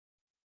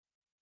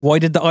Why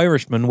did the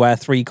Irishman wear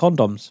 3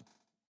 condoms?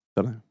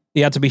 Don't know.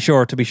 He had to be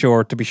sure, to be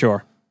sure, to be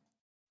sure.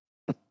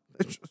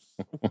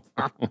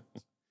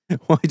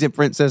 Why did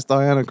Princess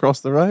Diana cross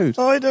the road?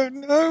 I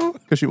don't know.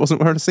 Because she wasn't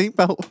wearing a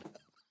seatbelt.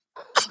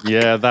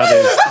 Yeah,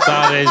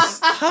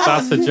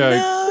 that's a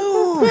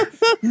joke.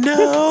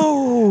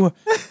 No.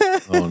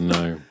 Oh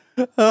no.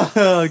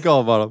 Go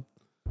on, Bottom.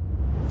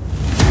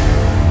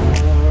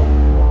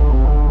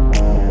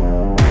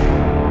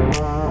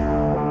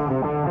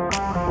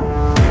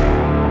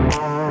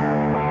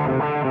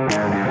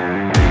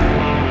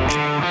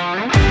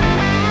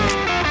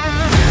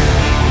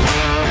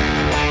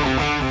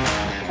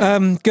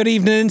 Good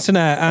evening,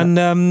 Internet.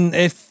 And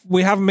if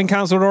we haven't been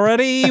cancelled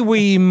already,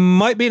 we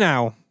might be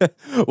now.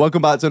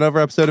 Welcome back to another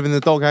episode of In the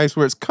Doghouse,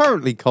 where it's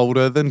currently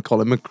colder than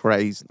Colin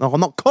McRae's. No,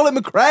 not Colin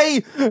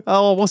McRae.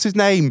 Oh, what's his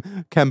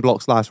name? Ken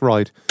Block's last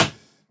ride.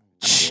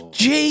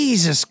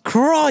 Jesus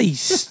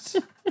Christ.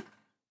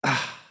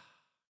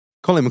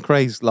 Colin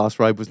McRae's last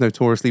ride was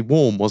notoriously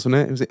warm, wasn't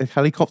it? Was it a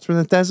helicopter in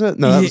the desert?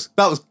 No, that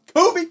was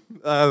Kobe.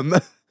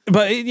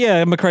 But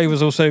yeah, McRae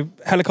was also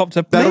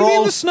helicopter. They're maybe in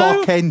all the snow.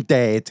 fucking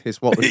dead, is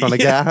what we're trying to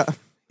get at.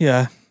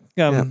 Yeah.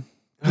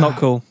 Not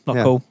cool. Not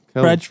Yeah, cool.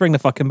 cool. Reg, ring the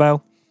fucking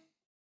bell.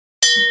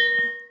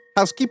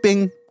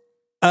 Housekeeping.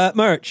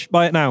 Merch,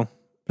 buy it now,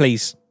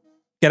 please.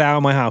 Get it out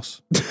of my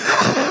house.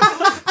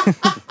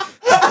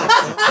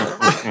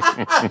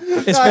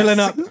 It's filling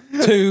up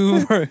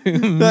 2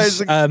 rooms. That is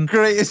the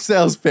greatest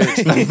sales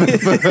pitch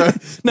ever.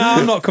 No,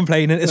 I'm not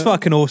complaining. It's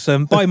fucking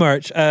awesome. Buy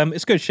merch.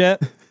 It's good shit.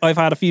 I've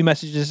had a few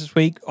messages this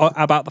week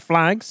about the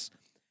flags.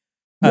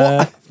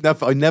 What?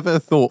 I never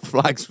thought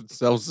flags would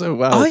sell so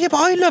well. Oh yeah,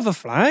 but I love a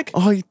flag.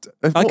 I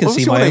can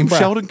see my name? own breath.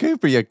 Sheldon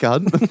Cooper, you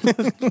cunt.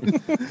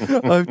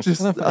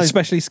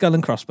 Especially skull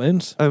and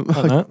crossbones.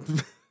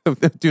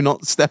 Do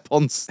not step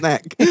on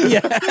snack.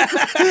 Yeah.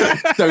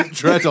 Don't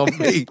tread on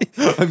me.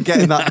 I'm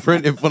getting that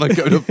printed when I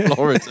go to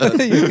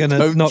Florida. You're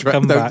gonna not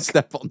come back. Don't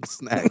step on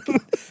snack.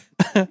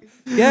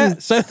 Yeah,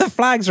 so the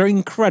flags are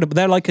incredible.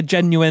 They're like a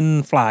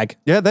genuine flag.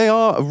 Yeah, they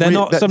are. They're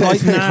not some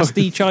like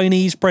nasty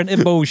Chinese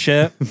printed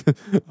bullshit.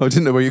 I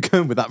didn't know where you're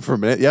going with that for a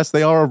minute. Yes,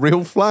 they are a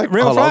real flag.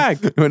 Real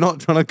flag. We're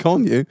not trying to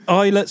con you.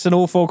 Eyelets in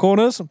all 4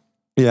 corners.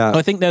 Yeah.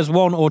 I think there's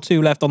 1 or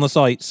 2 left on the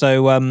site,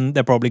 so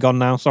they're probably gone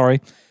now.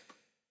 Sorry.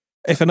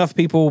 If enough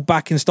people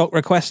back in stock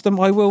request them,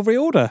 I will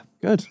reorder.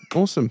 Good.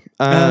 Awesome.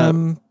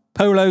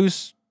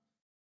 Polos.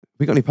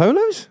 We got any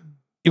polos?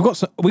 We got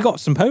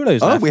some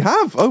polos Oh, left. we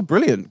have. Oh,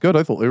 brilliant. Good.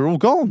 I thought they were all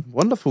gone.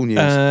 Wonderful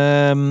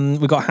news.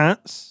 We got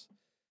hats,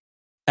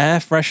 air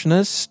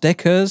fresheners,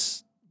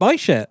 stickers. Buy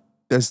shit.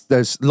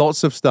 There's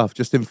lots of stuff.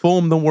 Just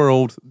inform the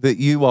world that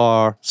you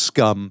are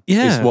scum.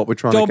 Yeah. Is what we're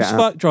trying to Jobs get at.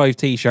 Fuck Drive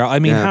t-shirt. I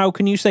mean, Yeah. how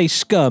can you say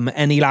scum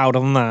any louder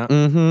than that?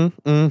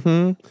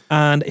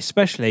 And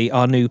especially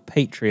our new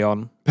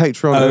Patreon.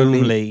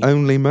 Patreon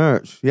only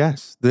merch.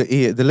 Yes.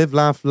 The Live,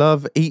 Laugh,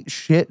 Love, Eat,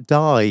 Shit,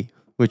 Die,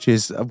 which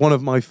is one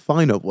of my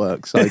finer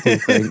works, I do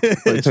think.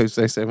 I don't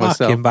say so myself.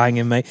 Fucking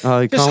banging, mate.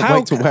 I Just can't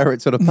wait to wear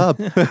it to the pub.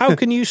 How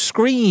can you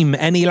scream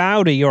any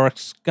louder? You're a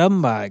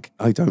scumbag.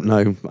 I don't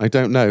know.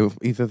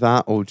 Either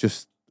that or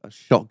just a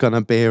shotgun a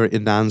beer at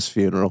Nan's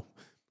funeral.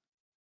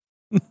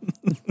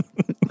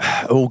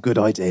 All good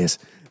ideas.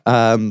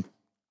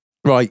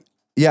 Right.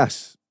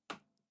 Yes.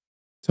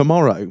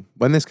 Tomorrow,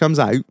 when this comes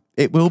out,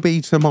 it will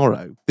be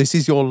tomorrow. This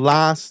is your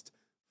last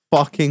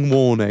fucking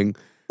warning.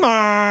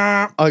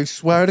 I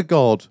swear to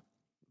God,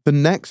 the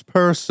next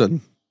person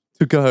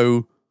to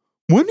go,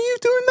 when are you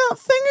doing that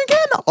thing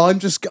again? I'm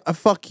just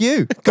fuck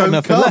you.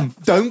 Don't come.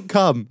 Don't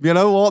come. You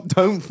know what?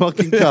 Don't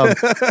fucking come.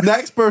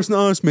 Next person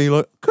asks me,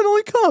 like, can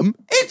I come?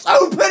 It's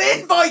open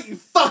invite, you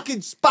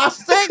fucking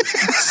spastic.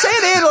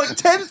 Sit here like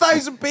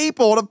 10,000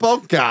 people on a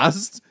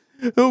podcast.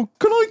 Oh,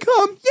 can I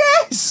come?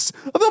 Yes!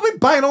 I've been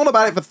banging on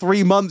about it for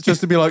 3 months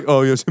just to be like,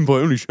 oh, yes,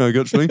 invite only shag,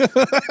 actually.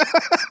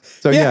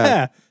 So,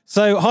 yeah.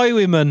 So,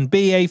 Highwayman,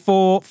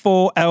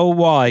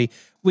 BA44LY.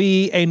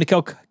 We aim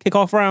to kick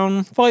off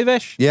around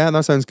 5-ish. Yeah,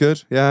 that sounds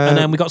good. Yeah. And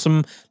then we got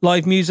some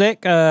live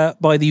music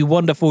by the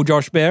wonderful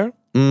Josh Beer.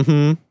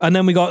 Mm-hmm. And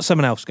then we got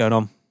something else going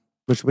on.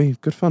 Which will be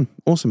good fun.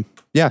 Awesome.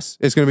 Yes,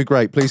 it's going to be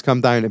great. Please come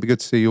down. It'd be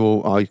good to see you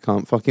all. I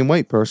can't fucking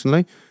wait,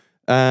 personally.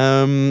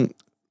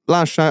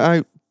 Last shout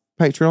out,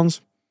 Patreons.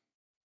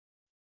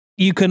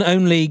 You can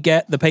only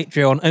get the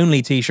Patreon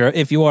only t-shirt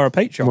if you are a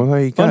Patreon. Well,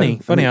 there you go.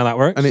 Funny how that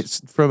works. And it's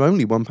from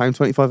only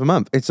 £1.25 a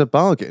month. It's a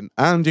bargain.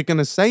 And you're going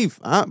to save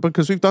that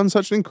because we've done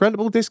such an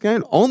incredible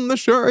discount on the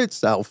shirt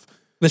itself.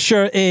 The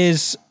shirt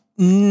is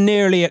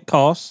nearly at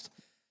cost.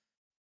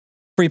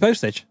 Free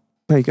postage.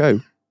 There you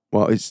go.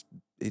 Well, it's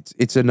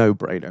a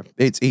no-brainer.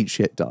 It's eat,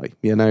 shit, die.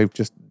 You know,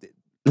 just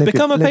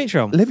become a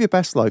Patreon. Live your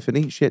best life and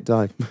eat, shit,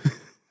 die.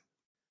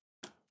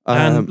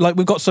 And like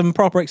we've got some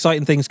proper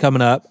exciting things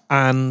coming up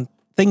and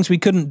things we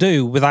couldn't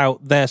do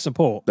without their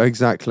support.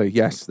 Exactly.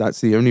 Yes, that's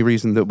the only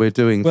reason that we're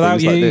doing without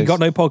things you, like this. you got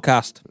no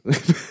podcast.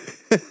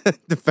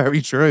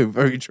 Very true.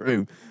 Very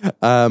true.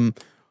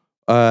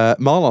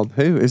 Marlon,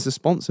 who is the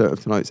sponsor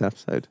of tonight's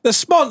episode? The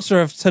sponsor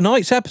of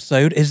tonight's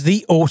episode is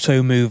the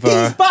Auto Mover.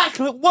 He's back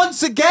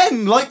once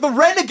again, like the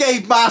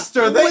renegade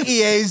master that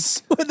he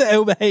is. With the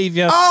ill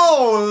behaviour.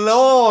 Oh,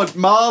 Lord,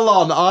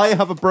 Marlon, I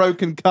have a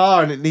broken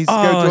car and it needs to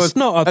go to it's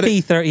not a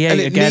P38 and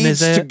it again,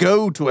 needs is to it?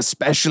 go to a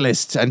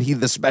specialist, and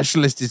the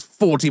specialist is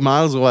 40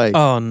 miles away.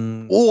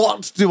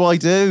 What do I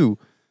do?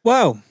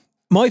 Well,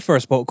 my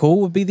first port call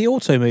would be the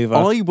Auto Mover.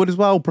 I would as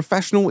well.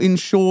 Professional,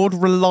 insured,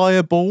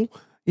 reliable.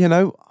 You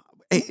know,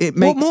 it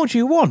makes. What more do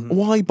you want?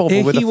 Why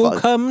bother with He will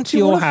come to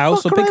your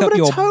house or pick up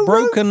your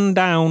broken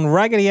down,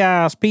 raggedy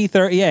ass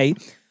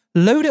P38,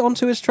 load it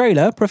onto his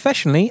trailer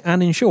professionally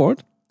and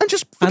insured, and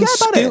just forget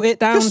about scoot it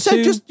down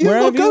to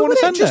wherever you want to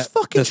send it. Just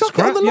fucking chuck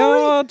it on the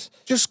lorry.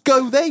 Just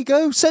go, there you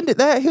go, send it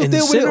there. He'll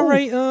deal with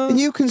it all. And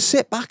you can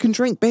sit back and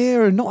drink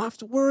beer and not have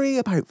to worry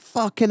about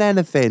fucking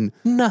anything.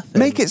 Nothing.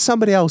 Make it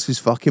somebody else's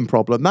fucking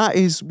problem. That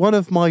is one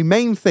of my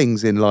main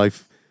things in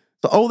life.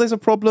 So, there's a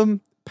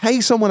problem.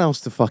 Pay someone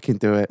else to fucking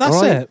do it.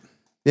 That's it.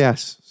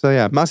 Yes. So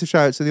yeah, massive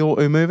shout out to the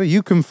Auto Mover.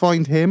 You can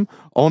find him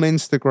on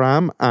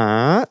Instagram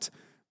at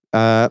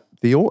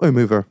the Auto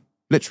Mover.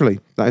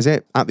 Literally, that is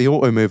it. At the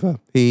Auto Mover.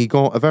 He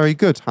got a very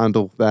good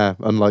handle there,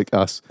 unlike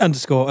us.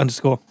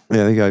 __. Yeah,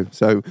 there you go.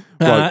 So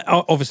right.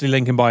 Obviously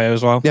link in bio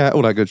as well. Yeah,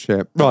 all that good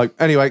shit. Right.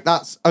 Anyway,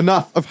 that's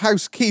enough of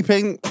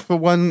housekeeping for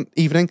one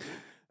evening.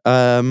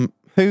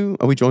 Who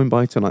are we joined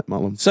by tonight,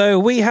 Marlon? So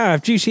we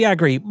have Juicy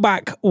Agri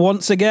back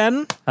once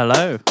again.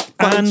 Hello.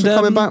 Thanks for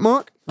coming back,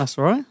 Mark. That's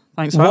all right.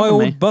 Thanks for having me.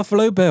 Wild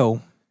Buffalo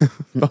Bill.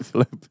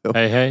 Buffalo Bill.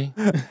 Hey.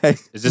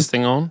 Is this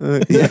thing on?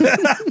 Yeah.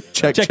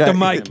 check the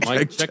mic.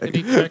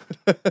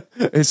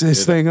 Check. Is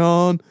this thing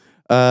on?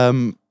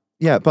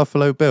 Yeah,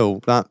 Buffalo Bill.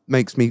 That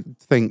makes me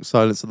think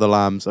Silence of the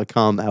Lambs. I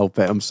can't help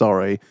it. I'm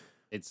sorry.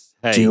 It's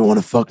hey. Do you want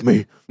to fuck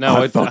me?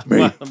 No, fuck me.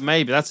 Well,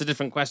 maybe that's a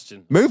different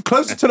question. Move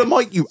closer to the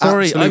mic, you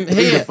Sorry, absolute I'm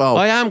here. pedophile.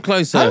 I am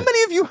closer. How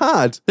many have you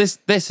had? This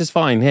is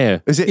fine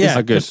here. Is it? Yeah,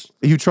 is good.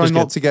 Are you trying Just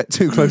not good. to get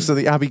too close to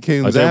the Abbey I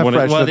Coombs don't air want it.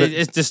 freshener? Well, that-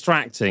 it's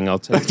distracting. I'll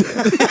tell you.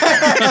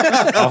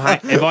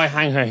 If I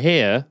hang her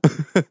here,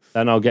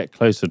 then I'll get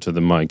closer to the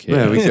mic here.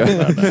 There we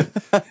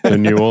go.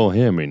 Can you all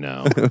hear me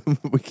now?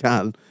 We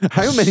can.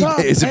 How many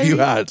beers have you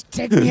had?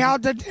 Take me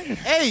out to dinner.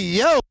 Hey,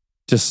 yo!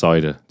 Just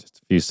cider. Just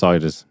a few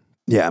ciders.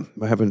 Yeah,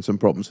 we're having some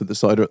problems with the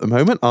cider at the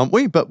moment, aren't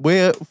we? But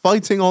we're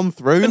fighting on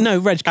through. But no,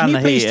 Reg, can And you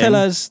the please heating. tell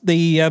us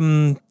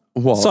the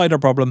What? cider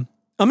problem?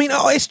 I mean,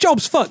 it's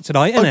job's fucked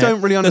tonight, isn't it?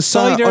 don't really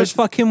understand. The cider's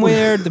fucking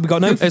weird. We've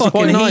got no It's fucking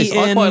quite nice. heating.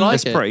 I quite like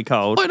It's it. pretty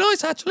cold. Quite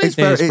nice, actually. It's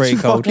very, It's pretty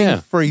it's cold. fucking Yeah.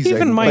 freezing.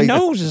 Even my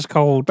nose is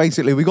cold.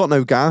 Basically, we got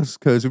no gas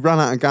because we ran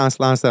out of gas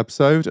last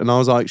episode, and I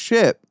was like,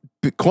 shit,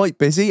 quite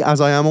busy as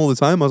I am all the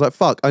time. I was like,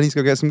 fuck, I need to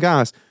go get some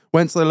gas.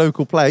 Went to the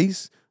local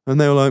place, and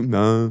they were like,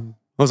 no.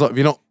 I was like, have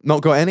you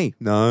not got any?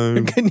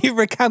 No. Can you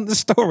recant the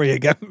story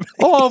again?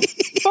 Oh,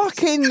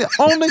 fucking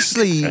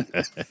honestly,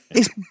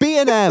 it's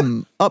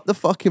B&M up the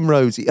fucking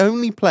road. The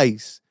only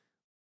place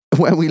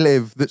where we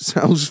live that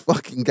sells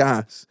fucking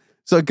gas.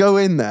 So I go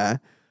in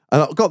there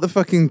and I've got the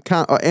fucking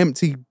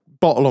empty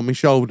bottle on my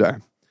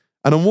shoulder,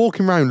 and I'm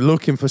walking around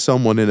looking for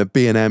someone in a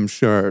B&M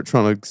shirt,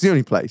 trying to. It's the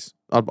only place.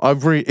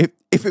 I've really.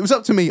 If it was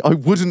up to me, I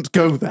wouldn't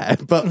go there,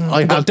 but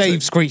I Got have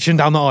Dave screeching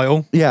down the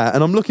aisle. Yeah,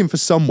 and I'm looking for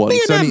someone. B&M.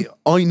 It's only,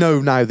 I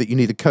know now that you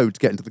need a code to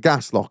get into the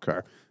gas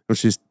locker,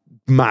 which is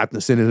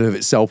madness in and of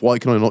itself. Why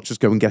can I not just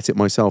go and get it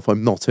myself?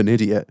 I'm not an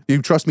idiot.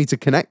 You trust me to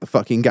connect the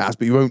fucking gas,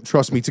 but you won't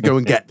trust me to go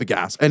and get the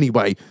gas.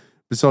 Anyway,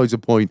 besides the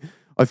point,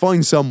 I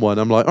find someone.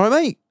 I'm like, all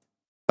right, mate,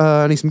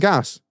 I need some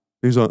gas.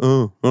 He's like,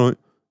 oh, all right.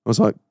 I was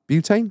like,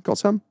 butane, got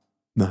some?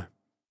 No.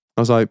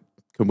 I was like,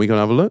 can we go and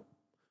have a look?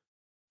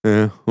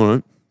 Yeah, all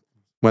right.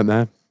 Went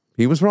there.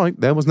 He was right.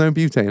 There was no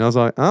butane. I was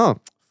like, oh,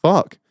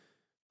 fuck.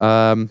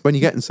 When you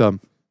getting some?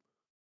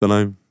 Don't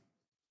know.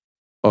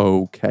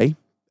 Okay.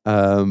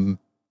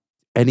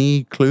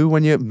 Any clue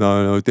when you?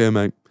 No, dear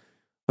mate. I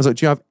was like,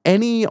 do you have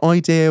any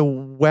idea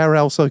where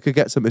else I could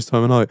get some this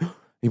time of night?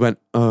 He went,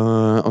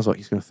 I was like,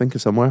 he's going to think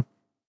of somewhere.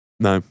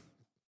 No.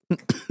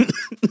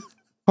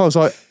 I was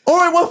like, all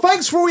right, well,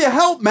 thanks for all your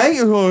help, mate.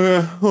 Oh,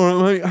 yeah.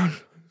 All right, mate.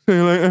 See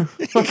you later.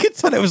 You could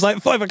tell it was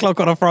like 5 o'clock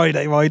on a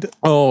Friday, right?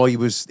 Oh, he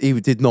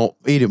didn't want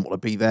to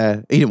be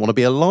there. He didn't want to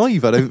be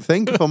alive, I don't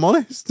think, if I'm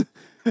honest.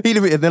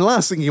 The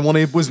last thing he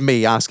wanted was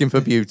me asking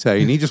for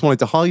butane. He just wanted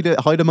to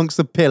hide amongst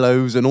the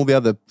pillows and all the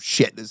other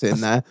shit that's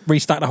in there.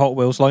 Restack the Hot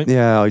Wheels, like.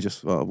 Yeah, I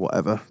just,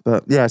 whatever.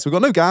 But yeah, so we've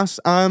got no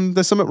gas, and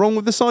there's something wrong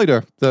with the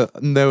cider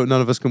that none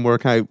of us can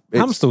work out.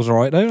 Amstel's all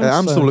right, though.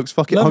 Amstel looks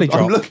fucking... lovely I'm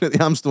drop. looking at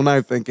the Amstel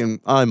now thinking,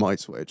 I might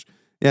switch.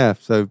 Yeah,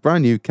 so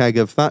brand new keg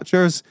of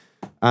Thatcher's,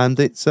 and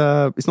it's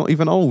not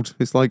even old.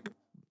 It's like,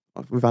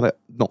 we've had it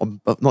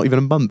not even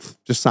a month,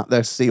 just sat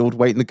there sealed,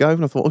 waiting to go,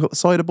 and I thought, I've got the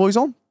cider boys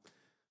on.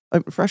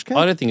 Open a fresh keg.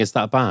 I don't think it's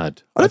that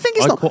bad. I don't think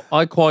it's not...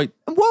 I quite...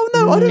 Well,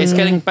 no, I don't... It's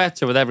getting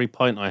better with every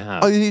pint I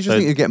have. Oh, you just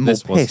think you're getting more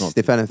this one's pissed,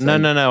 if anything?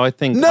 No. I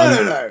think...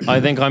 No.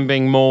 I think I'm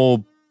being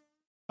more...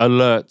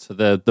 alert to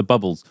the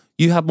bubbles.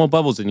 You have more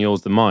bubbles in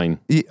yours than mine.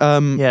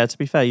 Yeah, to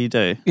be fair, you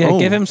do. Yeah, Oh.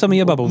 give him some of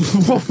your bubbles.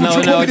 No,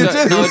 I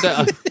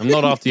don't. I'm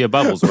not after your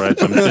bubbles,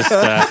 Reg. I'm just.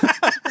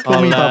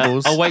 Call me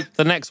Bubbles. I'll wait for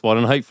the next one,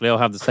 and hopefully I'll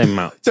have the same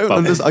amount.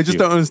 I just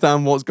don't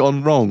understand what's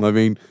gone wrong. I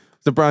mean,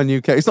 it's a brand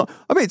new case. It's not.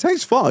 I mean, it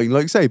tastes fine,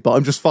 like you say, but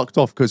I'm just fucked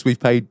off because we've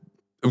paid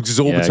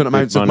exorbitant good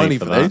amounts of money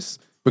for that. this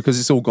because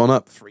it's all gone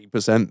up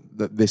 3%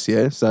 this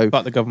year. So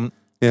But the government.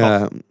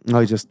 yeah,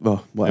 I just Yeah,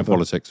 whatever.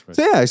 politics. Reg.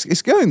 So yeah,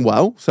 it's going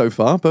well so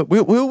far, but we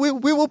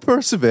will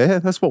persevere.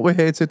 That's what we're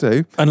here to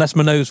do. Unless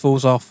my nose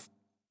falls off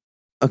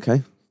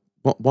Okay.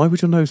 Why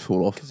would your nose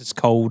fall off? because it's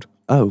cold.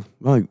 Oh,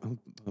 right.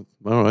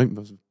 All right.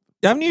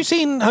 Haven't you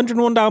seen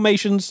 101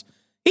 Dalmatians?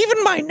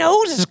 Even my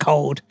nose is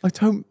cold. I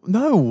don't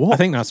know what. I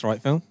think that's the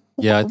right film.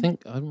 Yeah, I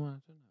think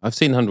I've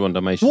seen 101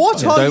 Dalmatians.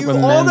 What but I are don't you on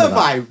remember that.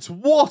 about?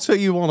 What are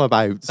you on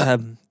about?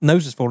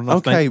 Nose has fallen off,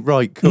 Okay, mate.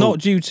 right, cool. Not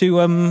due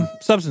to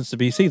substance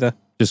abuse either.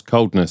 Just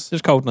coldness,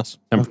 Just coldness.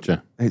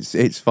 temperature.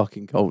 It's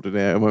fucking cold in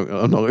here.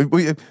 I'm not,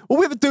 all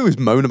we ever do is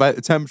moan about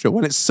the temperature.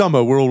 When it's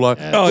summer, we're all like,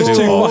 Oh, it's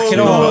too oh, fucking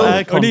oh,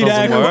 hot. aircon I need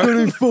doesn't aircon. work.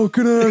 I need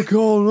fucking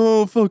aircon.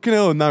 Oh, fucking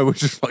hell. No, we're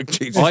just like,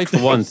 Jesus. I, for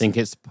one, think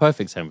it's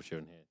perfect temperature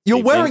in here. You're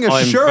Evening. wearing a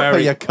I'm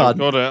Sherpa, you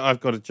cunt. I've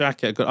got a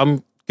jacket.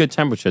 I'm good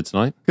temperature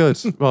tonight. Good.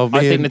 Well, I me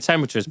think and- the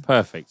temperature is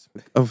perfect.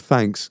 oh,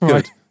 thanks.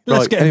 Right. Good.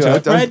 Let's get into anyway,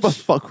 it. Reg. what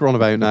the fuck we're on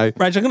about now?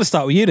 Reg, I'm going to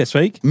start with you this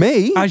week.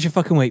 Me? How's your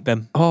fucking week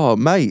been? Oh,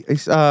 mate,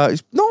 it's not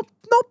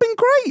been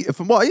great.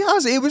 Well, it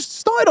has. It was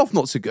started off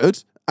not so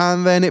good,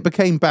 and then it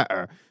became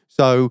better.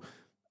 So,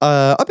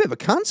 a bit of a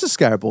cancer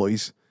scare,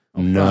 boys.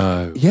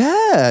 No.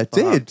 Yeah, it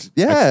did.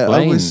 Yeah,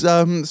 Explain.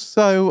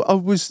 I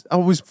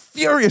was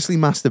furiously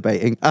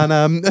masturbating,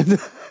 and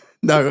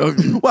no,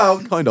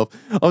 well, kind of.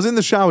 I was in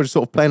the shower, just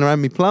sort of playing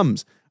around with my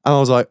plums, and I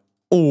was like,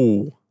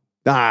 oh,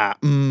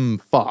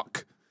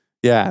 fuck,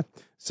 yeah.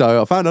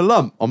 So I found a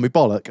lump on my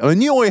bollock, and I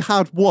knew I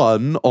had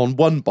one on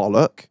one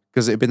bollock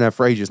because it had been there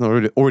for ages, and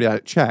I already had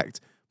it checked.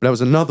 But there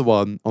was another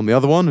one on the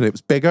other one, and it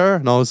was bigger,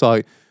 and I was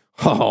like,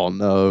 oh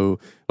no,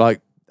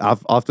 like.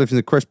 After listening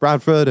to Chris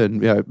Bradford and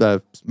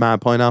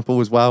Mad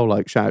Pineapple as well,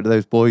 like shout out to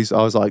those boys.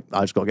 I was like,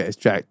 I just gotta get this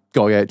checked.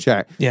 Gotta get it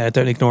checked. Yeah,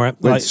 don't ignore it.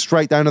 Went Like,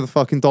 straight down to the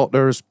fucking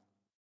doctors.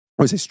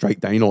 I say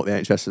straight down. You know what the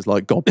NHS is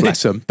like. God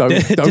bless them. Don't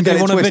did get they it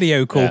want a twisted.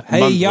 video call? Yeah, Hey,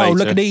 month yo, later.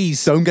 look at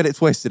these. Don't get it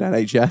twisted,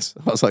 NHS.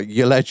 I was like,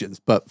 you're legends,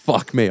 but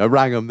fuck me. I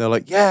rang them. They're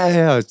like,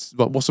 yeah. It's,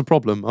 like, what's the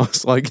problem? I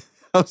was like,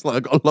 I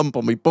got a lump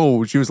on my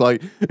ball. She was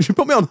like, she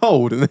put me on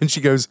hold, and then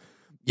she goes,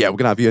 yeah, we're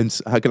gonna have you in.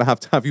 I'm gonna have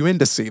to have you in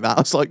to see that.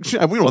 I was like,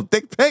 shit, we want a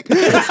dick pic.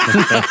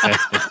 I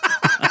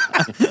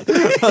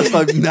was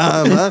like,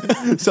 nah,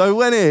 man. So I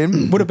went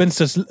in. Would have been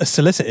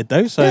solicited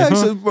though. So Yeah,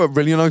 he's a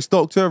really nice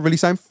doctor, really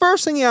sound.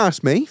 First thing he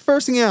asked me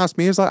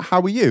is like,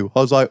 how are you? I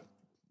was like,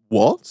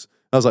 what?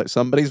 I was like,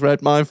 somebody's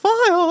read my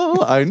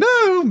file. I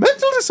know,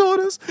 mental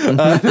disorders.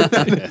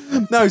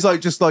 No, he's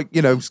like, just like,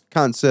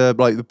 cancer,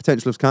 like the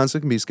potential of cancer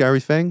can be a scary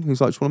thing. He's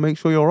like, just want to make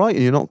sure you're all right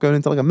and you're not going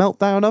into like a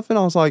meltdown or nothing.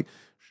 I was like,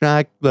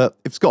 Shag, look,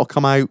 if it's got to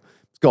come out,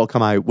 it's got to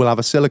come out. We'll have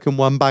a silicone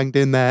one banged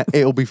in there.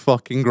 It'll be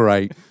fucking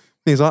great.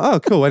 He's like, oh,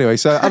 cool. Anyway,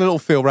 so I had a little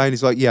feel around.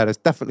 He's like, yeah, there's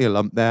definitely a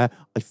lump there.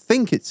 I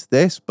think it's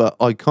this, but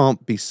I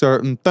can't be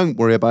certain. Don't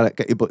worry about it.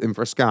 Get you booked in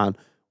for a scan.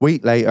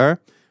 Week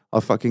later, I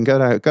fucking go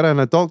down to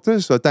the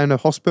doctor's, so down to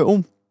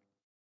hospital.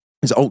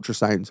 It's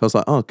ultrasound. So I was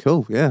like, oh,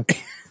 cool. Yeah.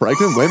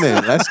 Pregnant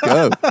women. Let's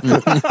go.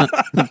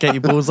 Get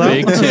your balls out.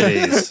 Big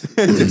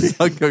titties.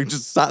 I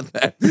just sat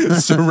there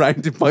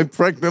surrounded by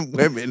pregnant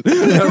women.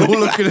 They're all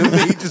looking at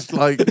me just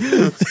like,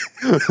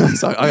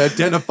 it's like I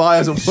identify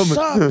as a woman. What's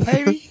up,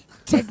 baby?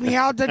 Take me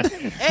out to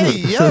dinner. Hey,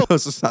 yo. I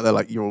was just sat there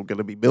like, you're all going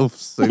to be MILFs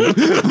soon.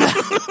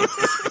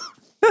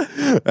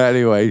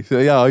 Anyway, so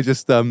yeah, I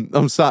just,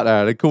 I'm sat there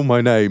and they call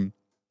my name.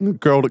 The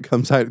girl that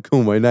comes out to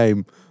call my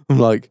name, I'm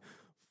like,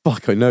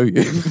 fuck, I know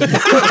you. And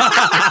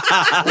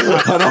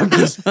I'm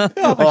just,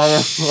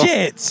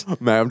 shit.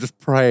 man, I'm just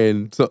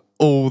praying to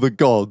all the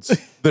gods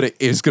that it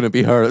is going to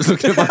be her that's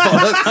looking at my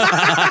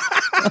bollock.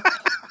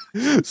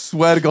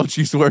 Swear to God,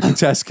 she's wearing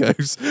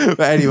Tesco's.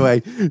 But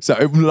anyway, so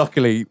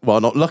luckily, well,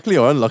 not luckily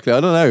or unluckily, I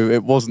don't know.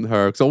 It wasn't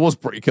her because I was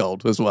pretty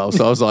cold as well.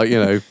 So I was like,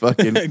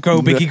 fucking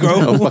Grow, Biggie,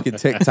 grow. fucking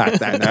tic tac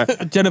down there.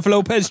 Jennifer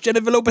Lopez.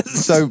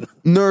 So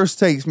nurse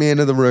takes me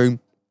into the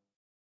room.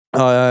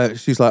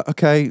 She's like,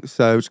 okay,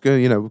 so it's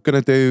gonna, we're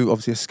gonna do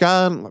obviously a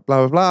scan, like blah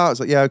blah blah. I was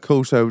like, yeah,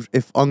 cool. So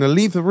if I'm gonna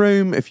leave the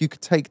room, if you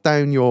could take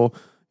down your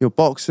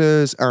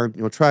boxers and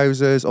your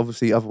trousers,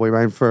 obviously other way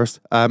around first,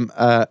 and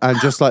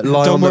just like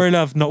lie Don't on worry,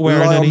 love. Not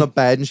wearing lie any. on the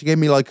bed. And she gave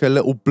me like a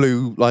little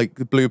blue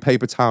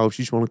paper towel.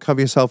 She just want to cover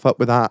yourself up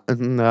with that,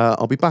 and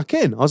I'll be back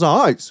in. I was like,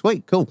 all right,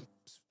 sweet, cool,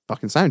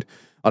 fucking sound.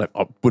 I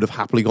would have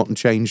happily gotten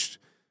changed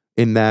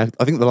in there.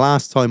 I think the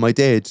last time I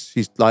did,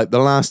 she's like, the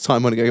last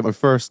time when I get my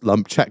first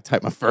lump, checked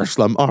out my first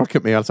lump, arc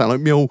at me, I sound like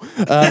mule.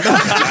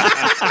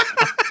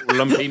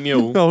 Lumpy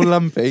mule. Oh,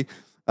 lumpy.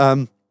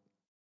 And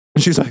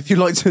she was like, if you'd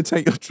like to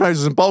take your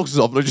trousers and boxers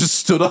off, and I just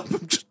stood up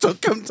and just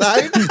took them down.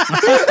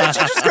 And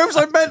she just goes,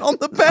 I meant on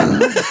the bed.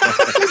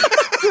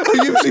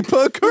 I usually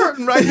put a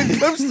curtain round and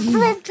close the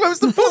Well,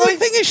 the blinds.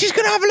 thing is, she's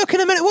going to have a look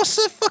in a minute. What's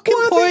the fucking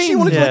Well, I point? think she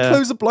wanted to Yeah.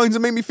 close the blinds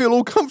and make me feel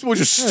all comfortable.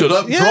 Just stood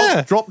up,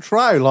 Yeah. drop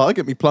trow. Like, I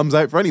get me plums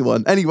out for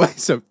anyone. Anyway,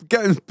 so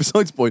getting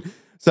besides the point.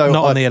 So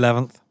Not on the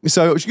 11th.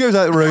 So she goes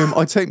out of the room.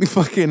 I take me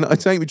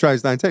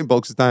trousers down, take my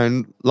boxes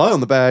down, lie on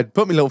the bed,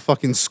 put my little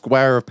fucking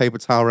square of paper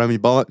towel around my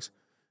bollocks.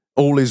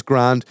 All is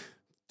grand.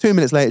 2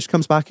 minutes later, she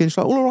comes back in. She's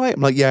like, all right.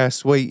 I'm like, yeah,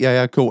 sweet.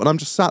 Yeah, cool. And I'm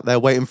just sat there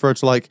waiting for her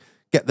to like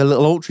get the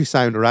little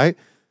ultrasounder out.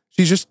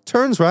 She just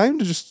turns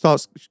around and just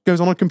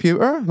goes on her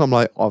computer. And I'm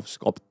like, I've just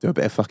got to do a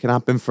bit of fucking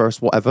admin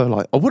first, whatever.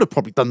 Like, I would have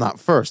probably done that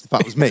first if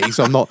that was me.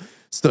 So I'm not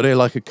stood here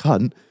like a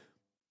cunt.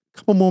 A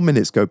couple more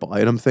minutes go by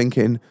and I'm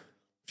thinking,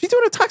 she's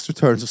doing her tax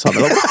returns or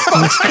something. Like,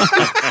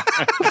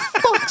 what the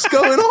fuck's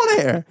going on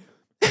here?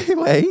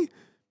 Anyway,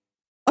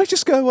 I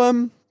just go,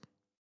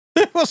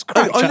 What's I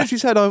crack? literally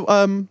said,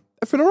 everything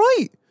all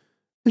right?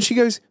 And she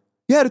goes,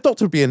 yeah, the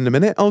doctor will be in a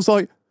minute. I was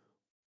like,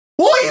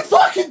 what are you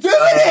fucking doing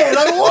here?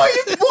 Like, why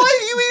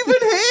are you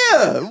even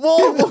here?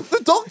 What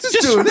the doctor's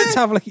Just doing wanted it? to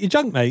have a look at your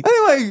junk, mate.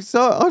 Anyway,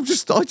 so I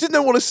didn't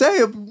know what to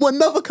say.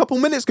 Another couple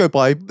minutes go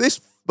by. It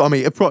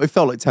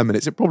felt like 10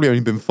 minutes. It probably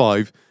only been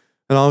 5.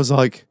 And I was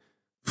like,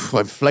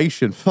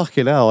 inflation,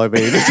 fucking hell. I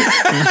mean,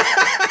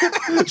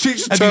 she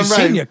just Have you turned seen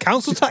around. your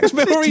council tax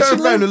bill She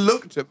turned around recently? and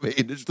looked at me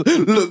and just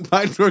looked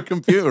back to her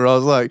computer. I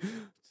was like,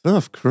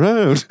 tough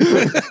crowd.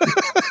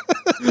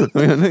 I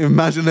mean, I don't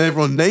imagine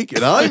everyone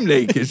naked. I'm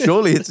naked.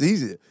 Surely it's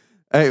easier.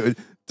 Anyway,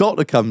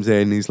 doctor comes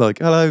in. He's like,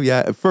 hello,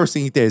 yeah. First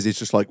thing he does is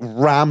just like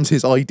rams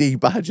his ID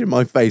badge in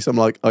my face. I'm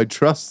like, I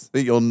trust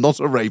that you're not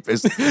a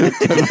rapist. Not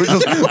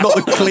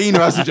the cleaner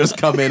hasn't just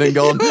come in and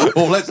gone,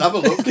 oh, let's have a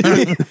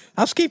look.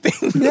 Housekeeping.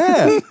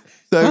 Yeah. Oh,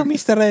 So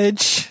Mr.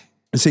 Edge.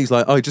 so he's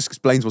like, oh, he just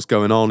explains what's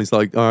going on. He's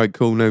like, all right,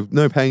 cool,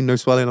 no pain, no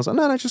swelling. I was like,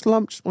 no, just a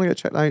lump, just want to get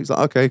checked out. He's like,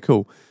 okay,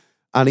 cool.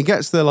 And he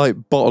gets the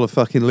like bottle of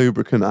fucking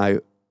lubricant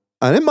out.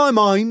 And in my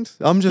mind,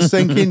 I'm just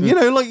thinking,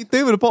 like you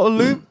do with a bottle of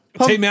lube.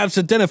 Take me out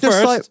to dinner Just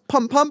first. like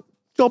pump,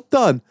 job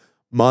done.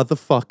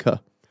 Motherfucker.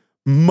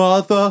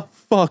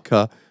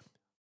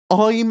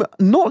 I'm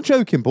not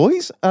joking,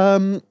 boys.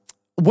 When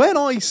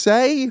I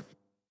say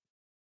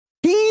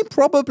he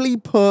probably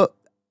put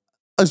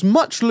as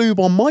much lube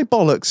on my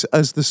bollocks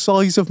as the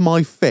size of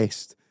my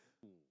fist.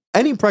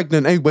 Any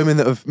women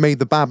that have made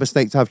the bad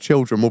mistake to have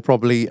children will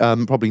probably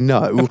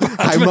know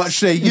how much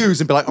they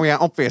use and be like, oh yeah,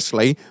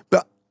 obviously.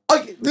 But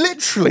I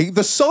literally,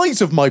 the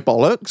size of my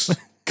bollocks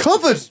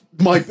covered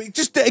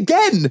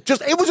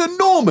it was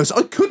enormous.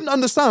 I couldn't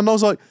understand. I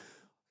was like,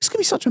 it's going to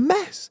be such a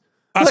mess.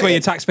 That's Like, where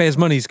your taxpayers'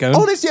 money's going.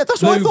 honestly, yeah,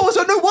 that's what I Lube. thought. I was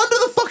like, no wonder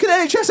the fucking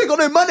NHS ain't got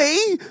no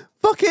money.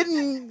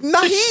 Fucking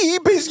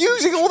Nahib is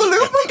using all the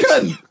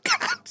lubricant.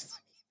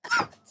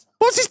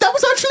 That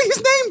was actually his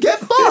name. Get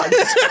fucked.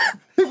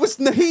 It was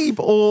Nahib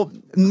or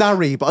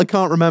Nari, but I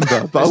can't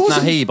remember. But I It's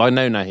wasn't- Nahib. I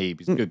know Nahib.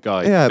 He's a good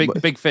guy. Yeah, big,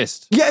 but- big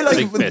fist. Yeah, like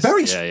big fist.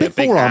 very yeah, big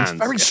big forearms, hands.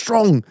 very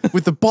strong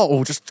with the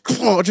bottle, just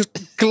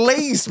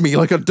glazed me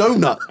like a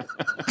donut.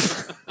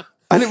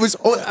 And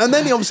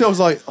then obviously I was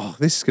like, oh,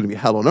 this is going to be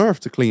hell on earth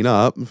to clean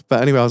up.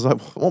 But anyway, I was like,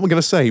 what am I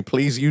going to say?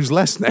 Please use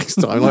less next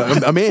time.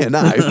 Like, I'm here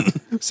now.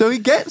 So he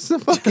gets the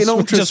fucking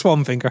Just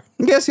one finger.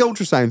 he gets the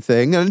ultrasound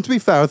thing, and to be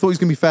fair, I thought he was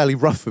going to be fairly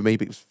rough for me,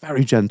 but he was a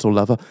very gentle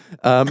lover.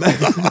 And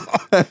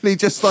he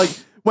just like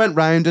went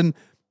round, and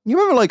you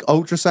remember like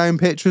ultrasound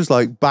pictures,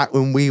 like back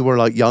when we were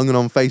like young and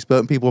on Facebook,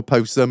 and people would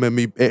post them, and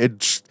it'd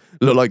just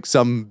look like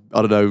some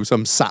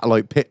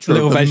satellite picture,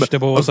 Little of the,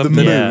 vegetable or of the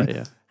something. moon.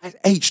 Yeah.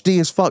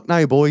 HD as fuck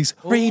now, boys.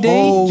 3D. Do you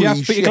Holy have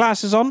to put your shit.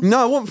 glasses on? No,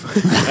 I want.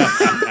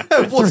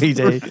 It was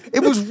 3D.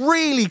 It was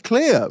really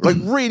clear. Like,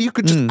 really, you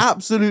could just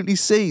absolutely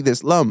see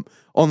this lump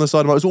on the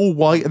side of my. It was all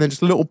white and then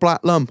just a little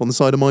black lump on the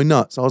side of my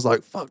nuts. I was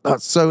like, fuck,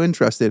 that's so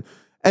interesting.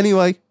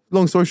 Anyway,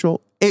 long story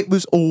short, it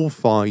was all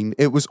fine.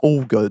 It was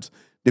all good.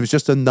 It was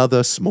just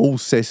another small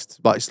cyst,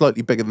 like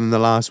slightly bigger than the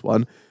last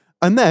one.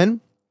 And then,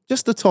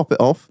 just to top it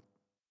off,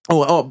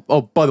 Oh!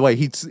 By the way,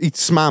 he'd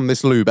smam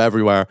this lube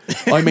everywhere.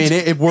 I mean,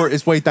 it worked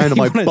its way down to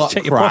You my wanna butt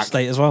check your crack.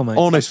 prostate as well, mate.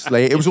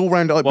 Honestly, it was all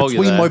round like, While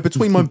you're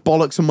between my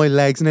bollocks and my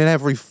legs, and in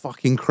every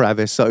fucking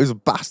crevice. So it was a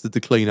bastard to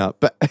clean up.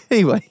 But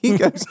anyway, he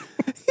goes,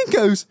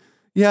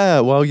 yeah.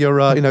 Well, you're,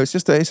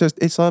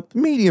 it's a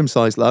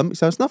medium-sized lump,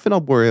 so it's nothing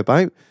I'd worry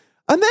about.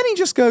 And then he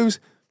just goes,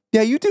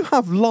 yeah, you do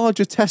have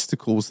larger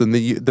testicles than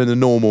a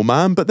normal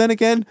man, but then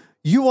again,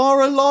 you are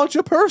a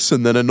larger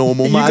person than a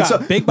normal You man.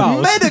 got big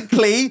balls.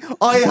 Medically,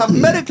 I have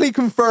medically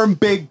confirmed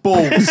big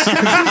balls.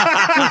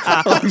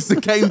 I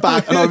came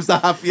back and I was the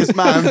happiest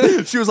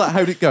man. She was like,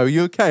 how'd it go?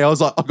 You okay? I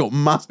was like, I got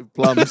massive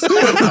plums.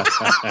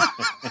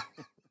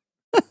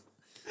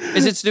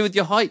 Is it to do with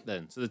your height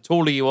then? So the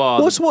taller you are,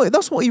 That's what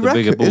he the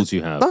reckoned. bigger balls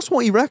you have. That's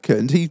what he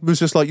reckoned. He was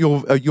just like,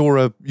 you're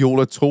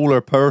a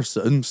taller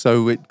person,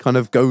 so it kind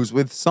of goes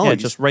with size. Yeah,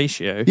 just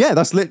ratio. Yeah,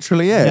 that's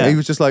literally it. Yeah. He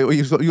was just like, well,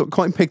 you've got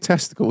quite big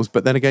testicles,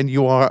 but then again,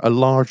 you are a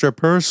larger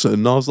person.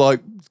 And I was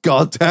like,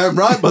 God damn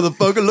right,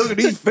 motherfucker, look at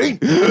these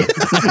feet.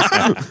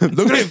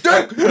 Look at his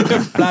dick.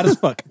 Flat as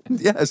fuck.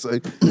 Yeah, so,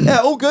 yeah,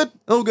 all good.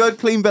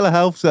 Clean bill of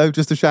health. So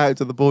just a shout out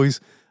to the boys.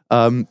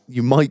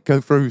 You might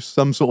go through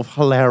some sort of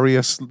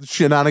hilarious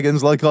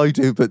shenanigans like I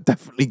do, but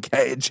definitely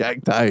get it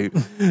checked out.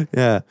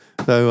 Yeah.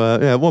 So,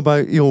 yeah, what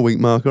about your week,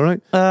 Mark, all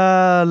right?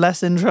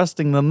 Less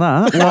interesting than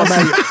that. Well,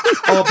 mate,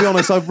 I'll be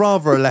honest, I'd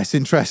rather a less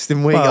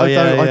interesting week. Well,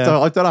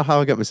 I don't know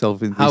how I get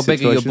myself into How these big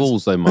are your situations.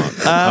 balls, though, Mark?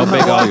 How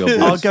big are your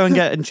balls? I'll go and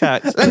get it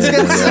checked. Let's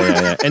get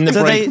Yeah. In the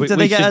Do break, they, we do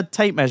they get should- a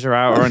tape measure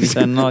out or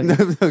anything? Like,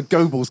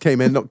 Goebbels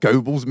came in, not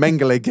Goebbels.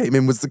 Mengele came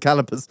in, was the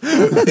calipers.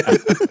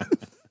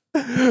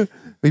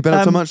 We been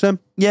up so much then?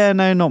 yeah,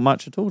 no, not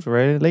much at all,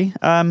 really.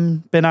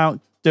 Been out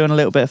doing a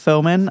little bit of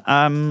filming.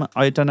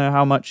 I don't know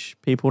how much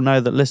people know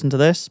that listen to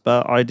this,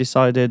 but I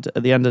decided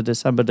at the end of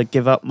December to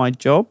give up my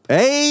job.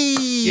 Hey!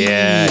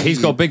 Yeah, he's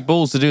got big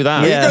balls to do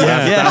that. Yeah.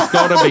 That's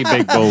got to be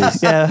big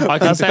balls. Yeah, I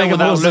can that's tell bigger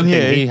without balls than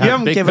looking. you. He You had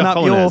haven't big given up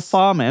your cojones.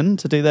 farming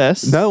to do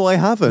this. No, I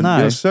haven't. No.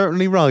 You're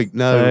certainly right.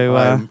 No, So,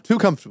 I'm too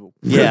comfortable.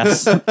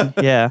 Yes.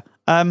 Yeah.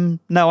 No,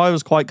 I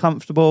was quite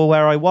comfortable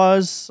where I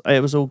was.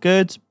 It was all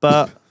good,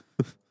 but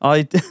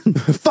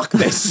Fuck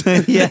this.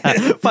 yeah,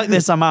 fuck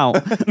this, I'm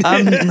out.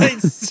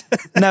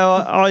 No,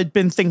 I'd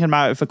been thinking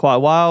about it for quite a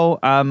while,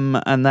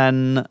 and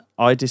then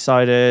I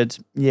decided,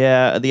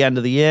 yeah, at the end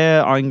of the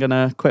year, I'm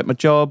gonna quit my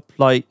job.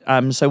 Like,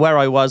 so where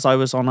I was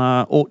on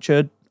a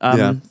orchard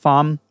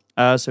farm,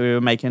 so we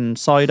were making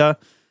cider.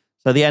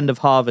 So the end of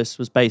harvest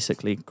was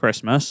basically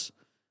Christmas.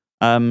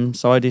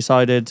 So I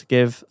decided to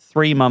give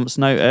 3 months'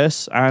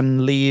 notice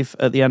and leave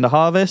at the end of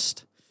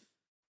harvest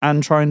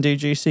and try and do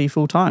GC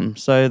full time.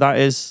 So that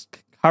is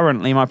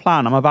currently my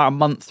plan. I'm about a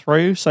month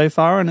through so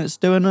far and it's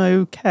doing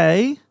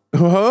okay.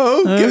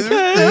 Oh,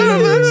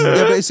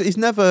 yeah, but it's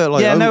never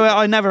like. Yeah, no,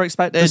 I never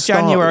expected. the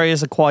start- January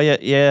is a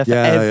quiet year for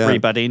Yeah, yeah.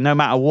 everybody, no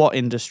matter what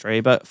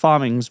industry, but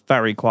farming's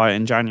very quiet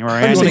in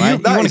January. Hey, so Anyway. you-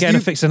 You that want is- to get you-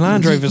 into fixing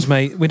Land Rovers,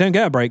 mate? We don't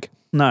get a break.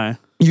 No.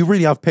 You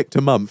really have picked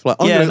a month. Like,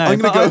 I'm Yeah, gonna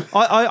no, go.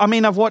 but I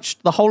mean, I've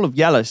watched the whole of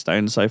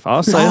Yellowstone so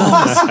far, so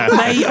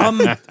Mate,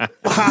 I'm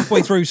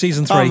halfway through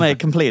season 3. oh, mate,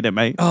 completed it,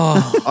 mate.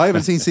 I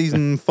haven't seen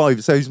season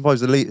 5. Season 5's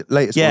the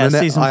latest Yeah, one, isn't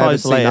it? season I haven't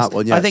 5's the seen latest. that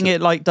one yet. I think so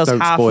it like does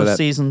don't half spoil of it.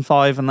 season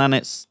 5 and then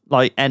it's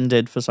like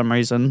ended for some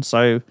reason.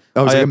 So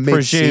Oh, it's I like a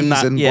presume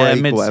that mid-season yeah,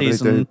 break or whatever they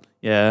mid-season. do.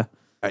 Yeah,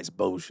 It's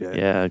bullshit.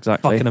 yeah,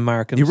 exactly. Fucking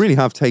Americans. You really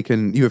have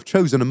you have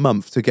chosen a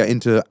month to get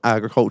into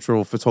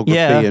agricultural photography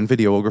Yeah. and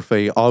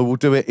videography. I will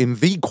do it in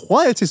the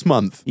quietest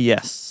month.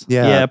 Yes.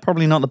 Yeah. Yeah,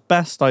 probably not the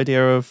best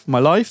idea of my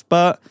life,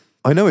 but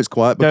I know it's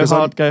quiet go because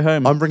hard, go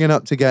home. I'm bringing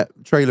up to get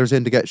trailers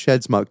in to get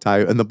sheds mucked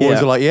out, and the boys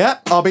Yeah. are like, "Yeah,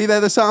 I'll be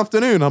there this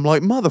afternoon." I'm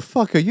like,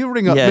 "Motherfucker, you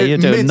ring up Yeah, you're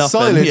doing mid nothing,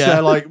 silence." yeah.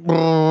 They're like,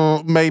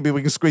 "Brr, "Maybe we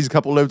can squeeze a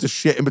couple loads of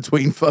shit in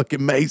between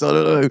fucking mates." I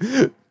don't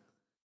know.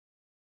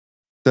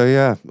 So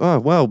yeah, oh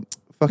well,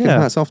 fucking Yeah.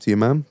 hats off to you,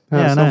 man. Yeah,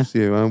 Hats no. off to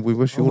you, and we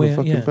wish you Oh, all the yeah,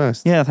 fucking yeah.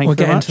 best. yeah, thank We'll you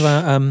very get much. into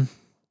that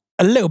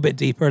a little bit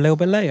deeper, a little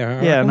bit later.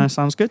 I Yeah, reckon. no,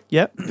 sounds good.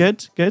 Yep,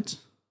 good, good.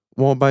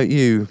 What about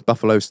you,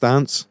 Buffalo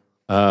Stance?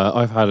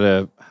 I've had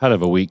a hell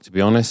of a week, to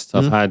be honest.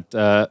 I've had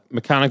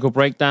mechanical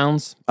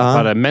breakdowns. I've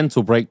had a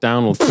mental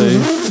breakdown or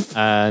two.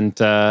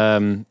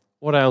 And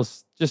what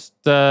else? Just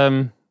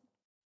a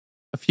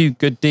few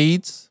good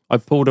deeds. I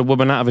pulled a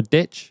woman out of a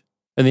ditch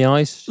in the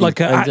ice. Like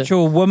an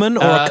actual woman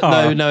or a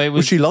car? No, it was.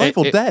 Was she live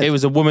or dead? It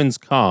was a woman's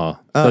car.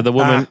 So the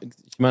woman,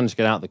 she managed to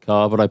get out of the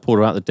car, but I pulled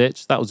her out the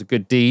ditch. That was a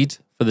good deed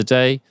for the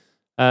day.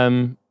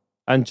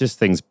 And just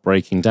things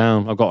breaking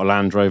down. I've got a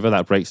Land Rover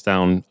that breaks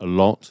down a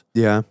lot.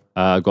 Yeah.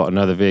 I've got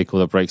another vehicle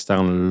that breaks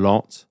down a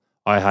lot.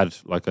 I had,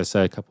 like I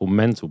say, a couple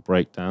mental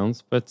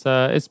breakdowns, but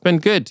it's been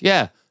good.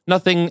 Yeah,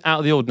 nothing out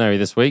of the ordinary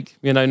this week.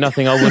 You know,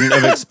 nothing I wouldn't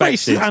have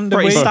expected.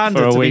 Pretty for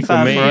standard, a to be week fair,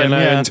 for me. for him, You know,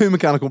 yeah. and 2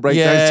 mechanical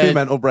breakdowns, Yeah. 2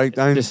 mental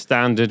breakdowns. just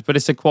standard. But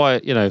it's a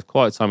quiet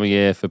time of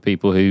year for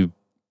people who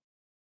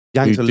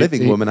Yanked a who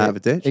living did- woman out of a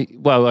ditch.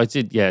 Well, I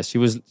did. Yeah, she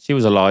was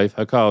alive.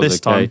 Her car was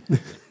This okay, time.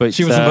 but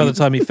She wasn't by the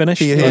time he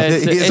finished.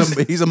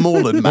 He's a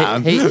Moreland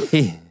man.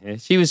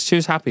 She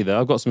was happy though.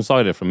 I got some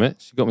cider from it.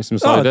 She got me some Oh,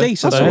 cider.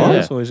 decent. So, That's, yeah.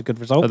 that's always a good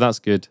result. So that's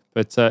good.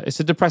 But it's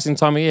a depressing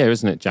time of year,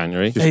 isn't it?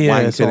 January. Just yeah,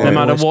 wanking it's it. always No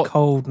matter what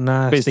cold,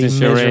 nasty, business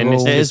you're in,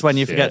 miserable. It is when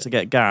you Shit. forget to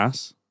get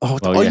gas. Oh,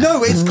 Well, I yeah.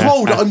 know it's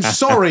cold. I'm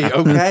sorry.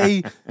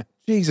 Okay,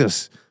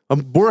 Jesus,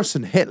 I'm worse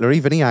than Hitler.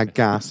 Even he had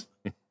gas.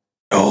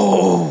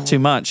 Too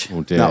much.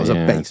 Oh dear, That was a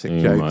yeah, basic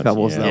too joke. much, That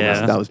was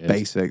yeah. that was Yeah.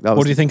 basic. That was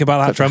What do you think about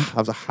that, such a- Trump? That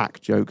was a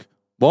hack joke.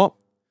 What?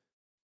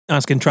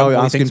 Asking Trump Oh, what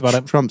he asking thinks about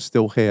it. Trump's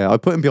still here. I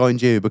put him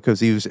behind you because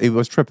he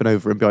was tripping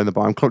over him behind the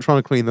bar. I'm trying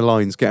to clean the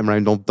lines, get him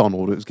around on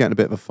Donald. It was getting a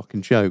bit of a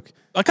fucking joke.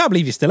 I can't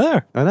believe he's still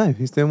there. I know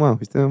he's doing well.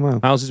 He's doing well.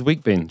 How's his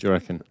week been? Do you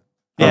reckon?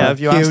 Yeah, have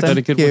you asked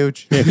him?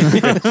 Huge,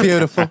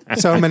 beautiful.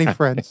 So many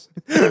friends,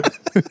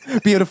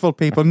 beautiful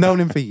people.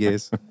 Known him for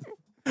years.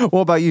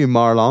 What about you,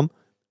 Marlon?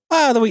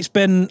 The week's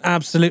been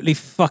absolutely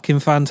fucking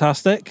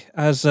fantastic,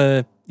 as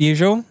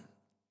usual.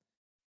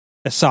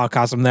 There's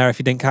sarcasm there if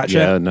you didn't catch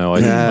Yeah, it. no,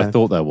 Yeah. I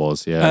thought there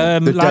was. Yeah.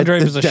 Land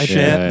Rovers are dead, shit.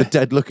 Yeah. the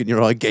dead look in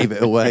your eye gave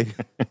it away.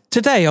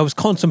 Today I was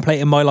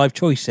contemplating my life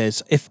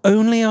choices. If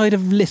only I'd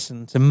have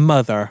listened to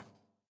Mother.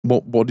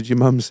 What did your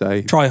mum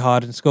say? Try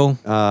hard in school.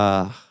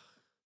 I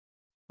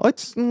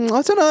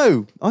don't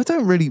know. I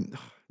don't really.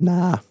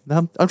 Nah.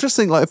 I'm just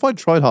thinking, like, if I'd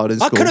tried hard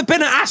in I school. could have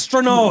been an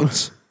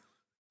astronaut.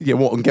 Yeah,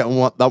 what, and get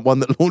on that one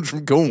that launched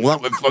from Cornwall.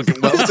 That went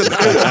fucking well, didn't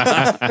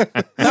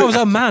it? That was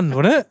unmanned,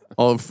 wasn't it?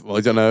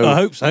 I don't know. I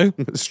hope so.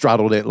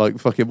 Straddled it like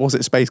fucking, was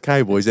it Space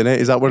Cowboys in it?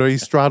 Is that where he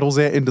straddles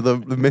it into the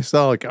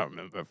missile? I can't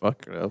remember.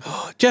 Fucking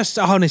hell. Just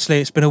honestly,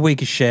 it's been a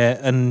week of shit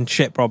and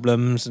shit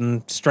problems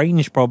and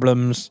strange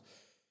problems.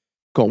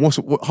 Go on,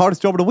 what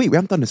hardest job of the week? We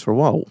haven't done this for a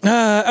while.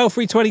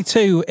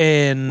 L322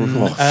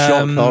 in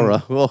Shock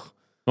horror. Oh.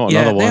 Not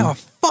yeah, another they one. are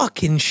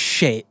fucking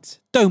shit.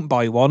 Don't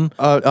buy one.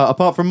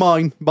 Apart from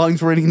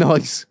mine's really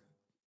nice.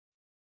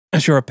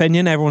 That's your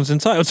opinion. Everyone's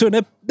entitled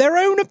to their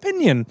own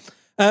opinion.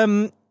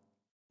 Ran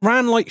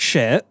like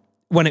shit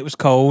when it was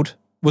cold.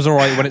 Was all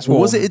right when it's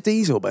warm. Was it a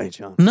diesel by any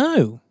chance?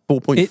 No.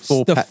 4.4 It's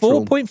the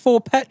petrol.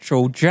 4.4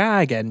 petrol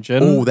Jag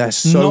engine. Oh, they're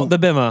so- not the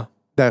Bimmer.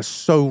 They're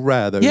so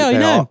rare though. Yeah, that I they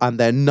know. are, and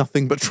they're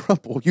nothing but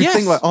trouble. You Yes.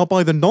 think like I'll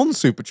buy the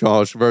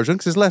non-supercharged version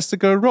because there's less to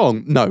go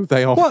wrong. No,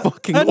 they are What?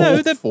 fucking No,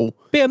 the awful.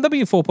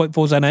 BMW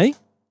 4.4's NA.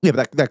 Yeah,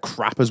 but they're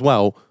crap as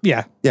well.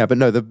 Yeah. Yeah, but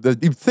no,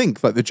 you'd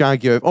think like the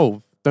Jaguar.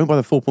 Oh, don't buy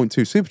the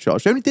 4.2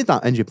 supercharged. They only did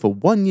that engine for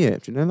 1 year.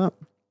 Do you know that?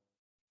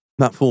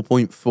 That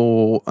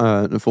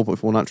 4.4, the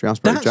 4.4 naturally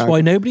aspirated That's Jag.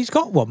 why nobody's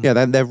got one. Yeah,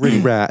 they're really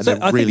rare and So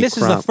they're I really think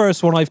this crap. is the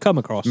first one I've come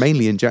across.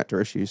 Mainly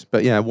injector issues.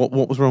 But yeah, what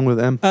was wrong with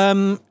them?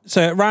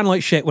 So it ran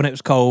like shit when it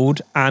was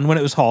cold, and when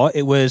it was hot,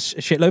 it was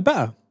a shitload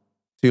better. So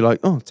you're like,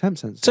 oh, temp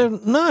sensor.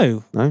 So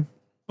no. No?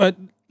 But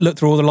looked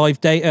through all the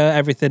live data,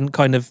 everything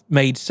kind of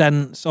made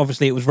sense.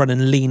 Obviously, it was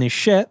running lean as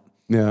shit.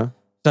 Yeah.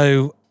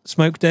 So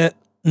smoked it,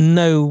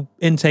 no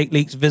intake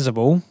leaks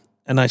visible,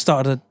 and I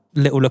started a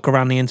little look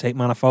around the intake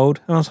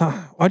manifold, and I was like,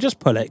 I just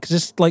pull it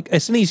because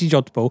it's an easy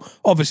job to pull.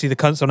 Obviously, the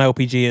cunt's on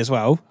LPG as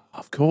well.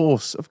 Of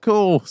course.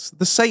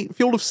 The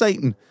fuel of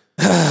Satan.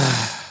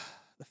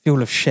 The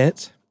fuel of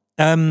shit.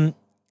 So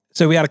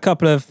we had a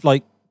couple of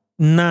like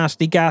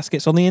nasty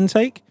gaskets on the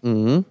intake.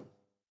 Mm-hmm.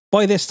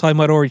 By this time,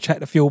 I'd already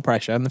checked the fuel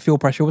pressure, and the fuel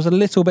pressure was a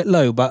little bit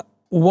low. But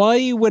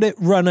why would it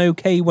run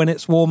okay when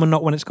it's warm and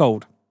not when it's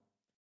cold?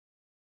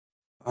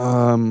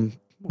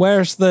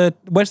 Where's the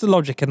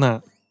logic in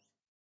that?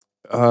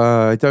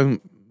 I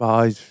don't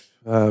buy.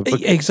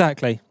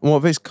 Exactly. Well,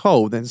 if it's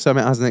cold, then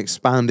something hasn't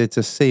expanded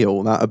to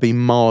seal. That would be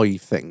my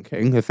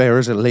thinking. If there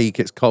is a leak,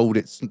 it's cold.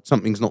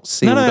 Something's not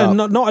sealed up.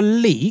 Not a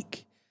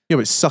leak. Yeah,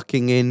 but it's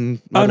sucking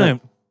in. Oh no,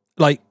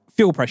 like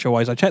fuel pressure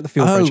wise, I checked the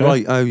fuel pressure. Oh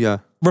right. Oh yeah.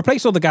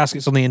 Replaced all the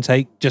gaskets on the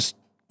intake just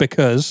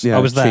because Yeah. I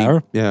was cheap.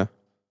 there. Yeah.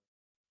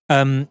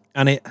 And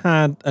it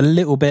had a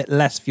little bit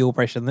less fuel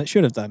pressure than it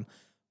should have done.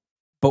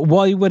 But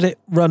why would it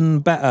run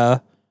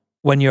better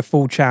when you're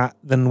full chat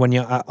than when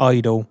you're at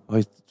idle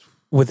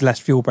with less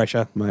fuel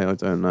pressure? Mate, I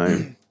don't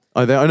know.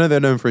 I know they're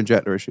known for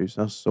injector issues.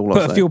 That's all I'll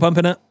Put say. a fuel pump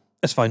in it.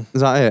 That's fine.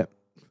 Is that it?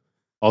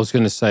 I was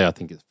going to say, I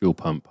think it's fuel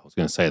pump. I was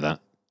going to say that.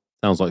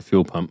 Sounds like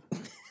fuel pump.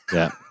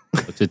 Yeah.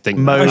 I did think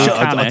Mo that.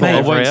 mechanic I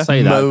over won't here.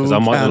 say that because I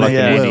might look like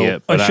Mechanic, an yeah.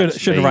 idiot. I but should have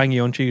actually- rang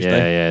you on Tuesday.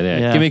 Yeah.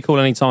 Yeah. Give me a call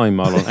anytime,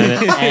 Marlon.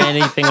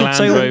 Anything Land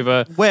So,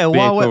 Rover. Will, vehicle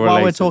while we're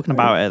related. talking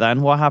about it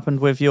then, what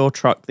happened with your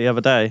truck the other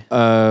day?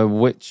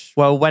 Which?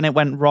 Well, when it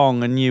went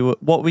wrong and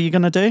what were you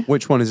going to do?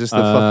 Which one is this? The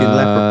fucking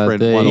leopard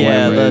print one? or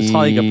Yeah, whatever? the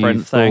tiger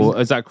print thing.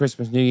 Is that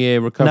Christmas New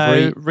Year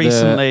recovery? No,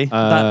 recently.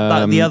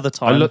 The other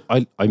time.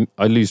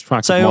 I lose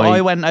track So of my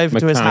I went over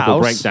to his mechanical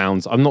house.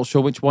 breakdowns. I'm not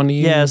sure which one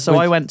he Yeah, so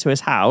I went to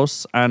his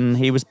house and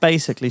he was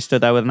basically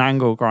stood there with an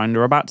angle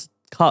grinder about to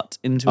cut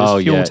into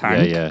his fuel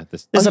tank. Yeah.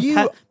 It's Are a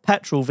you-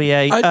 petrol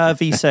V8,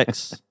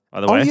 V6,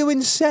 by the way. Are you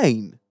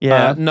insane?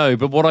 Yeah. no,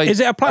 but what I Is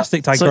it a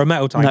plastic tank so- or a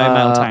metal tank? No,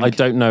 metal tank. I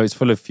don't know. It's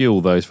full of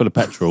fuel though. It's full of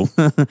petrol.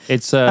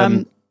 It's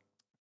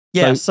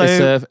Yeah,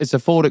 so it's a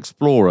Ford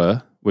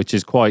Explorer, which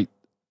is quite.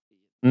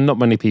 Not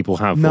many people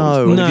have.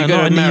 No. Fords. No, If you go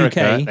not to in the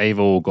America, UK. they've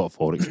all got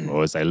Ford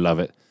Explorers. They love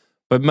it.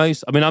 But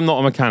I'm not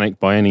a mechanic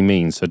by any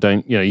means, so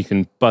don't, you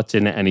can butt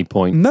in at any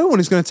point. No one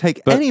is going to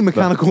take But- any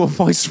mechanical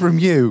advice from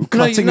you.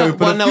 Cutting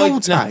open a fuel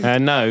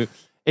tank. No,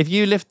 if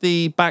you lift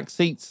the back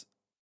seats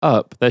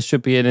up, there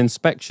should be an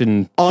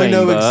inspection I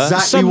know chamber.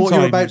 exactly what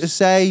you're about to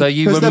say. So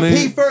you Because the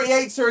remove-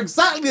 P38s are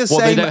exactly the Well,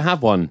 they same. don't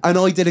have one. And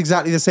I did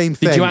exactly the same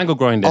thing. Did you angle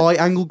grind it? I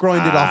angle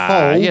grinded a Ah,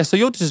 hole. Yeah, so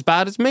you're just as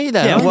bad as me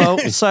then. yeah, aren't well,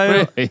 you?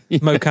 so Really?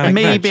 Mechanic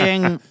me match.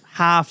 being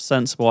half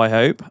sensible, I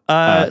hope,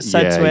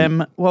 said yeah, to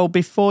him, well,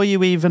 before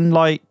you even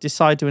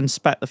decide to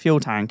inspect the fuel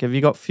tank, have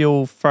you got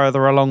fuel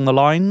further along the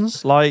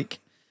lines? And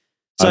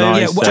So I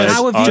yeah, said,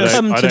 how have I you don't-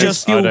 come I to don't-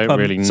 just fuel I don't pump?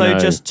 really know. So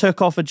just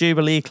took off a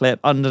Jubilee clip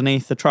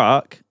underneath the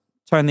truck,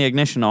 turned the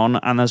ignition on,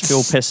 and there's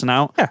fuel pissing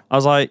out. Yeah. I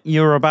was like,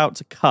 you're about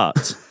to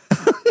cut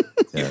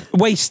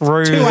Waste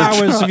through 2 the hours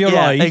truck. of your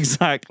Yeah, life.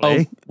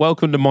 Exactly. Oh,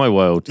 welcome to my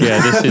world.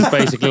 Yeah, this is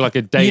basically like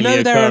a daily You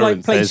know there are like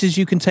occurrence. There's- places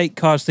you can take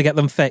cars to get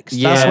them fixed.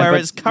 Yeah, That's where but-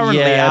 it's currently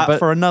yeah, at but-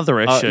 for another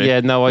issue. Yeah,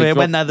 no, We I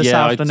went there this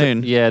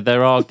afternoon.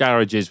 There are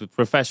garages with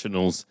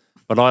professionals,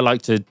 but I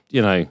like to,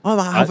 Oh,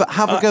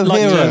 have a go like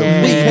hero.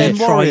 me Weekend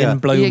try warrior. and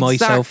blow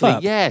myself exactly,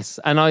 up. yes.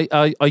 And I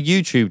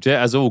YouTubed it,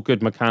 as all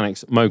good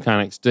mechanics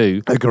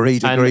do.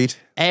 Agreed. And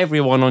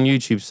everyone on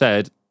YouTube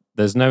said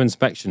there's no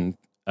inspection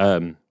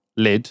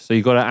lid, so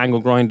you've got an angle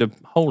grinder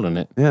hole in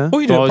it. Yeah.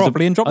 Or you So do I it was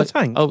properly and drop the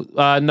tank.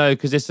 No,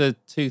 because it's a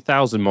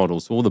 2000 model,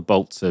 so all the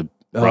bolts are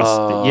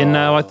rusty. You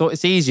know, I thought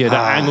it's easier to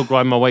angle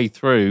grind my way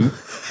through,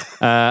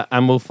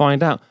 and we'll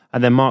find out.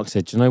 And then Mark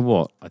said, "Do you know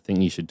what? I think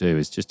you should do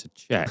is just to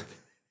check."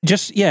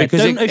 Just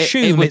Because don't it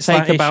assume would it's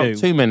take that about issue.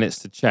 2 minutes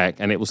to check,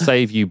 and it will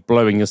save you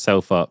blowing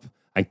yourself up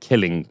and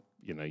killing,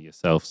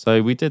 yourself.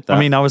 So we did that. I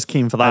mean, I was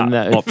keen for that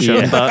And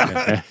option,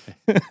 but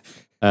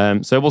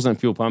so it wasn't a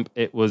fuel pump;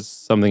 it was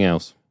something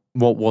else.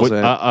 What was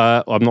it?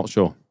 I'm not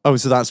sure. Oh,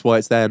 so that's why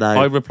it's there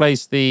now. I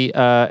replaced the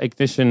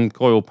ignition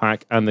coil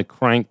pack and the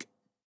crank.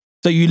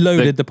 So you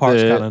loaded the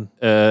parts cannon.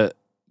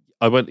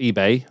 I went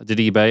eBay. I did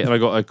eBay, and I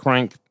got a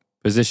crank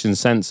position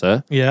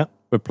sensor. Yeah.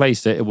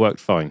 Replaced it. It worked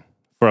fine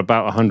for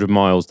about 100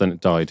 miles. Then it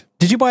died.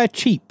 Did you buy a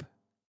cheap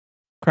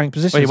crank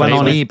position? Well, you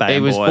went sensor? on eBay. It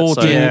and was bought it, so-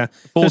 14. Yeah.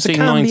 So it's a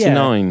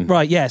 $14.99.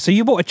 Right, yeah. So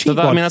you bought a cheap So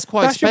that, I one. mean, that's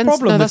quite your expensive.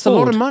 problem No, with that's a lot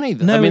Ford. of money.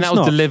 No, I mean, it's that was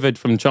not. delivered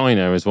from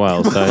China as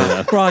well.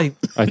 So Right.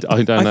 I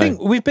don't know. I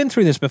think we've been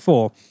through this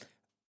before.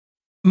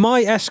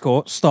 My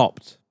Escort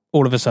stopped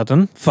all of a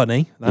sudden.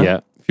 Funny. That. Yeah.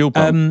 Fuel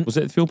pump. Um, Was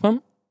it a fuel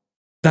pump?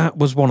 That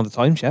was one of the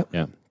times, yeah.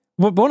 Yeah.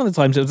 One of the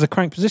times it was a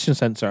crank position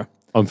sensor.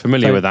 I'm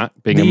familiar So with that,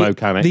 being a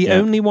mechanic. The yeah.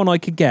 only one I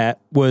could get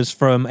was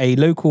from a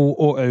local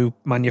auto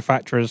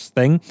manufacturer's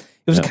thing.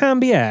 It was a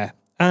Cambier,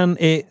 and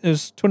it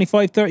was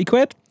 25, 30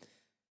 quid.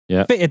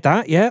 Yeah. Fitted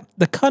that, yeah.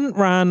 The cunt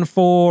ran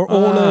for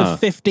all of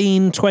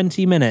 15,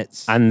 20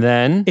 minutes. And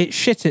then It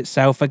shit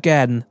itself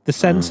again. The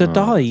sensor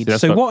died.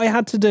 that's So what- what I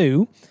had to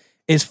do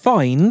is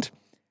find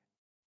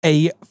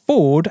a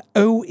Ford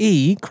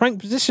OE crank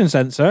position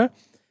sensor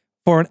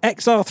for an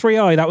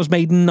XR3i that was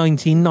made in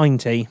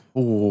 1990.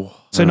 Oh.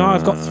 So now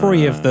I've got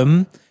 3 of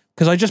them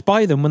because I just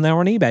buy them when they're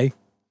on eBay.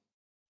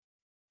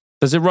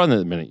 does it run at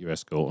the minute, your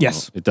Escort? or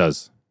Yes. not? It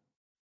does.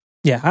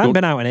 Yeah, I haven't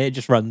been out in it. It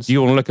just runs. Do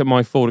you want to look at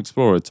my Ford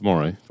Explorer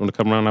tomorrow? Do you want to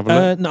come around and have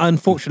a look? No,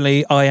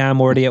 unfortunately, I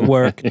am already at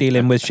work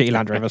dealing with shitty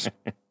Land Rovers.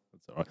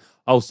 That's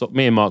all right.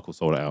 Me and Mark will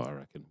sort it out, I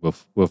reckon.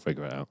 We'll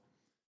figure it out.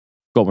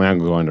 Got my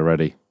angle grinder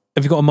ready.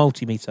 Have you got a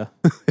multimeter?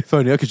 If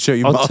only I could show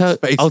you I'll Mark's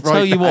face tell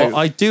right you now. what,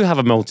 I do have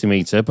a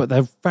multimeter, but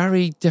they're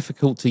very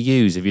difficult to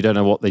use if you don't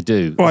know what they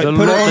do. Right, There's a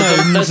put it lot-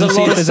 on there's Ohms a and see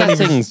lot if of there's any-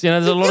 settings.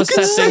 There's a lot You of can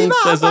say settings.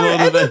 that There's a about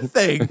lot of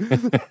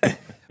anything.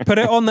 Put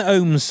it on the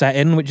ohms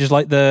setting, which is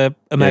like the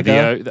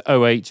Omega. the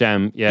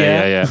OHM.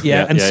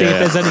 Yeah. And see if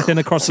there's anything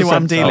across See the what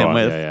I'm sensor. dealing All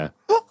right, with. Yeah.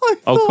 I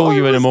I'll thought call I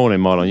you in the was- morning,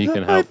 Marlon. You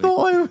can I help me.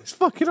 thought I was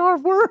fucking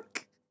hard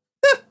work.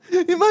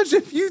 Imagine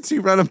if you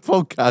two ran a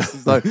podcast.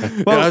 It's like,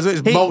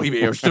 it's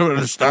multimeter. Still don't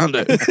understand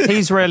it.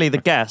 He's really the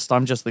guest.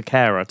 I'm just the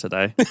carer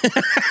today.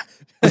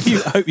 I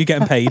hope you're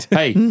getting paid.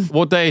 Hey,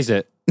 what day is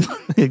it?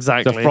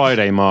 Exactly. It's a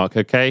Friday, Mark,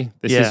 okay?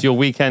 This Yeah. is your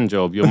weekend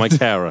job. You're my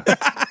carer.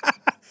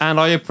 And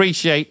I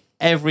appreciate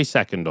every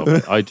second of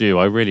it. I do.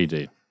 I really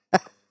do.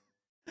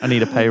 I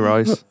need a pay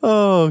rise.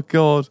 Oh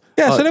God.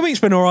 Yeah, so the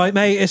week's been all right,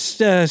 mate.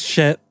 It's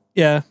shit.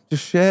 Yeah.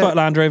 Just shit. But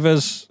Land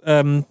Rovers,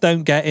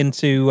 don't get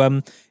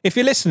into... if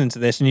you're listening to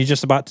this and you're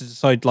just about to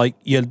decide like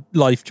your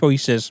life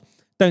choices,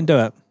 don't do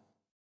it.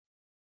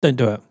 Don't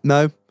do it.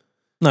 No,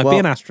 No, Well- be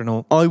an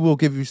astronaut. I will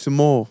give you some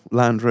more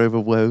Land Rover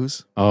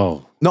woes.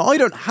 Oh. No, I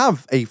don't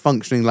have a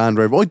functioning Land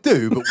Rover. I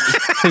do, but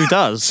Who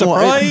does?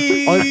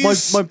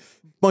 Surprise!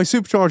 my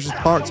supercharger's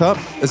parked up.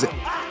 Is it?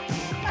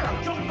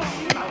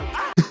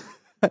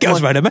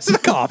 Goes around a mess of the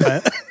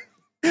carpet.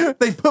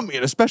 They put me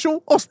in a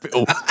special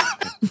hospital.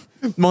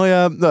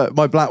 My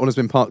black one has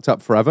been parked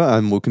up forever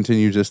and will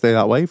continue to stay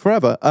that way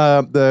forever.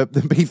 The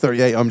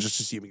B38, I'm just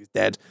assuming is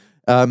dead.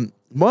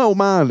 My old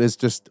man is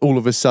just all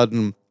of a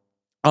sudden,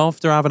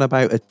 after having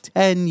about a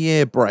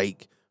 10-year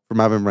break from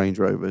having Range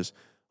Rovers,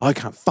 I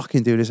can't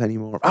fucking do this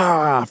anymore.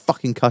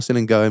 Fucking cussing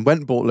and going. Went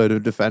and bought a load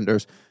of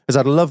Defenders. Has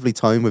had a lovely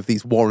time with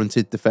these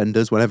warranted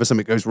Defenders. Whenever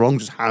something goes wrong,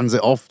 just hands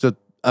it off to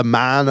a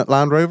man at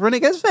Land Rover and it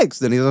gets fixed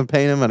and he doesn't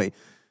pay any money.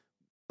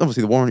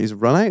 Obviously, the warranties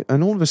have run out,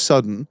 and all of a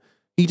sudden,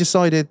 he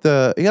decided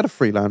he had a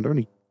Freelander and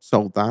he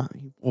sold that.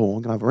 I'm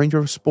going to have a Range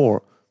Rover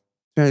Sport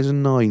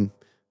 2009,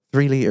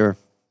 3-litre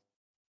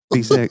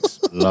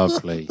V6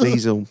 Lovely.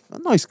 diesel. A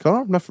nice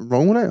car, nothing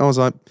wrong with it. I was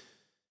like,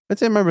 I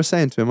did remember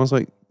saying to him, I was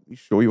like, you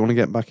sure you want to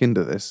get back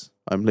into this?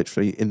 I'm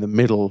literally in the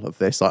middle of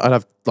this. I'd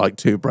have like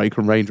 2 break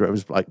and Range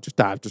Rovers, like, just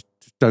Dad, just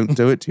don't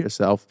do it to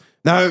yourself.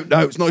 No,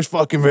 it's a nice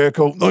fucking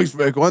vehicle. Nice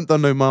vehicle. I haven't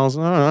done no miles.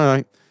 All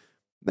right.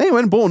 Then he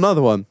went and bought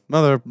another one.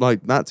 Another,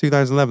 like, that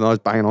 2011. I was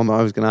banging on that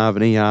I was going to have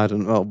an EAD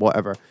and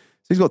whatever. So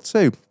he's got 2.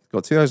 He's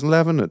got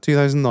 2011 and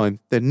 2009.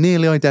 They're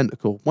nearly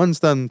identical. One's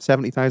done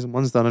 70,000,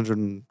 one's done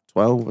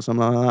 112 or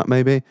something like that,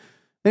 maybe.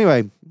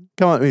 Anyway,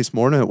 come out to me this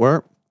morning at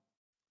work.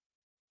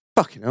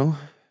 Fucking hell.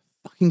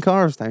 Fucking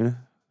car's down.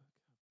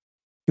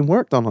 Fucking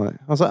worked on it.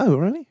 I was like, oh,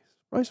 really?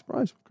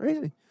 Surprise.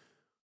 Crazy.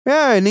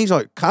 Yeah, it needs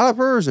like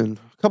calipers and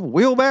a couple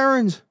wheel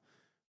bearings.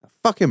 A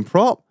fucking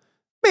prop.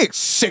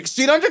 Makes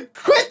 1,600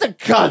 quid the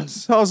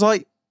cunts. I was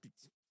like,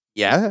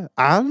 yeah,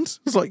 and?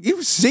 I was like,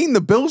 you've seen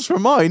the bills for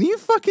mine. You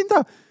fucking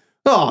done.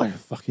 Oh,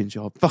 fucking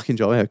job.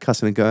 Yeah,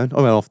 cussing and going.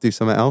 I went off to do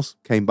something else.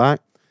 Came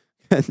back.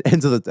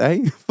 end of the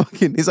day,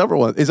 fucking his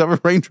other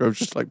Range Rover's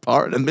just like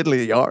parked in the middle of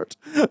the yard,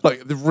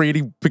 like the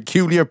really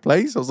peculiar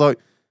place. I was like,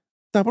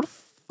 Dad, what the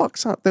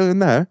fuck's that doing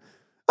there?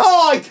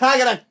 Oh, I can't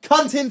get a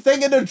cunting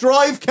thing in the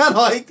drive, can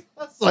I?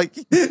 That's like,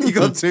 you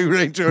got 2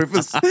 Range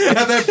Rovers and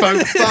they're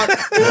both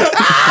fucked.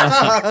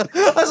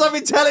 As I've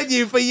been telling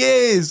you for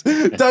years.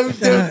 Don't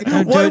do it.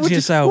 Don't do it to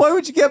yourself. Why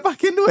would you get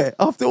back into it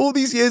after all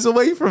these years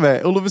away from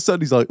it? All of a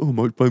sudden he's like, oh, I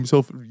might buy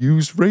himself a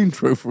used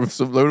Range Rover with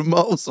some load of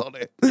miles on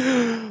it.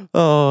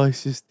 Oh,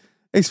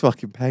 it's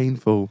fucking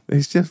painful.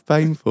 It's just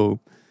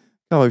painful.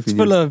 Can't wait for It's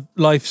full of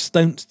life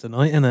stunts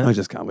tonight, isn't it? I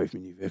just can't wait for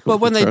new vehicles. But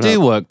when they to do turn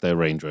up. work their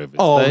Range Rovers,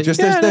 Oh, they- just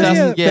Yeah,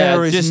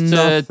 there is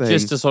nothing.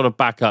 just to sort of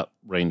back up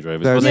Range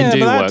Rovers. There's- when Yeah, they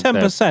do but work, that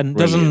they're 10% brilliant.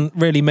 doesn't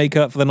really make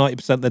up for the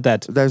 90% they're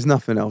dead. There's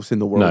nothing else in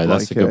the world No, like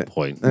that's a good it.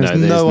 point. There's No,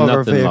 there's no other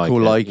nothing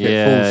vehicle like it. full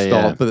Yeah,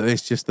 stop. yeah. But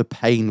it's just the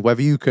pain.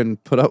 Whether you can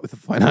put up with the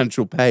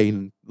financial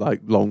pain, like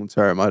long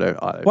term, I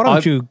don't. Why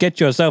don't you get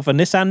yourself a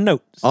Nissan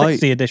Note,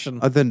 sexy edition?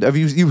 Then have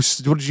you?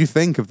 What did you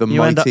think of the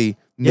You end up- mighty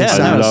Yeah, Nissan?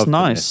 no, I it's love the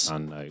nice.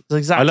 Nissan Note. It's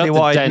exactly I love what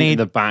the I dent in need.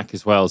 the back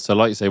as well. So,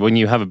 like you say, when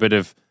you have a bit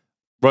of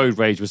road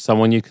rage with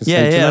someone, you can say,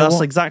 Yeah, "Do you know that's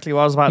what? exactly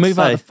what I was about Move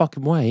to out say. the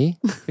fucking way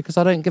because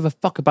I don't give a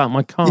fuck about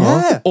my car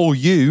Yeah. or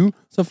you.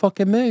 So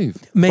fucking move.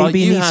 Maybe Like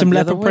you you need had some the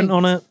other leopard print week.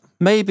 on it.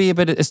 Maybe a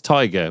bit of, it's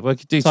Tiger. We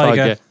could do Tiger.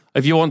 Tiger.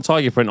 If you want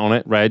Tiger print on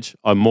it, Reg,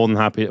 I'm more than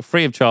happy.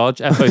 Free of charge,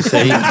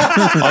 FOC.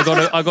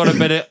 I got a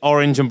bit of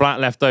orange and black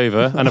left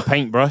over and a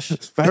paintbrush.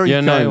 Very you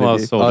kind know, I'll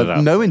of you. sort it I've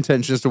out. no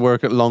intentions to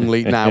work at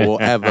Longleat now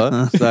or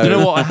ever. So You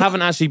know what? I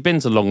haven't actually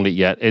been to Longleat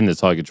yet in the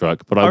Tiger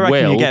truck, but I, I reckon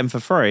will. you get him for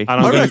free. and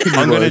I'm I going reckon you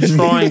I'm going would. to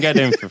try and get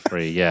in for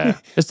free. Yeah,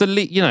 it's the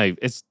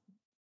it's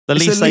The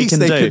It's least the they least can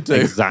they do. could do.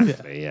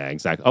 exactly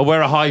exactly. I'll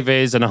wear a high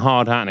vis and a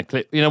hard hat and a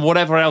clip. You know,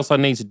 whatever else I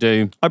need to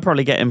do. I'd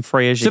probably get him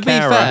free as your To be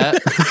carer. fair,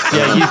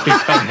 yeah, you can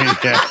come in.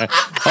 Yeah,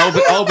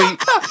 I'll be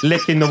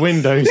licking the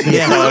windows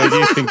inside.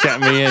 You can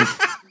get me in.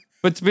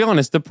 But to be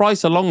honest, the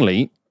price of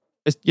Longleat,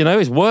 it's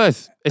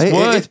worth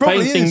It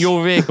probably painting is.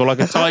 your vehicle like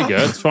a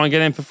Tiger to try and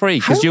get in for free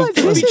because How you. much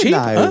is it cheap,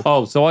 now? huh?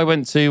 Oh, so I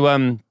went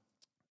to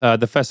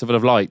the Festival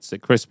of Lights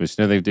at Christmas.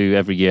 You know they do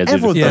every year. They do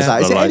the Everyone does that.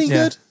 Festival Is it of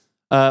any Lights.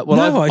 Yeah. good? Well,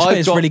 No, I bet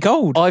it's really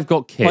cold. I've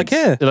got kids. Like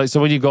here. So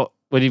when you've got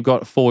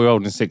a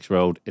 4-year-old and a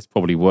 6-year-old, it's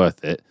probably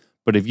worth it.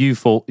 But if you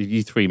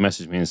three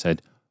messaged me and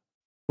said,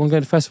 "Want to go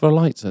to Festival of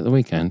Lights at the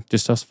weekend?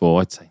 Just us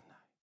 4," I'd say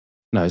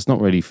no. It's not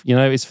really.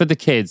 It's for the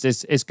kids.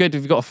 It's good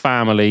if you've got a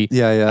family.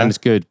 Yeah. And it's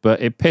good,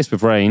 but it pissed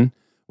with rain.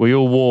 We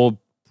all wore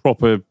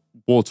proper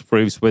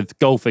waterproofs with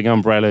golfing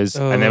umbrellas,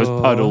 and there was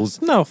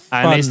puddles. No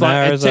fun And it's like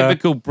there, a is there?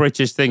 typical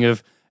British thing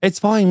of, it's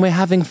fine, we're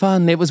having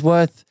fun. It was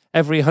worth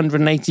every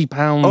 £180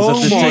 Oh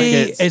of the my-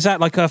 tickets. Is that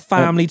like a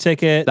family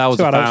ticket? That was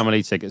Two a adults?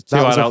 family ticket. 2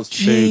 That was a- adults, 2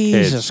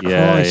 Jesus kids. Christ!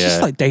 Yeah, It's yeah.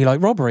 just like daylight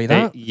robbery.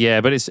 That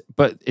Yeah, but it's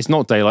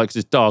not daylight because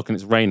it's dark and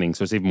it's raining,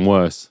 so it's even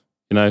worse.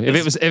 If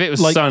it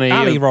was like sunny,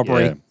 alley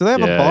robbery. yeah. Do they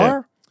have a Yeah,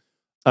 bar?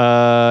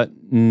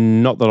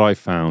 Not that I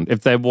found.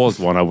 If there was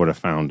one, I would have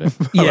found it.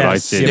 But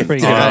Yes, I you're didn't.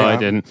 pretty I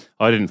good.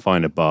 didn't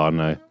find a bar.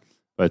 No,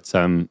 but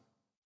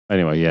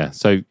anyway, yeah.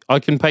 So I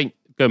can paint.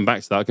 Going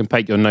back to that, I can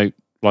paint your note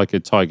like a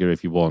tiger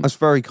if you want. That's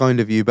very kind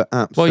of you, but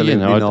Well, absolutely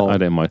not. I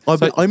don't mind.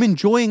 I'm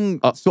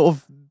enjoying sort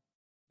of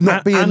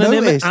not being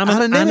noticed.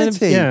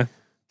 Anonymity. Yeah.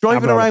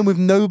 Driving Abro. around with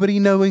nobody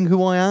knowing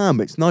who I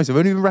am. It's nice. I've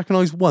only been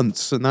recognised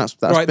once, and that's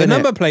Right. The been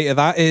number it. plate of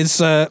that is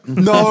No,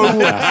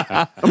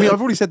 I mean I've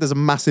already said there's a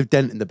massive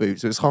dent in the boot,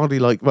 so it's hardly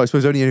like. Well, I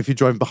suppose only if you're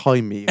driving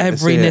behind me. you're gonna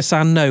every see it.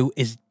 Nissan Note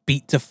is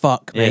beat to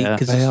fuck, mate. Yeah.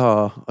 'cause They it's-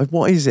 are.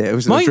 What is it? It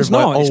was Mine's driven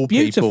by not. It's old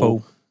beautiful.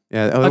 people.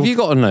 Yeah. Have you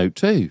got a note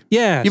too?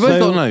 Yeah. You both so,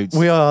 got notes.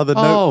 We are the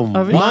note. Oh, you?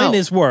 wow. Mine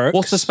is works.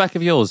 What's the spec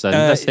of yours then?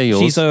 Let's hear yours.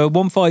 She's a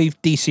 1.5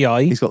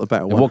 DCI He's got the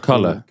better Yeah, one. what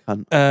colour?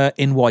 Cunt.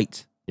 in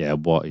white. yeah,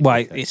 what?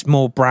 White. okay. It's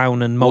more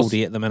brown and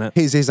mouldy at the minute.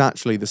 His is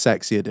actually the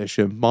sexy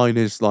edition. Mine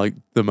is like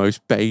the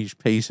most beige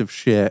piece of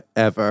shit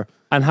ever.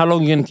 And how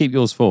long are you going to keep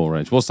yours for,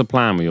 Reg? What's the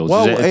plan with yours?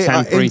 Well, is it a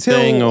temporary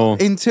thing or?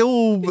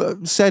 until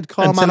said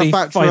car Until he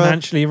manufacturer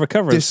financially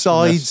recovers.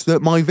 decides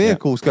that my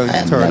vehicle's going to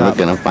I'm turn never up.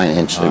 going to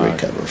financially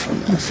recover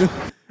from this.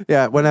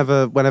 Yeah,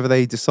 whenever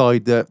they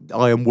decide that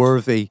I am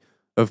worthy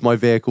of my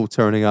vehicle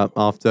turning up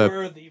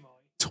after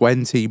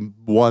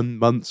 21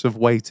 months of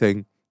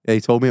waiting, they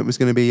told me it was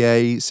going to be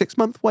a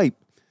 6-month wait,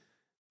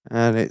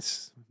 and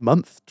it's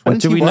month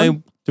 21.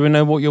 And do we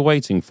know what you're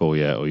waiting for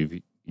yet, or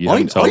you I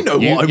haven't told? know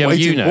what I'm yeah,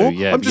 waiting you know, for.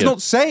 Yeah, I'm just yeah.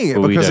 not saying it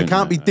Well, we because I don't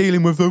can't be know.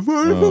 dealing with the.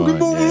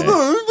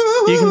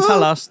 You can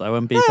tell us though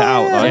and beep it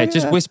out. Though. Yeah,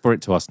 just whisper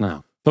it to us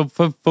now.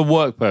 For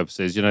work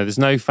purposes, there's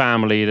no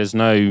family, there's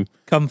no.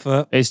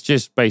 Comfort. It's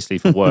just basically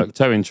for work,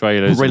 towing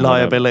trailers, and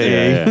Reliability.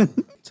 whatever.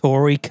 Yeah.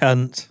 Tory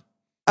cunt.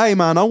 Hey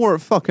man, I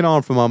work fucking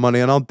hard for my money,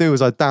 and I'll do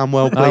as I damn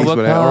well I please work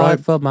with it. All right.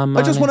 hard for my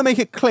money. I just want to make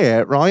it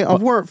clear, right?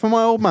 I've worked for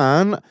my old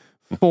man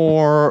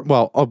for,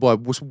 I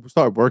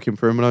started working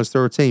for him when I was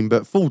 13,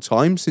 but full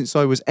time since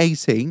I was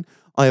 18.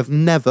 I have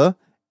never,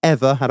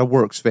 ever had a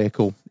works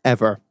vehicle,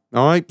 ever.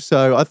 All right,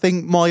 so I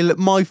think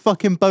my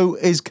fucking boat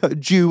is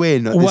due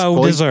in at this Well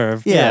point.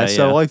 deserved. Yeah, Yeah,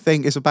 so yeah. I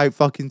think it's about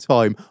fucking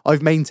time.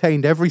 I've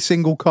maintained every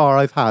single car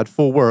I've had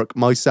for work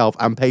myself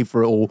and paid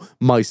for it all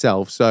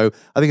myself. So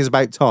I think it's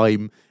about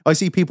time. I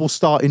see people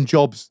starting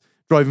jobs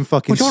driving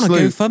fucking Would you want to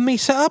slews. GoFundMe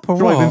set up or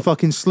Driving what?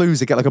 fucking slews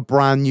to get like a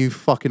brand new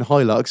fucking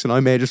Hilux, and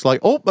I'm here just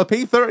like, oh, my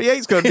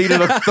P38's going to need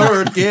a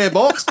third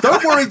gearbox.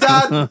 Don't worry,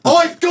 Dad,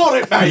 I've got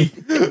it,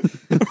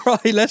 mate.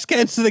 Right, let's get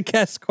into the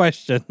guest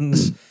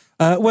questions.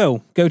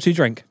 Will, go to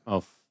drink.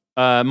 Oh,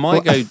 my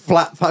go.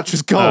 Flat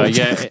Thatcher's Gold.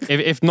 Yeah,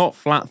 if not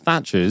Flat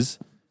Thatchers,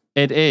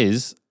 it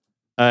is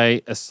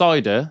a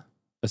cider,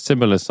 a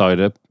similar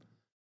cider.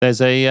 There's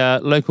a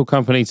local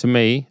company to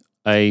me,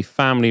 a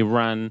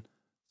family-run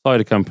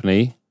cider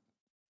company,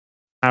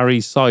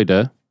 Harry's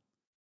Cider,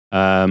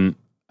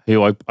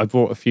 who I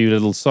brought a few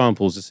little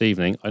samples this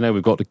evening. I know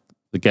we've got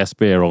the guest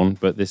beer on,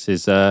 but this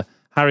is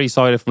Harry's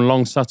Cider from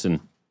Long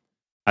Sutton.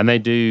 And they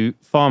do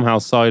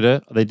farmhouse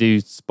cider, they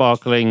do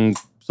sparkling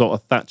sort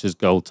of Thatcher's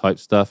Gold type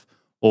stuff,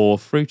 or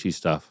fruity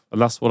stuff.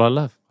 And that's what I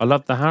love. I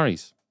love the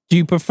Harry's. Do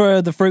you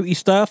prefer the fruity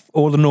stuff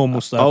or the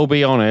normal stuff? I'll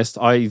be honest,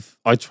 I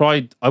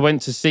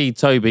went to see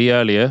Toby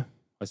earlier.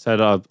 I said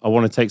I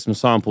want to take some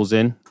samples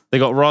in. They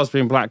got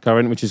raspberry and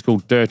blackcurrant, which is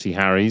called Dirty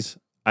Harry's.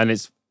 And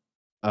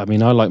I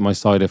like my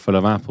cider full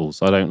of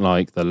apples. I don't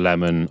like the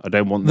lemon. I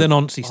don't want the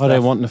noncy stuff. I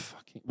don't want the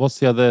fucking, what's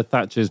the other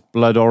Thatcher's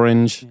Blood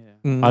Orange?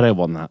 Mm. I don't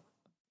want that.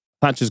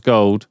 Thatcher's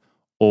Gold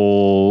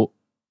or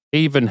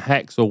even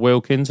Hex or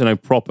Wilkins,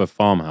 proper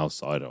farmhouse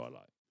cider I like.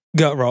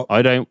 Gut rot.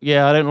 I don't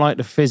like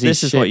the fizzy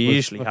This is shit what you with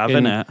usually have,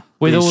 fucking- isn't it?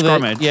 With The all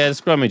scrummage. the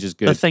scrummage is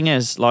good. The thing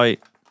is, it's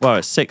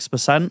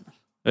 6%,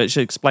 which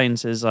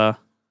explains his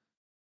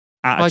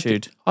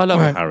attitude. I love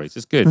Right. Harry's.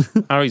 It's good.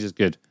 Harry's is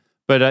good.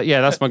 But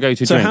that's my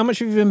go-to So drink. how much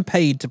have you been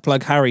paid to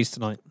plug Harry's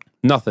tonight?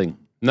 Nothing.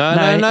 No.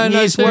 You've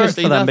worked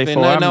Seriously, for them nothing.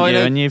 before, No, haven't I you?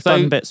 know. And you've So-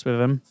 done bits with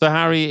him. So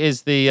Harry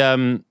is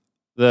the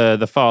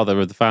father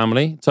of the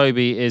family.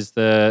 Toby is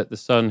the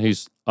son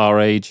who's our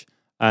age,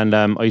 and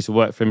I used to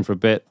work for him for a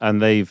bit.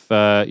 And they've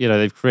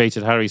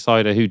created Harry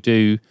Cider, they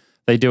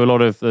do a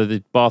lot of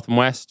the Bath and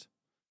West.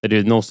 They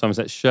do the North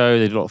Somerset show.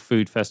 They do a lot of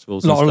food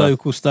festivals. A lot and of stuff.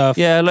 local stuff.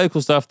 Yeah,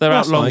 local stuff. They're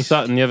That's out Long nice.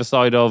 Sutton, the other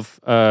side of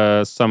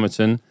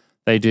Somerton.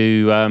 They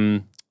do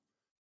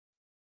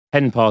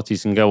hen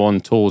parties and go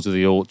on tours of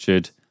the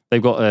orchard.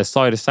 They've got a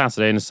cider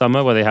Saturday in the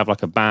summer where they have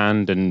like a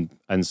band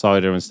and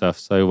cider and stuff.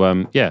 So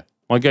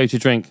my go-to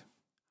drink,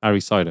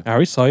 Harry Cider.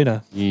 Harry's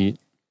Cider. Yeah.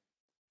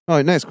 All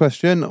right, next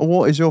question.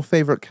 What is your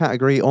favourite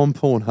category on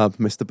Pornhub,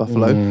 Mr.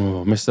 Buffalo?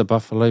 Oh, Mr.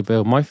 Buffalo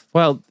Bill.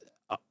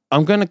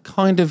 I'm going to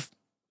kind of.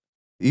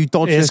 You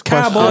dodged It's this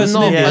question. cowboys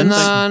I'm and not, Indians.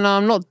 no,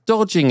 I'm not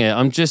dodging it.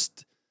 I'm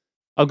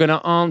going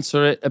to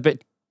answer it a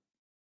bit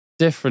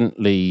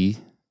differently.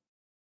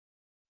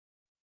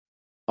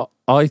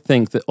 I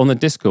think that on the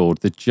Discord,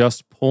 the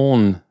just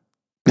porn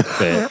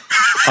bit.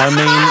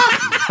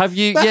 Have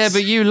you? Yeah,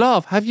 but you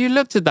laugh. Have you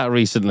looked at that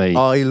recently?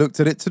 I looked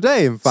at it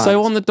today, in fact.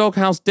 So on the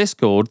Doghouse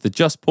Discord, the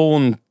just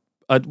porn,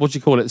 what do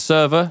you call it,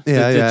 server?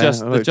 yeah,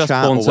 the just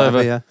chat porn or server.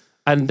 whatever, yeah.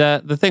 And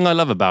the thing I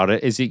love about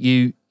it is that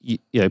you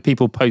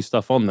people post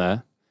stuff on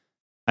there,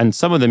 and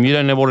some of them you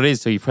don't know what it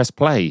is till you press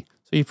play.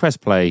 So you press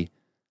play.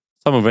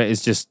 Some of it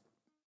is just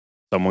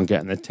someone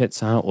getting their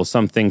tits out or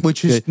something,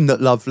 Which is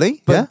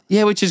lovely, but, yeah.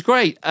 yeah, which is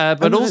great.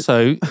 But And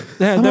also,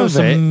 There some was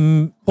of it,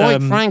 some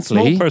quite frankly,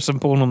 small person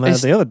porn on there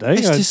it's- the other day.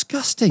 it's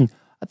disgusting.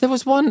 There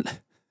was one.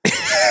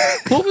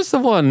 What was the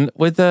one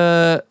with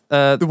The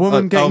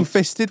woman getting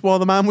fisted while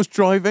the man was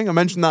driving. I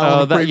mentioned that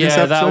on the previous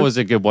episode. that was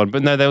a good one.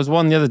 But no, there was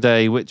one the other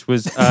day which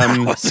was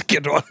That's a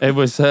good one. it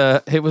was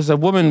a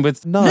woman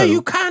with No,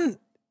 you can't.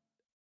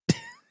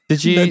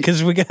 Did you?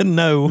 Because we're getting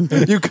no.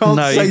 You can't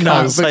No, say you no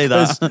can't say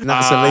because that.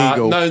 that's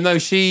illegal. No,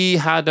 she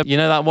had. You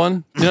know that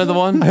one? You know the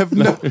one? I have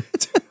no.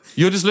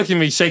 You're just looking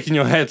at me, shaking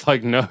your head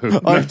like no.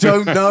 I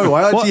don't know.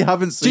 I actually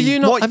haven't Do seen. you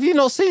not? Have you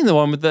not seen the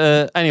one with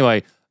the?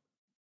 Anyway,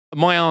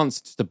 my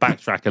answer, just to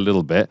backtrack a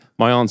little bit,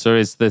 my answer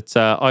is that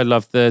I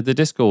love the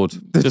Discord,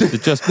 just the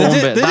just born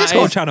bit. The That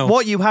Discord is- channel.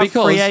 What you have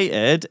Because-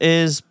 created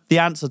is the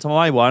answer to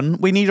my one.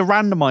 We need a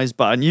randomize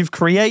button. You've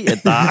created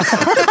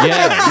that.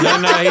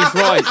 Yeah, no, he's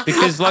right.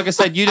 Because, like I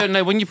said, you don't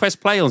know when you press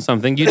play on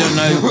something, you don't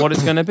know what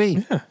it's going to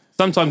be.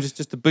 Sometimes it's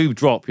just a boob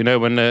drop,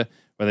 when they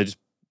just,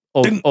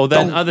 or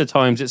then other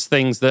times it's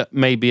things that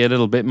may be a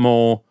little bit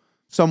more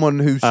Someone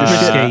who's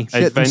just Risky.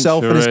 shit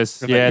themselves in his.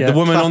 adventurous. Yeah, Yeah. the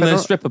woman on the Clapping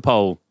up. stripper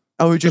pole.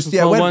 Oh, just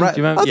Stripper pole went one, right.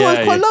 do you remember? I thought it was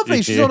Yeah, quite yeah,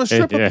 lovely. She's on a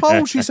stripper yeah.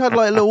 pole. She's had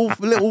like a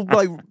little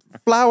like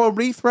flower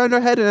wreath around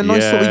her head and a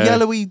nice sort of Yeah.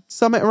 yellowy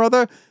summit or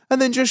other,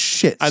 and then just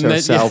shits And then-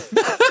 herself.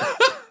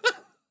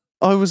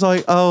 I was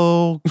like,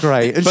 oh,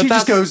 great. And But she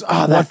just that's- goes,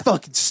 oh, that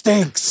fucking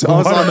stinks. I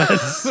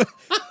was like,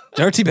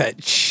 Dirty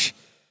bitch.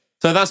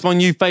 So that's my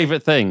new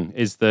favourite thing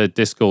is the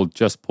Discord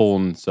just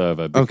porn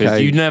server because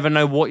Okay. you never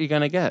know what you're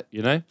going to get,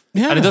 Yeah.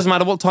 And it doesn't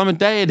matter what time of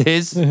day it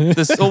is.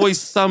 There's always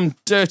some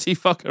dirty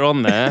fucker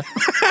on there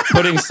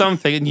putting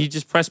something and you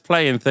just press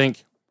play and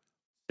think,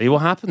 see what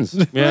happens.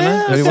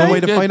 Yeah, Only one way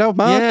to find out,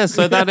 Mark. Yeah,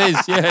 so that is,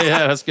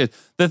 that's good.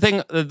 The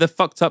thing, the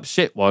fucked up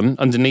shit one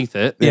underneath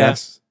it.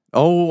 Yes.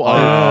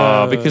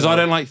 Because I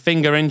don't like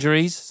finger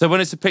injuries. So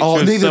when it's a picture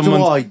of neither do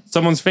I.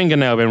 someone's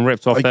fingernail being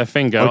ripped off their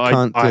finger,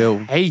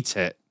 I hate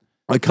it.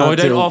 I can't.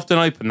 So I don't often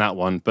open that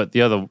one, but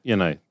the other,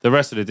 the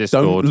rest of the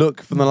Discord. Don't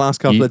look from the last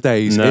couple of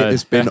days. No. It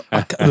has been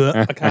I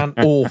can't.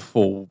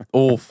 awful.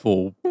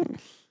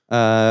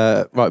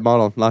 Right,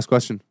 Marlon, last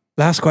question.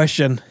 Last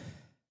question.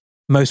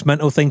 Most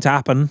mental thing to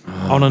happen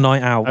on a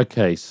night out.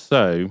 Okay,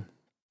 so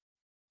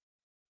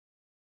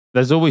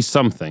there's always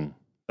something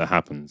that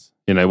happens,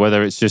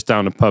 whether it's just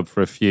down a pub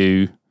for a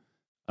few,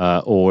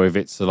 or if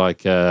it's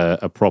like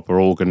a proper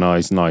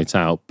organised night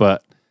out.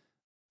 But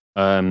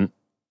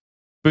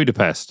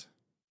Budapest.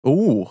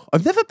 Oh,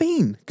 I've never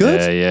been. Good.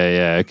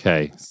 Yeah.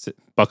 Okay,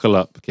 buckle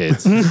up,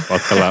 kids.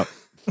 Buckle up.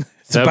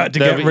 It's about to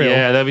get real.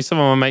 Yeah, there'll be some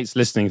of my mates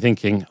listening,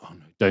 thinking, "Oh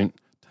no,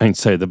 don't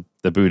say the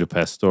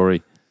Budapest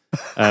story."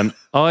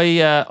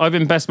 I've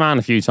been best man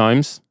a few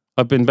times.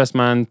 I've been best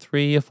man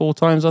 3 or 4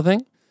 times, I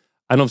think.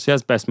 And obviously,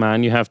 as best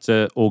man, you have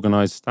to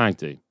organise stag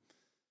do.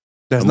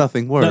 There's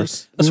nothing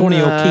worse. That's one of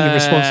your key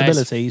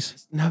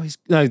responsibilities.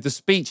 No, the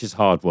speach is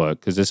hard work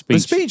because the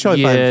speech. I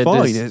found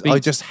fine. I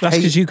just That's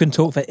hate. because you can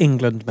talk for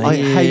England, mate. I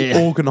hate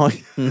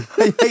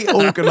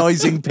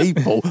organising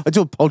people. I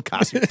do a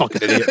podcast. You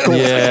fucking idiot.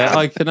 Yeah,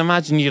 I can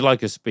imagine you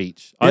like a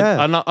speech.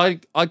 Yeah.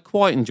 I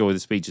quite enjoy the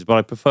speeches, but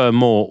I prefer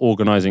more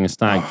organising a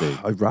stag do.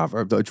 I'd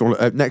rather.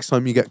 Next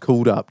time you get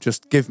called up,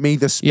 just give me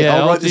the speech. Yeah,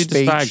 I'll I'll write do the the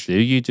speech. stag do.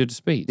 You do the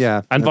speech.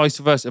 Yeah. And vice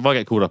versa. If I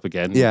get called up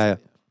again. Yeah.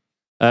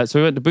 So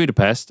we went to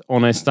Budapest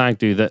on a stag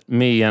do that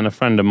me and a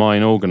friend of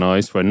mine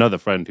organised for another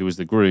friend who was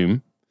the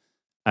groom.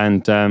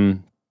 And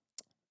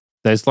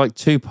there's like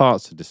 2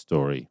 parts to this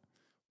story.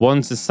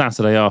 One's the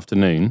Saturday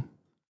afternoon,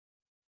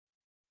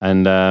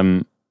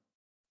 and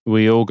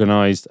we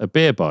organised a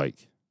beer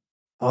bike.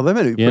 Oh, they're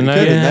meant to be You pretty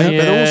know, good, yeah, aren't they?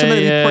 But they're also meant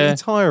to be yeah. pretty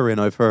tiring,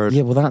 I've heard.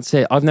 Yeah, well, that's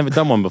it. I've never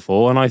done one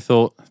before, and I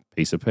thought,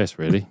 piece of piss,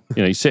 really.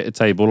 You sit at a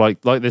table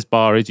like this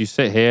bar is. You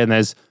sit here, and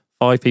there's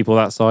 5 people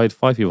that side,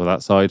 5 people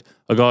that side.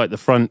 A guy at the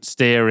front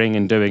steering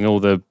and doing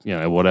all the,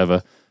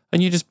 whatever.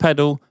 And you just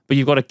pedal, but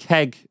you've got a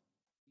keg.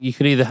 You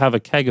can either have a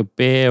keg of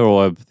beer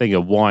or a thing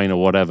of wine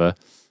or whatever.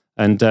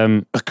 And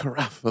A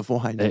carafe of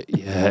wine.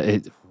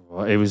 it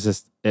was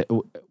just.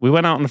 We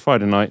went out on a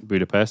Friday night,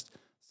 Budapest.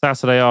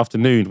 Saturday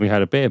afternoon, we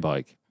had a beer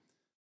bike.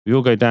 We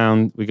all go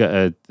down. We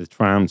get the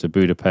tram to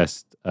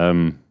Budapest.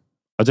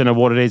 I don't know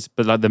what it is,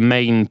 but like the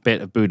main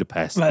bit of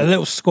Budapest. Like a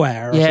little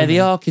square. Or Yeah, something.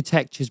 the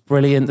architecture's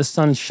brilliant. The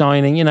sun's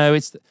shining.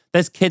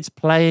 There's kids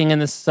playing in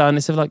the sun.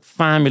 It's a like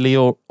family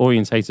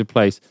orientated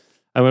place.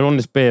 And we're on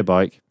this beer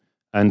bike,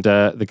 and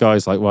the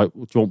guy's like, "Right,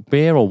 do you want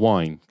beer or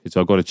wine? Because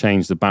I've got to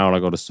change the barrel.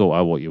 I've got to sort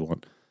out what you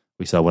want."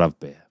 We said, "We'll have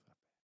beer."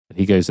 And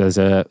he goes, "There's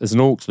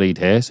an aux lead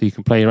here, so you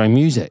can play your own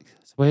music."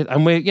 So we're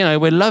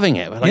loving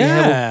it. We're like,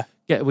 Yeah.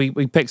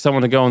 we pick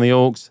someone to go on the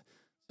aux,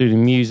 do the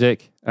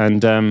music,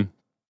 and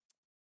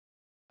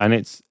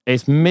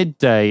it's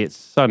midday. It's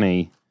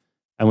sunny.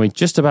 And we're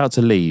just about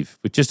to leave.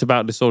 We're just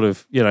about to sort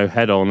of,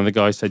 head on. And the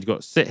guy said, "You've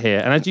got to sit here."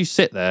 And as you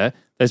sit there,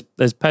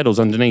 there's pedals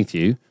underneath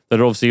you that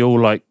are obviously all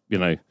like,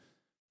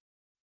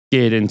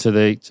 geared into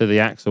the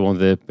axle on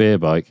the beer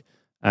bike.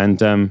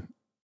 And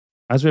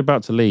as we're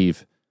about to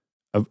leave,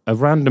 a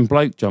random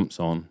bloke jumps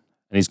on,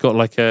 and he's got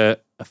like a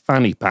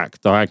fanny pack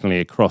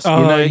diagonally across.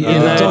 Oh, the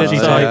dodgy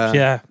type. type.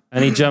 Yeah.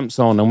 And he jumps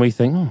on, and we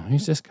think, "Oh,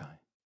 who's this guy?"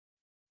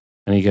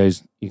 And he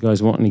goes, "You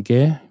guys want any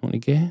gear? Want any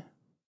gear?"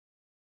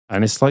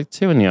 And it's like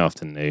 2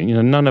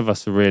 PM. None of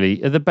us are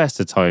really, at the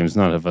best of times,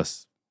 none of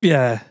us.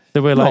 Yeah.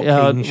 So we're like,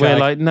 Not keen,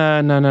 shag.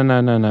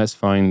 No, it's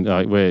fine.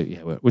 Like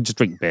we'll just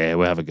drink beer.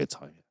 We'll have a good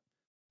time.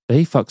 So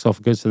he fucks off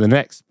and goes to the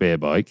next beer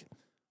bike,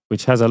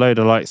 which has a load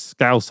of like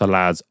Scouser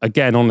lads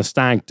again on the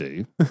stag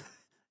do.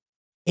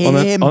 So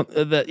he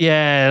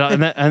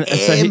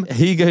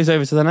goes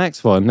over to the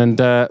next one, and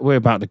we're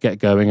about to get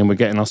going, and we're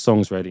getting our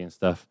songs ready and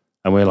stuff,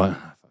 and we're like,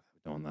 "Oh, fuck, we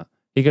don't want that."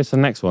 He goes to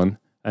the next one,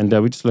 and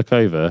we just look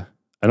over.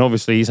 And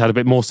obviously he's had a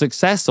bit more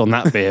success on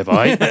that beer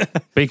bike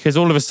because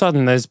all of a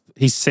sudden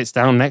he sits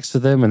down next to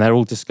them and they're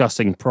all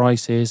discussing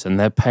prices and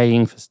they're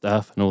paying for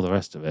stuff and all the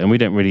rest of it. And we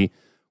don't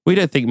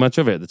think much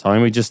of it at the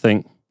time. We just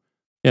think,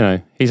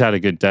 he's had a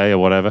good day or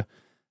whatever.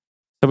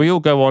 So we all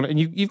go on, and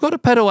you've got to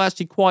pedal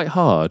actually quite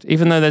hard,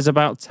 even though there's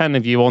about 10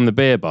 of you on the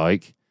beer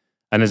bike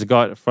and there's a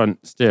guy at the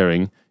front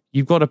steering.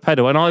 You've got to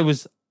pedal. And I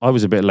was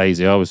a bit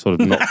lazy. I was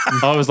sort of not.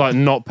 I was like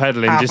not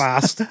pedaling,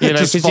 Half-assed.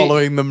 Just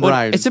following them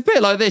round. It's a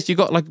bit like this. You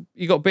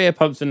got beer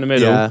pumps in the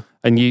middle,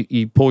 and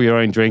you pour your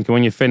own drink, and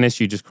when you finish,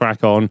 you just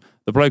crack on.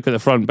 The bloke at the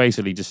front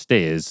basically just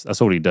steers.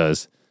 That's all he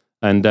does.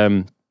 And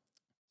so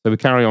we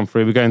carry on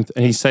through. We're going,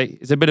 and it's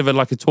a bit of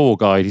like a tour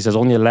guide. He says,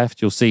 "On your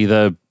left, you'll see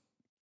the."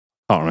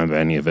 Can't remember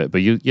any of it,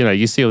 but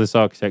you see all this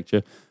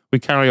architecture. We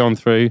carry on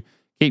through,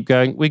 keep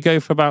going. We go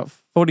for about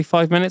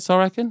 45 minutes, I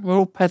reckon. We're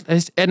all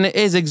pedaling, and it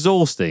is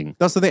exhausting.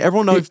 That's the thing.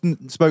 Everyone I've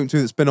spoken to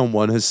that's been on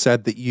one has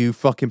said that you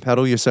fucking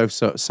pedal yourself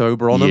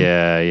sober on them.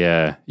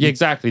 Yeah,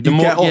 exactly. The You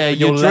more get off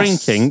you're and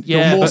less- drinking,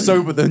 you're more but-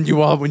 sober than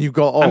you are when you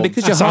got on. and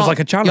because That your sounds heart, like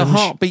a challenge. Your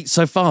heart beats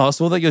so fast,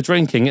 although you're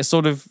drinking, it's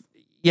sort of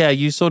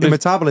you sort your of.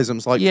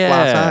 metabolism's like Yeah.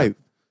 flat out.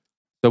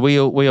 So we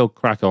all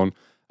crack on,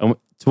 and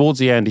towards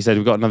the end, he said,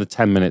 "We've got another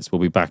 10 minutes.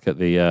 We'll be back at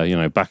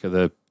the back at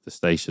the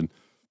station."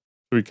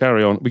 So we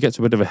carry on. We get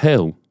to a bit of a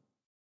hill.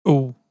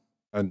 Oh,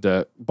 And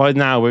by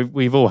now,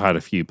 we've all had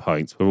a few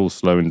pints. We're all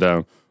slowing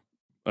down.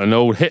 And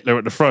old Hitler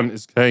at the front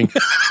is saying,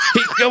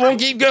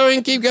 keep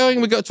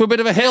going. We got to a bit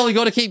of a hill. You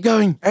got to keep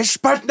going.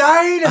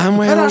 And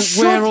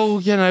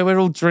we're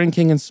all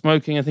drinking and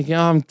smoking and thinking,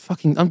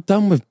 I'm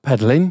done with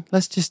pedaling.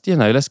 Let's just,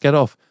 let's get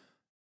off.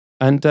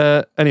 And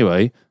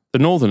anyway, the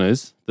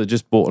Northerners that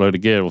just bought a load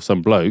of gear or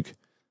some bloke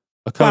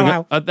are coming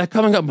Wow. up. They're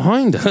coming up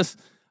behind us.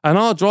 And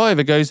our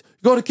driver goes,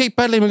 you got to keep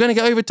pedaling. We're going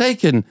to get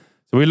overtaken.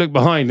 So we look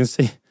behind and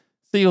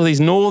see all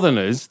these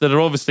Northerners that are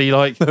obviously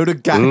like Load of a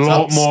ganked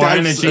lot up more scouts.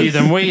 energy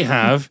than we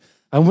have,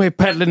 and we're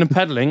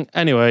pedaling.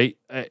 Anyway,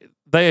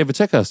 they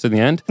overtook us in the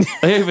end.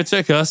 They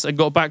overtook us and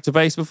got back to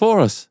base before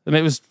us, and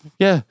it was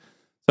So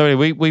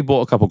anyway, we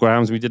bought a couple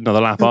grams. And we did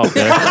another lap after,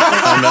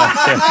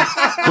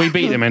 and we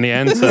beat them in the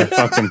end. So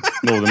fucking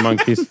Northern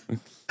monkeys.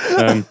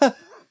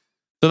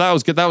 So that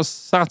was good. That was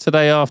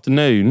Saturday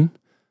afternoon,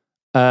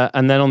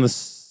 and then on the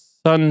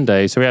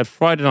Sunday, so we had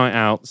Friday night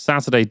out,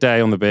 Saturday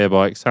day on the beer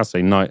bike,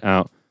 Saturday night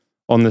out.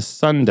 On the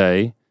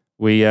Sunday,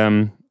 we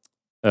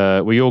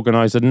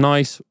organised a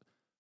nice,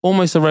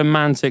 almost a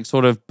romantic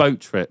sort of boat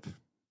trip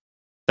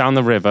down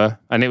the river,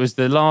 and it was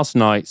the last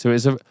night, so it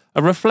was a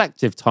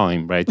reflective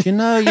time, Reg.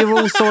 You're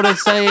all sort of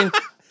saying, do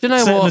you know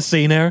setting what? the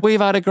scene here. We've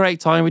had a great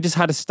time. We just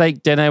had a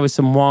steak dinner with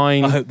some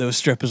wine. I hope there were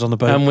strippers on the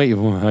boat. And you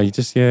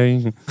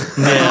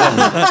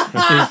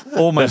You've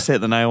almost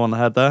hit the nail on the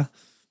head there.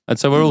 And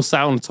so we're all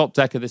sat on the top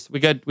deck of this. We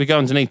go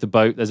underneath the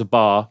boat. There's a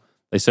bar.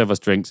 They serve us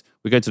drinks.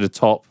 We go to the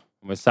top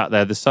and we're sat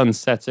there. The sun's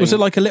setting. Was it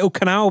like a little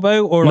canal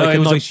boat or No, like it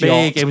was not a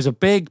big. yacht? It was a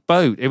big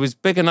boat. It was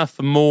big enough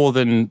for more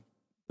than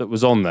that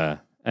was on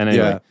there. And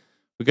anyway, Yeah.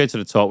 we go to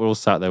the top. We're all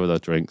sat there with our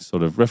drinks,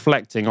 sort of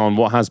reflecting on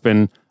what has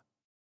been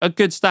a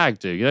good stag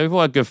do. We've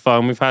all had good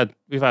fun. We've had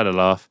a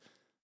laugh.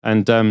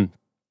 And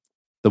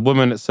the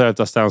woman that served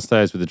us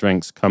downstairs with the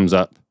drinks comes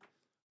up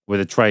with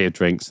a tray of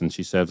drinks, and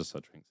she serves us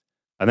our drinks.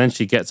 And then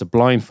she gets a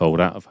blindfold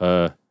out of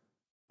her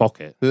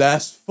pocket.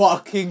 Let's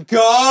fucking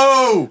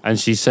go! And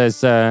she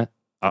says, and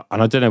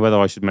I don't know whether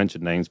I should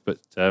mention names, but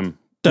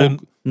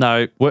Don't.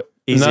 No, we'll,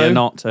 easier no,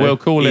 not to. We'll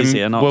call him.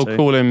 Easier not We'll to.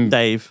 call him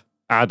Dave.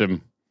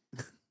 Adam.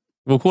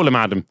 We'll call him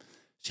Adam.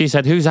 She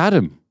said, "Who's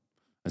Adam?"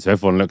 And so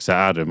everyone looks at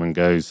Adam and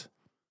goes,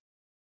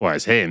 "Well,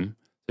 it's him."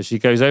 So she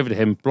goes over to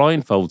him,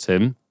 blindfolds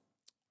him,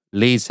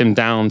 leads him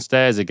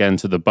downstairs again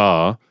to the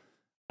bar,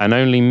 and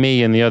only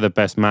me and the other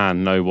best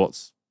man know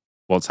what's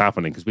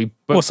happening because we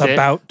booked What's it.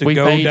 about to we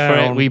go paid for it.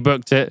 down. We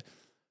booked it.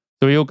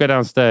 So we all go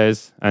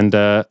downstairs, and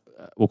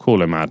we'll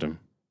call him Adam.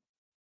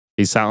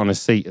 He's sat on a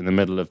seat in the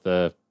middle of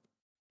the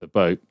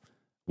boat.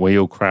 We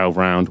all crowd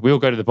round. We all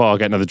go to the bar,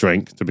 get another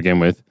drink to begin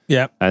with.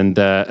 Yeah. And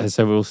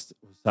so we're all sat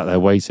there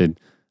waiting.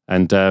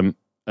 And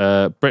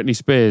Britney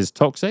Spears'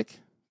 Toxic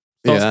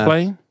starts Yeah.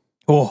 playing.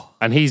 Oh,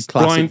 And he's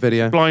Classic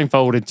video.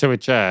 blindfolded to a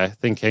chair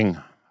thinking,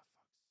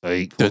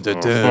 "Sake, for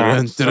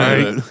fuck's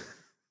sake."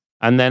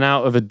 And then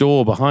out of a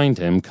door behind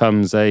him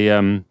comes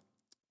a,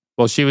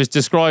 she was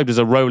described as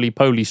a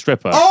roly-poly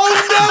stripper.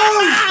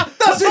 Oh no!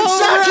 That's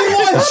exactly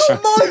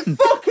what my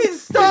fucking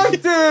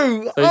stag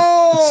do!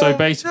 So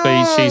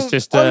basically, she's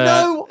just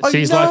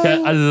she's like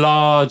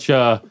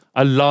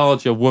a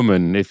larger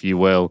woman, if you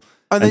will.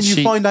 And then and you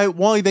she- find out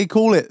why they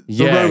call it the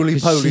 'cause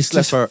roly-poly she's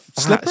just slipper. fat.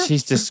 Slipper?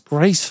 She's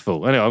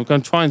disgraceful. Anyway, I'm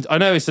going to try and. I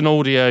know it's an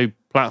audio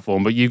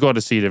platform, but you got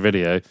to see the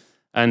video.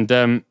 And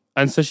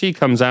so she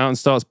comes out and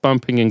starts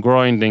bumping and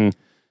grinding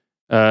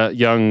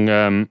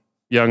young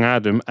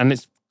Adam, and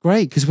it's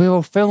great because we're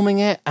all filming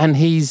it, and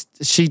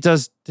she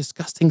does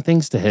disgusting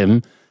things to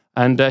him,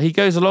 and he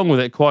goes along with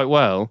it quite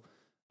well.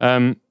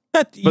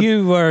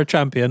 you were a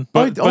champion.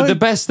 But I the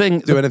best thing,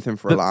 do anything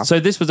for a laugh. So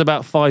this was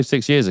about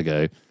 5-6 years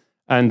ago,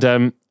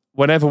 and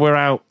whenever we're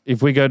out,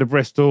 if we go to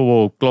Bristol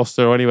or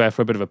Gloucester or anywhere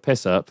for a bit of a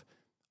piss up,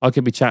 I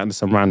could be chatting to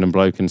some random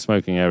bloke in the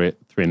smoking area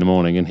at 3 a.m,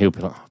 and he'll be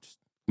like, "Oh, just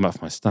come out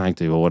for my stag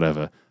do or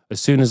whatever." As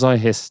soon as I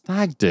hear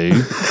stag do,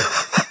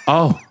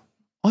 oh,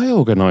 I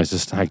organised a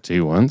stag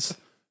do once.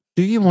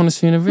 Do you want to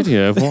see a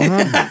video of what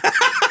happened?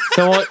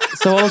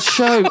 So I'll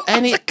show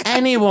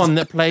anyone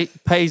that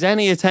pays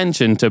any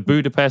attention to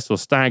Budapest or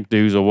stag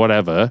do's or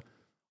whatever.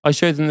 I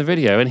showed them the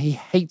video, and he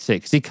hates it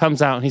because he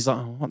comes out and he's like,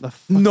 "Oh, what the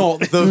fuck?" Not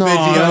the No,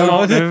 video.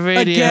 not the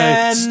video.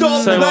 Again.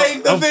 Stop So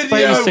playing the I'll- video.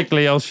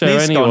 Basically, I'll show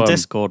Needs to go anyone. on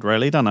Discord,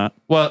 really, doesn't it?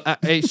 Well,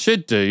 it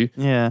should do.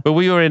 Yeah. But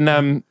we were in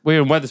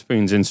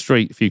Wetherspoons in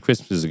Street a few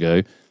Christmases ago,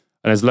 and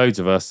there's loads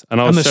of us. And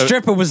I And was the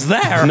stripper was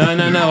there. No.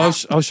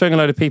 I was showing a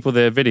load of people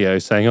their video,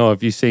 saying, "Oh,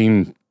 have you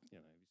seen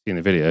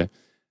the video?"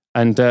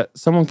 And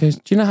someone goes,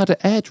 "Do you know how to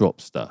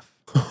airdrop stuff?"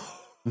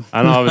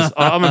 And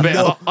I'm a bit,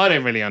 I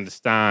don't really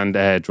understand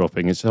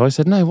airdropping. And so I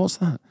said, no, what's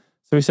that?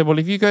 So he said, well,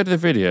 if you go to the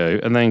video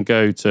and then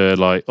go to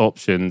like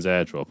options,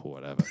 airdrop or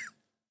whatever,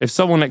 if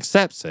someone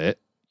accepts it,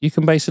 you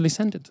can basically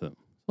send it to them.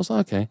 I was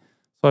like, okay.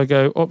 So I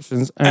go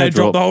options,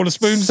 airdrop the whole of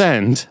spoons.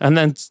 send. And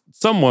then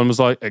someone was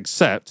like,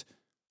 accept.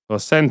 So I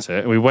sent it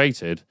and we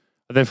waited.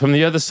 And then from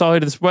the other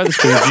side of the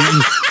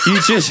Wetherspoons,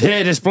 you just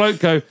hear this bloke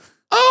go,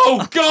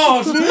 oh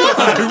God,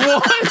 no,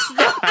 what is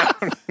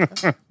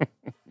that?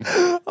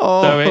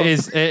 So it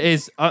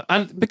is,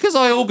 and because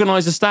I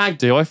organise a stag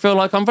do, I feel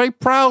like I'm very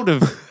proud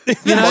of,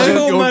 you know,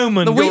 your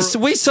moment.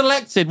 We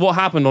selected what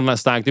happened on that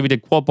stag do. We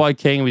did quad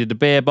biking, we did the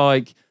beer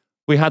bike,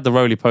 we had the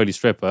roly-poly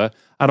stripper,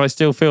 and I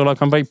still feel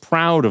like I'm very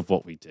proud of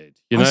what we did.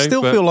 You know, I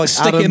still feel like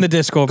Stick Adam it in the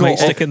Discord, got mate. off-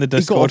 Stick it in the He got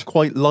Discord. off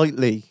quite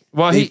lightly.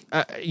 Well,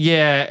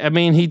 yeah, I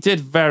mean, he did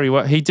very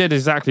well. He did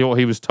exactly what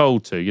he was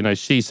told to. You know,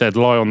 she said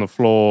lie on the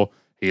floor.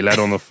 He led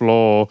on the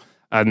floor,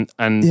 and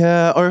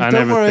Yeah, or and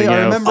don't worry, everything I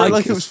else. remember it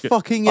like it can was sk-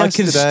 fucking I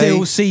yesterday. can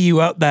still see you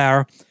up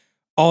there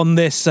on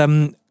this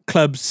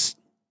club's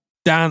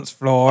dance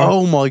floor.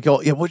 Oh my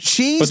god! Yeah, well,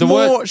 she's the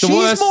more the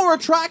worst- more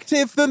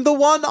attractive than the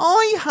one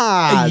I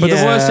had. But the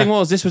Yeah. worst thing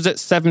was, this was at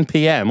 7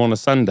 p.m. on a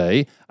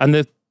Sunday, and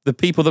the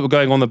people that were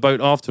going on the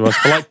boat after us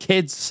were like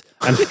kids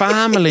and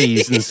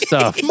families and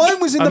stuff. Mine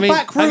was in I the mean,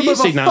 back room have you of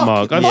a seen that, fucking-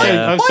 Mark? I've Mine- shown-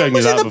 I've mine shown you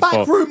was in that the back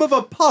before. room of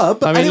a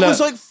pub, I mean, and it look- was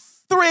like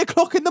 3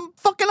 o'clock in the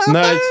fucking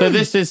afternoon. No, so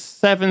this is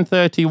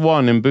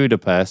 7:31 in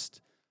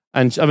Budapest,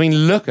 and I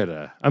mean, look at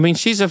her. I mean,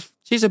 she's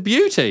a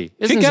beauty,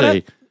 isn't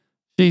get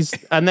she?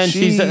 And then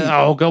she's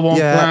oh, go on,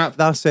 yeah, clap.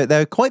 that's it.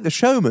 They're quite the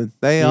showman.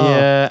 They are.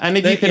 Yeah, and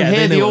if you can they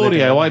hear the know what they're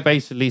audio, doing. I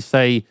basically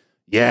say,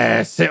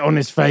 "Yeah, sit on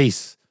his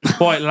face,"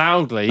 quite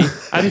loudly,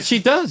 and she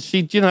does.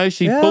 She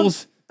Yeah.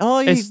 pulls.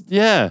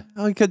 Yeah.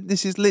 I could.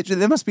 This is literally.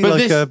 There must be But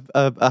like this-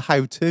 a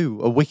how-to,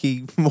 a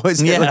wiki. What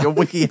is it? Yeah. Like a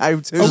wiki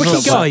how-to. A wiki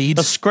something. guide.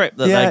 A script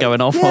that they're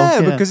going off yeah,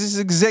 of. because it's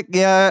exact.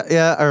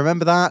 Yeah, I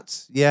remember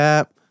that.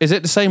 Yeah. Is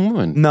it the same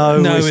woman?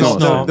 No, No, it's, it's not.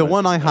 not. The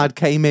one I had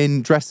came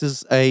in dressed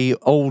as a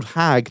old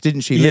hag,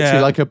 didn't she? Yeah.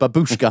 Literally like a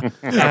babushka.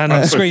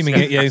 And screaming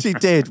at you. She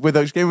did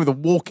she came with a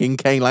walking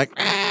cane, like.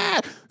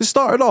 Ah! It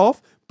started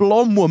off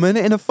blonde woman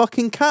in a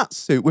fucking cat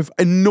suit with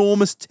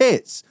enormous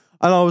tits,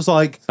 and I was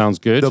like, Sounds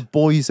good. the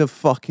boys have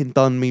fucking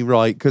done me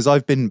right because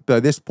I've been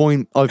at this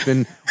point I've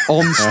been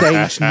on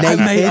stage naked.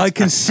 Mate, I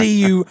can see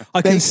you.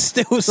 I can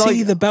still see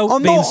Like, the belt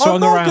I'm being not, swung I'm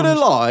not around. gonna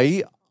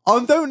lie.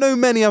 I don't know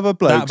many other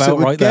blokes that belt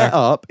would right get there.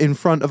 up in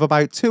front of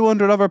about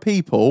 200 other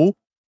people.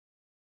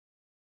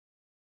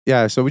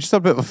 Yeah, so we just had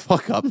a bit of a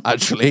fuck up,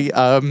 actually.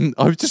 I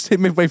was just hit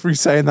midway through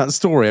saying that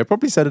story. I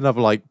probably said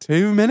another like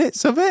 2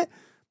 minutes of it,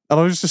 and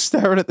I was just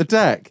staring at the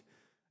deck.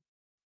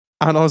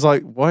 And I was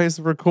like, why is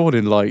the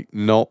recording like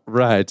not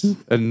red?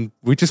 And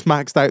we just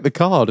maxed out the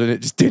card and it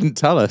just didn't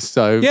tell us.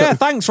 So Yeah,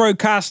 thanks,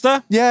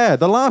 Roadcaster. yeah,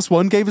 the last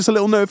one gave us a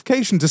little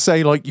notification to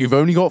say, like, you've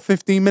only got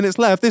 15 minutes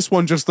left. This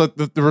one, just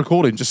the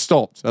recording just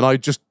stopped. And I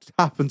just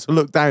happened to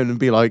look down and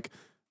be like,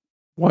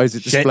 why is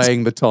it Shit.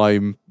 displaying the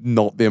time,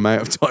 not the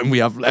amount of time we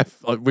have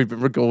left? Like, we've been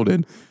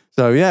recording.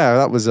 So, yeah,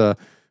 that was a.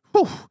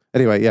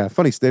 Anyway, yeah,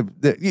 funny stuff.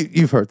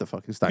 You've heard the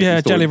fucking story. Yeah,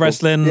 before. jelly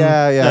wrestling,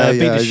 Yeah, beat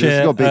the just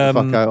shit, got beat the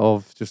fuck out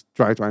of, just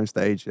dragged around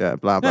stage. Yeah,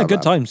 blah, blah, Yeah,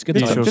 good blah. times. Good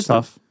Good times. Usual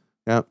stuff.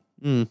 Yeah.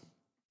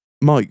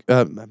 Mike.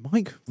 Mike?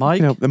 Mike?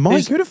 Fucking hell, Mike?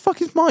 Who's- Who the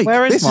fuck is Mike?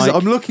 Where is this Mike?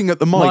 I'm looking at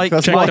the mic. Mike,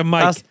 That's check Mike. the mic.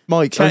 That's-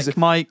 Mike. Check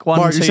Mike 1,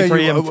 Mark, 2, you say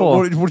 3, and 4.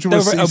 What do you want to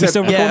Are say? we You said-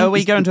 still Yeah, recording? are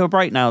we going to a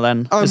break now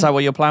then? Is that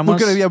what your plan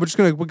was?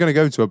 we're gonna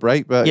go to a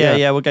break, but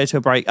Yeah, we'll go to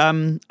a break.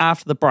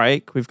 After the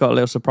break, we've got a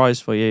little surprise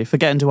for you. For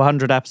getting to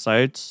 100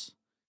 episodes,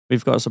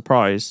 we've got a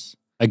surprise.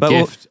 A But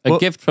gift. we'll- A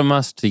gift from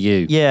us to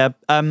you. Yeah,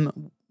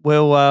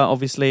 we'll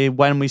obviously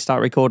when we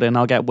start recording,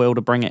 I'll get Will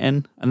to bring it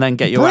in, and then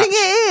get your Bring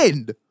it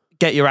in.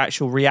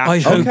 actual I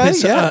reaction. hope Okay,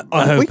 it's. yeah.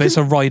 I We hope can- it's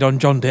a ride on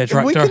John Deere We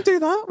tractor. can do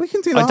that. We can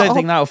do that. I don't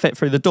think that'll fit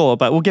through the door,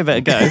 but we'll give it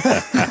a go.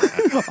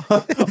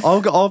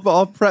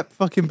 I'll prep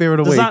fucking beer in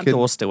a Does week. that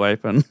door still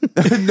open?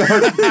 No,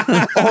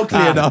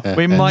 oddly enough.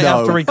 We might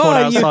have to No. record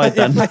outside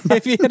then.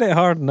 If you hit it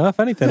hard enough,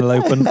 anything will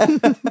open.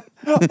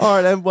 All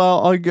right then.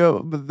 Well,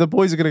 the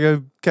boys are gonna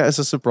go get us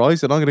a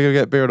surprise, and I'm gonna go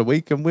get beer in a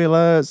week, and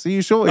we'll see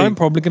you shortly. I'm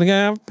probably going to go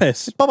have a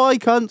piss. Bye bye,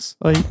 cunts.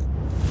 Bye.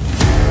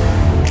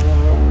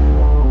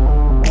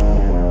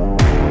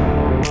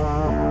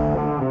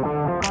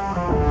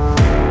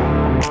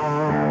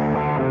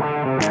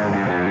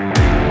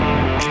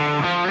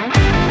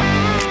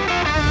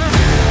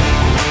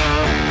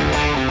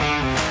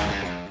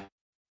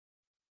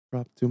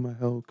 Drop to my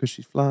hoe cause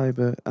she's fly,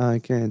 but I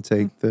can't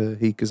take the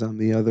heat cause I'm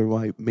the other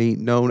white meat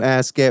known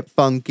as get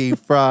funky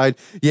fried.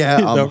 Yeah,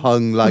 I'm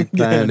hung like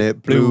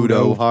planet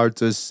Pluto, hard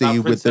to see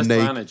with the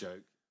naked. joke.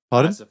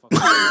 Pardon?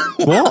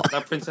 What?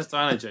 That Princess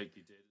Diana joke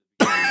you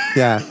did.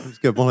 Yeah, it was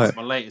good, wasn't That's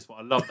it? my latest one.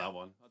 I love that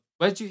one.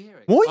 Where'd you hear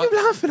it? What are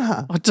you laughing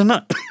at? I don't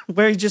know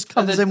where he just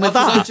comes in with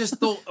I that. just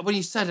thought when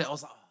you said it, I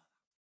was like,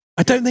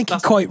 I don't think he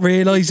quite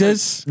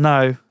realises.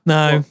 No,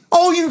 No.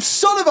 Oh, you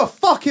son of a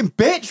fucking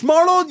bitch,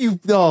 Marlon! You,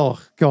 oh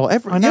god,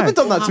 you know. haven't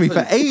done that to me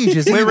for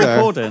ages. we're either.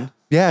 recording.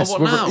 Yes. Oh,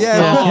 what now?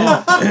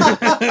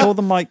 Yeah. Hold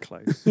the mic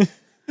close.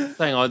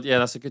 Saying, yeah,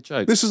 that's a good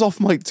joke. This was off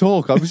mic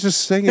talk. I was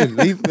just singing. Can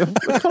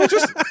I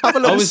just have a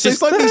little?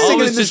 It's like me I singing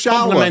was in the just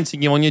shower.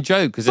 complimenting you on your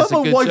joke because It's it's like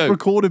a my good wife joke.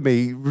 recorded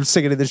me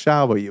singing in the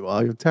shower.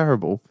 You're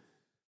terrible.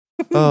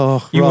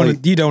 Oh, You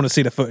right. you don't want to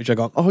see the footage I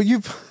got. Oh,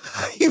 you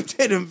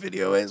didn't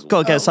video it. As Got to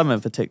well. get something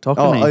for TikTok,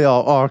 Oh, haven't you?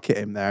 I'll arc it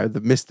him there,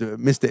 the Mr.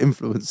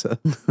 Influencer.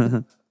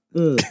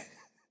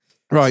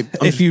 Right.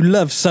 If you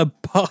love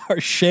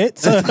subpar shit,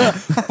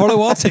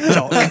 follow our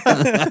TikTok.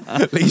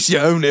 At least you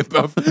own it,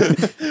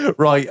 bruv.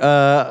 Right.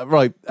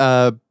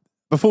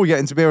 Before we get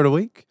into beer of the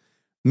week,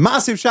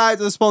 massive shout out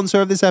to the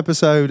sponsor of this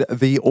episode,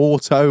 the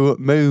Auto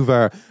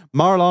Mover,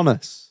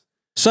 Marlonis.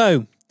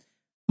 So,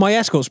 my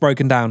escort's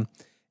broken down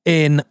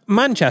in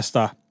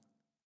Manchester.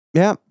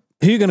 Yeah.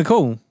 Who are you going to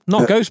call?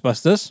 Not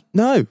Ghostbusters.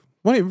 No.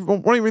 Why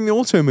don't you ring the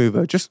Auto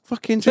Mover? Just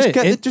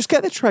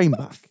get the train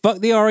back. Fuck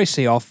the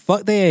RAC off.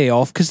 Fuck the A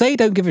off. Because they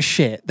don't give a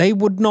shit. They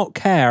would not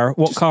care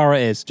what car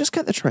it is. Just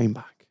get the train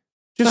back.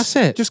 That's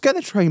it. Just get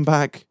the train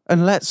back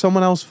and let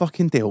someone else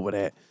fucking deal with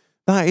it.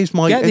 That is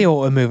my... Get the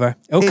Auto Mover.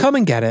 He'll come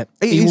and get it.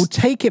 He will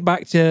take it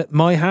back to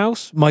my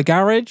house, my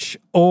garage,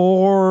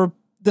 or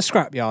the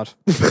scrapyard.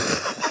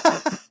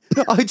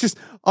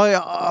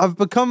 I've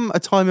become a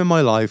time in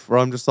my life where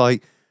I'm just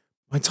like,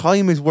 my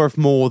time is worth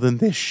more than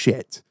this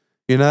shit.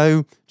 You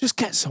know, just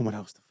get someone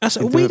else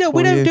to We don't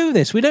do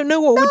this. We don't know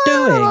what we're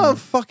doing. I'm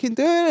fucking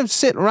doing it. I'm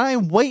sitting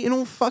around waiting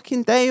all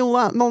fucking day, all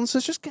that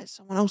nonsense. Just get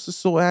someone else to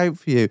sort it out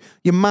for you.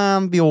 Your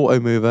man, the Auto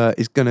Mover,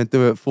 is going to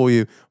do it for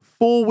you.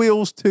 4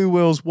 wheels, 2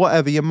 wheels,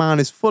 whatever. Your man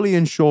is fully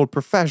insured,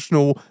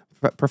 professional.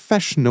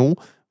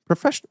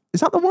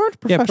 Is that the word?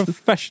 Yeah,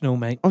 professional,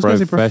 mate. I was going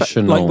to say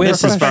Professional. Like, we're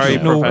This is very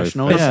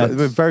professional. Yeah.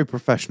 We're very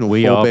professional.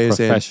 We 4 are beers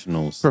in.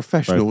 professionals.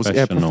 Professionals,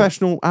 yeah,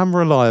 professional and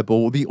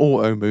reliable. The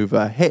Auto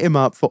Mover. Hit him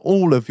up for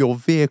all of your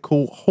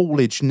vehicle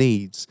haulage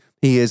needs.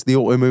 He is the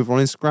Auto Mover on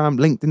Instagram,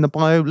 linked in the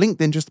bio,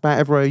 LinkedIn, just about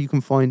everywhere you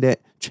can find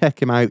it. Check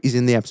him out. He's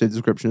in the episode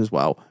description as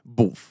well.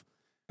 Boof.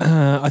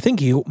 I think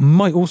he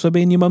might also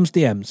be in your mum's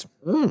DMs.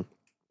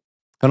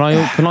 Can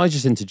I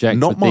just interject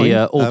Not with mine.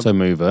 the Auto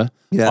Mover?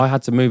 Yeah. I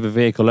had to move a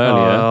vehicle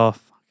earlier. Oh,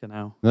 fucking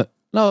hell.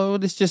 No,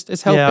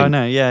 it's helping. Yeah, I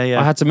know. Yeah.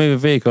 I had to move a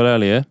vehicle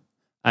earlier,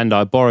 and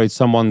I borrowed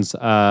someone's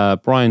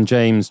Brian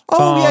James Oh,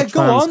 car yeah,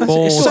 go on.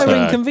 transporter. It's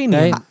so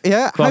inconvenient. Okay?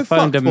 Yeah, So how I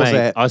phoned fucked a was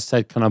mate. it? I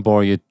said, "Can I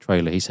borrow your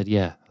trailer?" He said,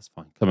 "Yeah, that's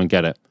fine. Come and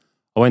get it."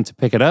 I went to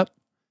pick it up.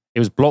 It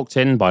was blocked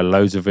in by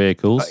loads of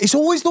vehicles. It's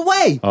always the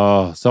way.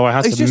 Oh, so I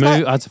had It's to just move.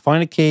 like- I had to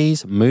find the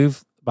keys,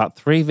 move about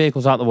 3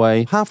 vehicles out the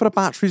way. Half of the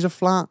batteries are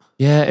flat.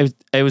 Yeah,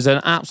 it was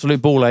an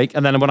absolute ball ache.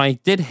 And then when I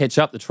did hitch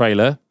up the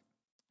trailer,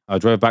 I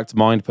drove back to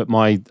mine to put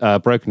my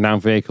broken down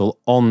vehicle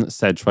on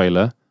said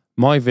trailer.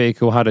 My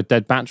vehicle had a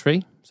dead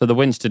battery, so the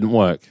winch didn't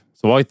work.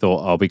 So I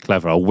thought, I'll be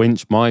clever. I'll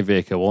winch my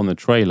vehicle on the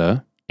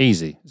trailer.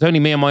 Easy. It's only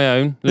me on my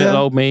own, little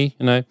old me,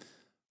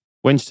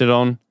 Winched it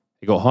on.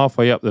 It got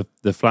halfway up the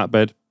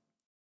flatbed.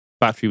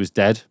 Battery was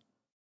dead.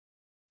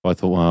 So I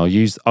thought, well,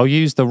 I'll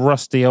use the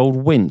rusty old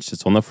winch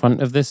that's on the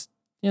front of this,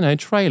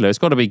 trailer. It's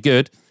got to be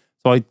good.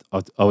 So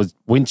I was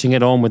winching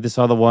it on with this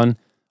other one.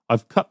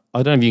 I've cut.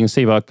 I don't know if you can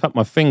see, but I cut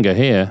my finger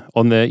here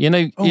on the.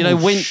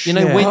 Winch. shit.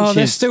 Oh, they're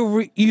Winches.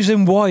 still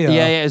using wire.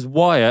 Yeah, it's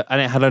wire,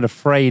 and it had a lot of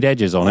frayed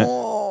edges on it.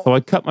 So I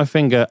cut my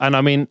finger, and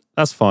I mean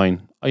that's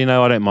fine. I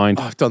don't mind.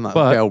 I've done that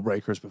But- with Gale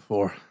breakers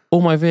before. All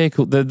my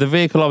vehicle, the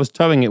vehicle I was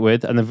towing it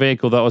with, and the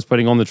vehicle that I was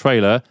putting on the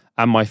trailer,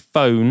 and my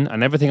phone,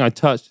 and everything I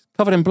touched,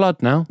 covered in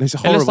blood now. It's It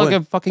looks horrible. like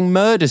a fucking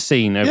murder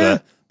scene over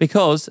there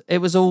because it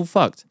was all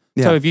fucked.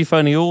 Yeah. So if you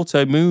phone the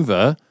Auto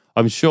Mover,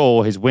 I'm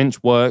sure his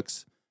winch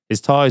works,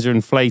 his tyres are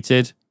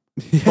inflated,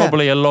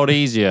 probably a lot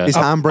easier. His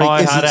handbrake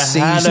I isn't had a hell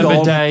seized of a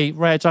on. day.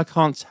 Reg, I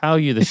can't tell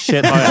you the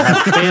shit I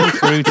have been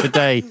through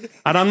today.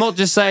 And I'm not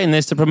just saying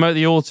this to promote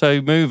the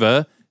Auto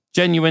Mover.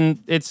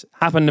 Genuine, it's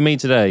happened to me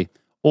today.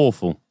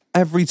 Awful.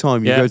 Every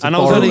time you Yeah, go to and I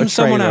was borrow only a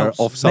someone trailer else.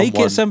 off someone. Make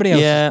it somebody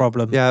else's Yeah.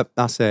 problem. Yeah,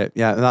 that's it.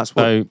 Yeah, that's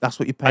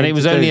what you pay. And it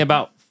was only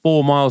about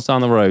 4 miles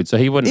down the road, so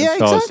he wouldn't have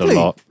charged exactly. a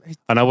lot.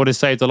 And I would have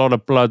saved a lot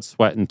of blood,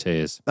 sweat, and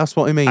tears. That's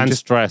what I mean. And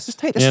just stress. Just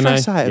take the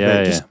stress out of it.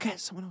 Yeah. Just get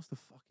someone else to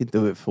fucking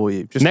do it for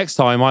you. Just Next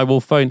time I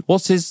will phone.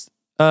 What's his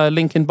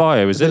link in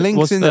bio? Is The it? link's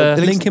What's in the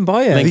Link in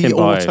bio. Link the in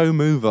bio. Auto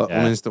Mover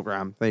Yeah. on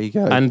Instagram. There you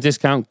go. and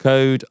discount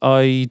code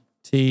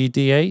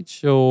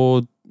ITDH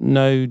or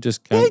no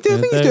discount? yeah, I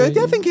think he's doing.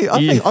 I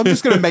think I'm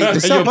just going to make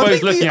this You're up. I both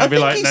think looking he, at I me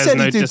think like he there's said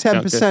no he'd do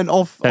discount. 10%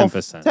 off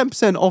 10%.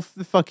 10% off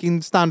the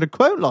fucking standard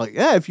quote. Like,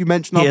 yeah, if you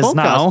mention our He is podcast,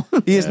 now.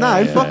 he is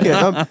now. Fuck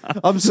it.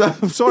 I'm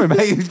sorry,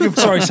 mate.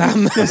 Sorry,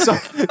 Sam.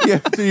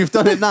 You've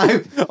done it now.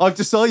 I've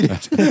decided.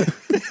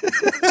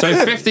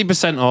 So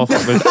 50% off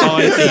with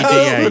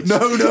IEDH.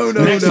 No.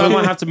 Next time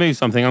I have to move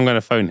something, I'm going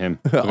to phone him.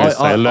 I'm going to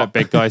say, look,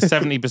 big guy,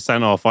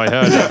 70% off. I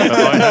heard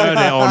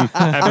it on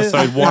episode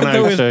I thought it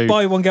 102. was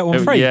buy one, get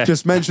one free. Yeah.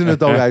 Just mention the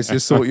doghouse,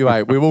 just sort you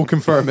out. We will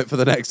confirm it for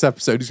the next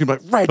episode. He's going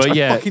to be like, Reg,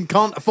 I fucking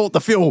can't afford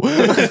the fuel.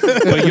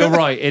 But you're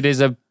right. It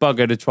is a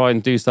bugger to try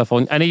and do stuff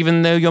on. And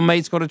even though your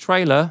mate's got a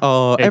trailer,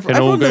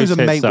 everyone knows a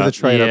mate with a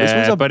trailer.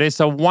 Yeah, but it's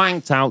a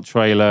wanked out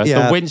trailer.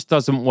 Yeah. The winch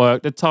doesn't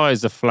work. The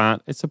tyres are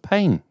flat. It's a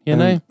pain, you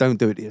know? Don't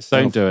do it to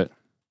yourself. Don't do it.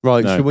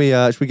 Right, No.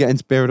 should we get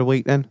into beer of the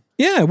week then?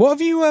 Yeah, what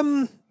have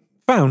you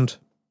found?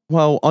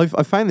 Well, I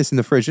found this in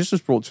the fridge. This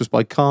was brought to us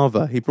by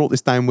Carver. He brought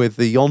this down with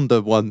the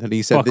Yonder one, and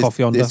he said Fuck off,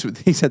 Yonder.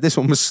 he said this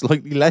one was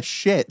slightly less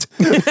shit.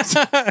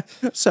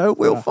 So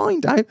we'll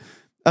find out.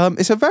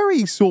 It's a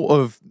very sort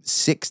of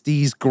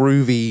 60s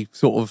groovy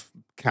sort of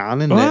can,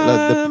 isn't it?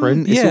 The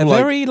print. It's yeah, all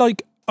very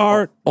like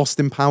art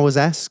Austin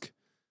Powers-esque.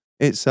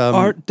 It's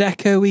Art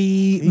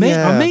Deco-y,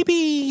 yeah.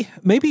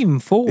 maybe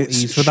even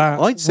 40s for that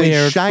I'd say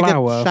weird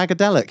flower.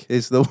 shagadelic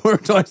is the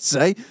word I'd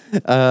say.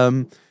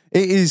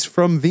 It is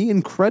from the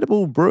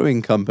Incredible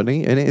Brewing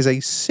Company, and it is a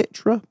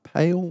Citra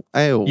Pale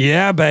Ale.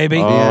 Yeah, baby.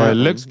 Oh, Yeah. it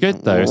looks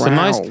good though. It's a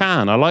nice Wow.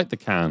 can. I like the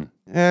can.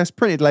 Yeah, it's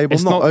printed label.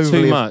 It's not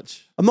too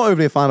much. I'm not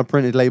overly a fan of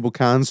printed label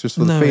cans just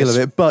for the No, feel it's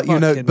of it, but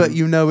fucking-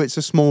 you know it's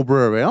a small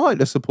brewery. I like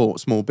to support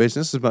small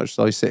business as much as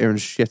I sit here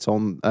and shit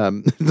on a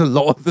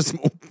lot of the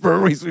small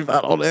breweries we've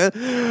had on here.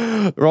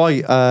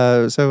 Right,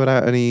 so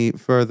without any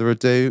further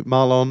ado,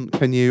 Marlon,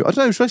 can you? I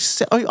don't know.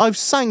 Should I've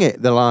sang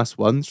it the last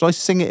one. Should I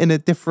sing it in a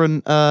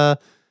different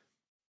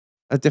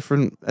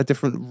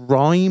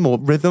rhyme or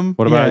rhythm?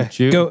 What about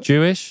Go-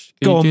 Jewish?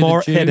 Can Go you on, do the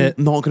more, Jew? hit it.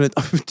 Not gonna do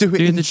it. Do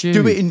the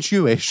Do it in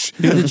Jewish.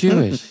 Do the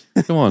Jewish.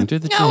 Go on, do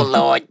the Jewish. Oh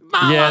Lord,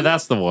 Marlon, Yeah,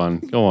 that's the one.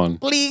 Go on.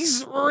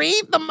 please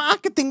read the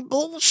marketing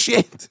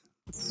bullshit.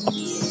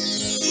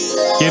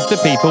 Give the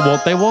people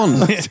what they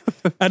want.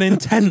 An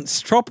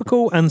intense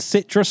tropical and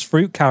citrus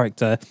fruit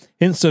character,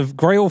 hints of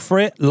grail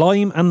frit,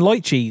 lime, and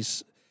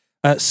lychees.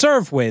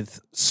 Served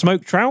with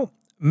smoked trout,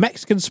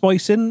 Mexican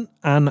spicing,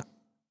 and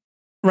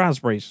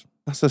raspberries.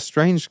 That's a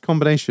strange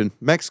combination.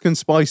 Mexican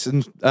spice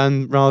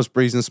and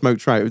raspberries and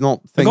smoked trout. Not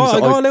I things got,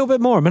 that I got a little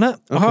bit more a minute.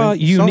 Okay,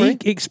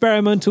 Unique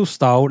experimental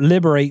style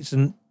liberates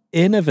an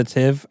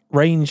innovative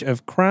range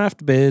of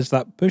craft beers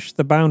that push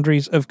the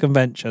boundaries of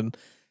convention.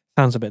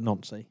 Sounds a bit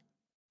noncy.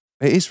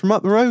 It is from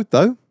up the road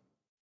though.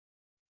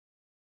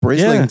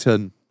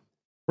 Brislington.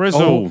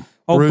 Brizzle.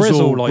 Oh,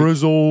 Brizzle, like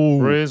Brizzle.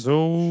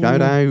 Brizzle.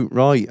 Shout out.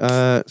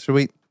 Right. Shall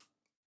we?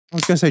 I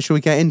was going to say, shall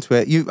we get into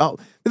it?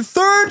 The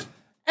third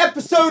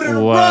episode in a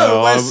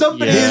row where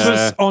somebody this yeah.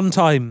 was on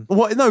time.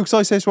 What? No, because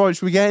I said, right,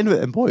 should we get into it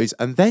then, boys?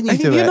 And then you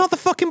do You're it. not the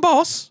fucking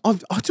boss. I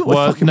do what I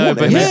Well, fucking no, want.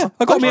 but innit? Yeah,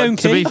 I got my own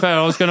To be key. fair,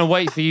 I was going to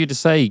wait for you to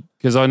say,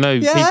 because I know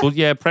Yeah.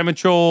 people,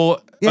 premature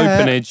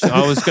Yeah. openage.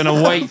 I was going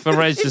to wait for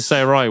Reg to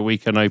say, right, we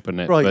can open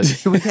it. Right, But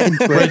shall we get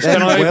into it? Reg, then,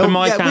 can I Will? open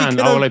my Yeah, we can? can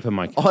I will open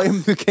my can. I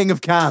am the king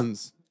of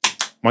cans.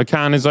 My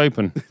can is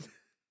open.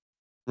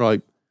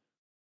 Right.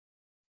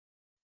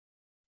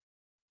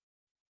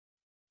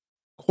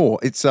 Cool.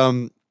 It's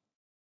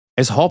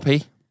It's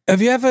hoppy.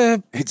 Have you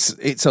ever?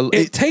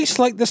 it tastes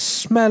like the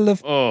smell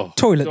of Oh,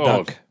 toilet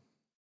God. duck.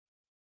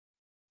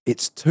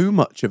 it's too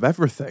much of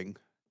everything.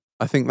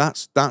 I think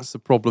that's the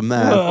problem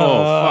there.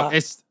 Oh, fuck.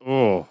 It's,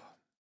 oh.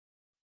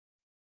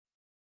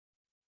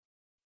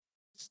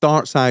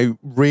 Starts out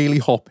really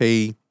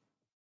hoppy,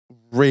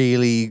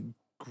 really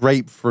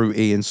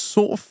grapefruity, and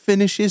sort of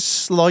finishes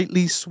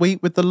slightly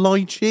sweet with the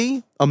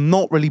lychee. I'm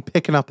not really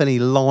picking up any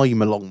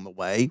lime along the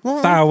way.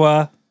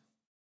 Sour.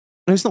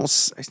 It's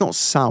not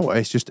sour.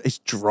 It's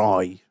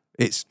dry.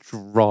 It's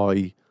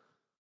dry.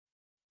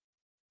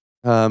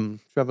 Should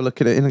we have a look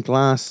at it in a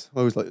glass? I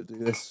always like to do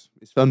this.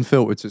 It's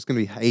unfiltered, so it's going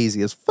to be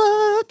hazy as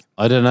fuck.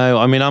 I don't know.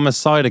 I mean, I'm a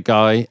cider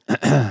guy,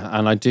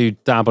 and I do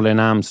dabble in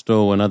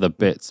Amstel and other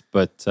bits,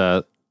 but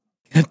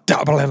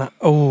Double in it.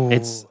 Oh,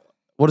 it's...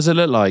 What does it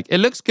look like? It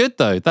looks good,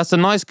 though. That's a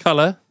nice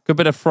colour. Good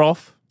bit of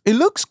froth. It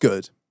looks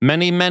good.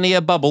 Many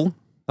a bubble.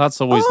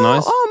 That's always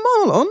nice.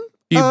 Oh, Marlon.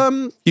 You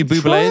Try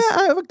bublés. it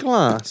out of a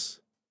glass.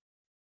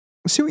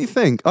 See what you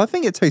think. I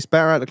think it tastes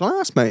better out of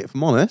glass, mate, if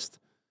I'm honest.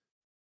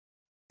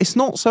 It's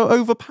not so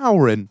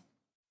overpowering.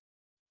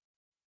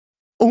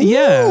 Ooh,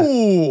 Yeah.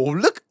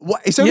 Look,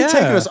 what, it's only Yeah.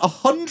 taken us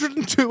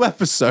 102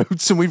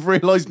 episodes and we've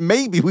realised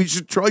maybe we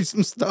should try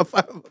some stuff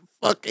out of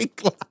a fucking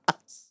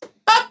glass.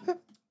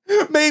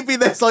 Maybe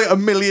there's like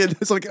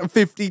there's like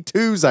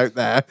 52s out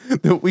there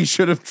that we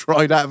should have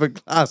tried out of a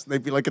glass and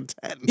they'd be like a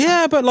 10.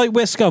 yeah, but like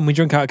we're scum. We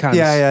drink out of cans.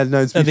 Yeah,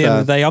 no, to be At the end fair.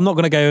 of the day, I'm not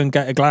going to go and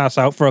get a glass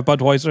out for a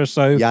Budweiser,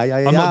 so Yeah,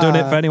 I'm not doing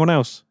it for anyone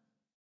else.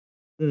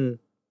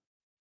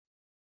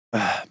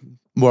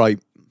 Right.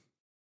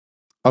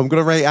 I'm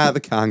going to rate it out of the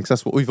can because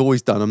that's what we've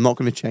always done. I'm not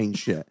going to change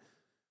shit.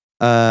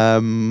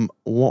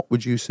 What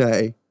would you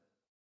say?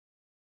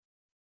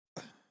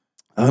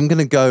 I'm going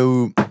to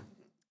go...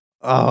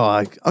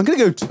 I'm going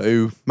to go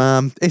 2,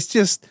 man. It's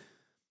just...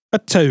 A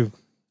 2.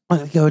 I'm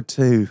going to go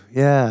 2.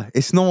 Yeah.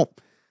 It's not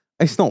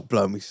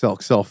blowing me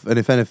socks off. And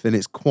if anything,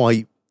 it's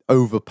quite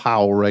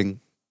overpowering.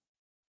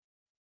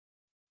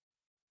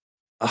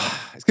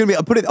 It's gonna be.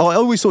 I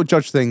always sort of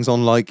judge things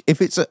on like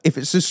if it's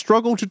a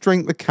struggle to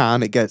drink the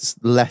can, it gets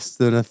less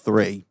than a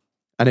 3,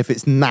 and if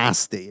it's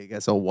nasty, it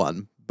gets a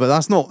 1. But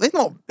it's not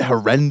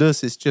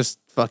horrendous. It's just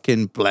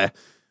fucking bleh.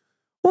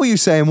 What are you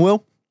saying,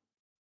 Will?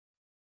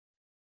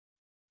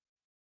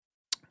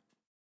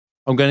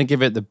 I'm going to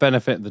give it the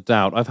benefit of the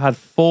doubt. I've had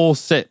 4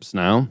 sips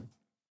now.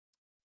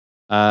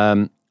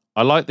 I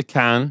like the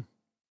can.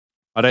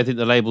 I don't think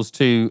the label's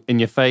too in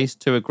your face,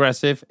 too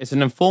aggressive. It's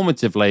an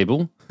informative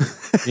label.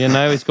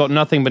 It's got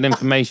nothing but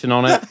information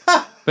on it.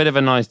 Bit of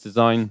a nice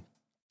design.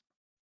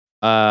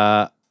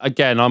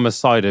 Again, I'm a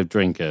cider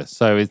drinker,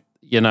 so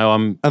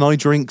I'm. And I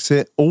drinks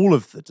it all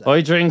of the day.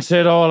 I drinks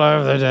it all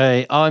over the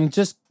day. I'm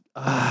just.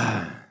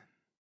 I'm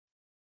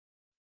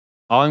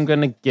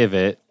gonna give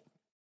it.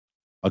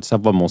 I'll just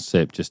have one more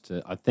sip. Just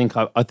to. I think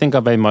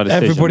I've made my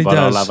decision. Everybody but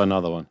does. I'll have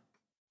another one.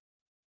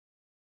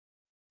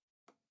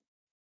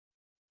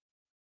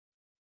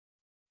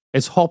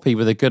 It's hoppy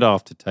with a good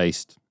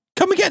aftertaste.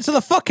 Can we get to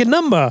the fucking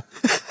number?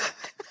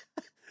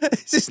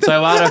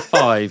 So out of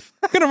 5,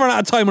 I'm gonna run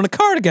out of time on a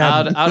card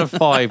again. out of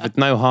 5 with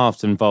no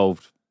halves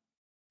involved.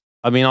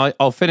 I mean,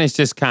 I'll finish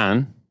this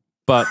can,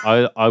 but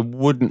I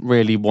wouldn't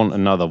really want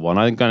another one.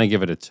 I'm going to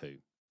give it a 2.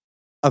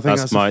 I think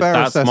that's a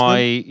fair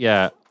assessment.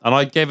 Yeah. And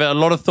I gave it a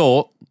lot of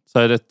thought,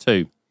 so the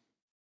 2.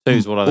 2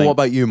 is what I think. What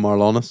about you,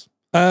 Marlonis?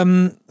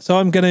 So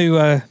I'm going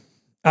to,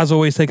 as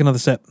always, take another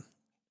sip.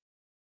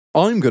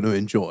 I'm going to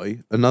enjoy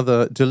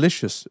another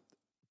delicious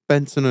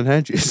Benson and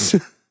Hedges.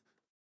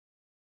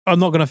 I'm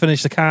not going to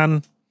finish the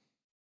can.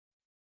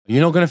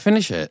 You're not going to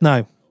finish it?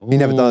 No. He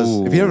never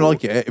does. If you don't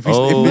like it, if it's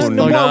Why am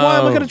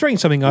I going to drink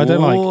something I don't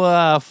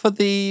like? For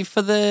the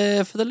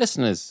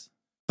listeners,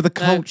 for the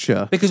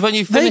culture, because when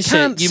you They finish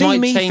can't it, you see might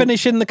me change,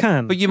 finishing the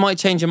can. but you might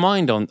change your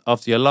mind on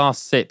after your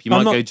last sip. You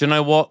might go, do you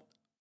know what?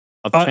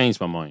 I've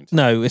changed my mind.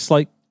 No, it's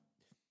like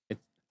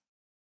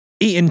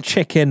eating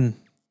chicken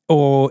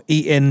or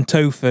eating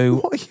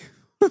tofu. What are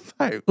you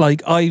about?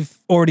 Like, I've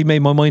already made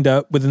my mind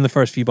up within the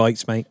first few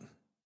bites, mate.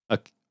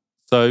 Okay.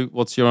 So,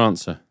 what's your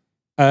answer?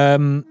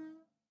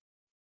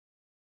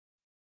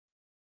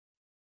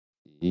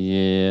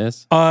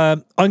 Yes.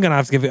 I'm going to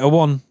have to give it a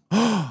 1.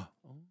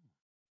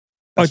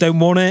 I don't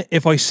want it.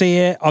 If I see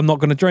it, I'm not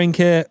going to drink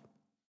it.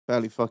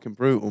 Fairly fucking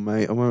brutal,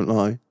 mate. I won't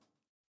lie.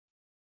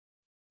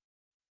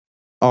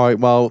 All right,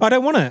 well, I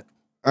don't want it.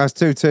 that's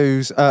 2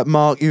 2s.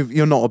 Mark,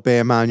 you're not a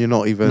beer man. You're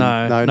not even.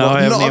 I'm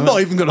not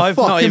even going to I've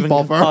not fucking even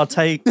bother.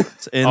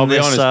 partaked in I'll be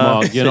this honest,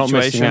 Mark. You're not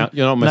situation. missing out.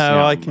 You're not missing out.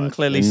 No, I on can much.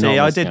 clearly You're see. not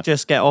I missing did out.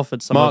 just get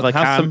offered some Mark, of a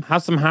can.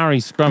 have some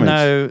Harry's scrummage.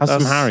 No, have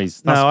some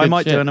Harry's. No, That's I good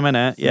might shit. do in a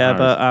minute. Some Yeah,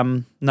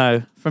 Harry's. but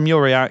no. From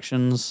your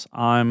reactions,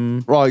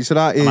 I'm Right, so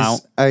that out.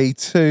 is a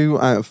 2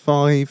 out of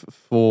 5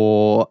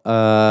 for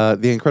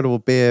the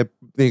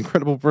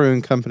Incredible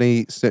Brewing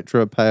Company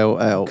Citra Pale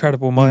Ale.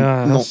 Incredible, my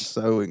ass. Not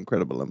so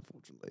incredible,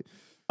 unfortunately.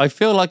 I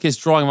feel like it's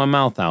drying my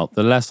mouth out.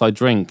 The less I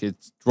drink,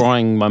 it's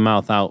drying my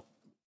mouth out.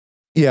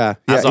 Yeah,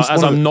 As it's one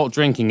of I'm the- not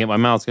drinking it, my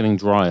mouth's getting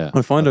drier.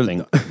 I find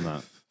think, from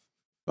that.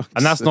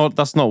 And that's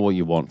not what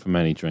you want from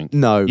any drink.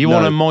 No, You no.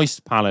 want a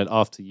moist palate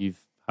after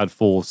you've had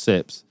 4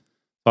 sips.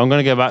 So I'm going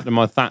to go back to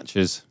my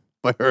Thatchers.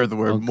 I heard the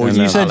word Okay, moist.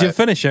 no. You said palate. you'd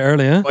finish it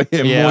earlier. I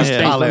hear Yeah, moist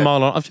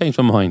palate. I've changed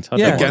my mind. I don't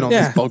Yeah. want Again on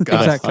Yeah, this podcast.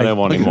 exactly. I don't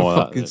want I any can more of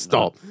that. fucking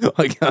stop.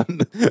 I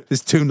can't.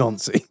 It's too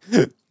noncy.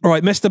 All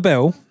right, Mr.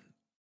 Bill.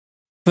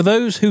 For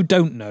those who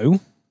don't know,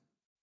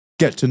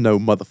 Get to know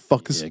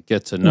motherfuckers. Yeah,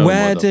 get to know.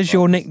 where does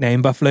your motherfuckers.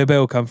 nickname Buffalo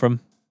Bill come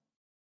from?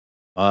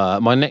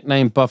 My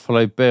nickname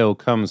Buffalo Bill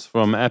comes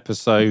from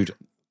episode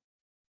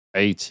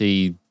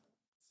 80.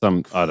 I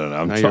don't know.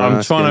 I'm Now trying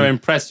you're to asking.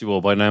 impress you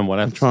all by knowing what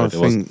I'm episode trying to it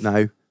was. think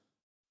now.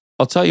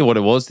 I'll tell you what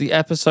it was. The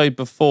episode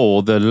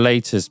before the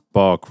latest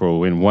bar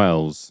crawl in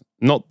Wales.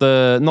 Not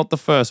the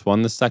first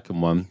one, the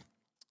second one.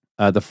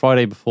 The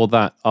Friday before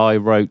that, I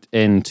wrote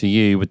in to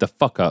you with the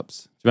fuck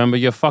ups. Do you remember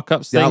your fuck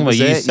ups That thing where was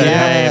you it. said, Yeah,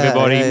 "Hey,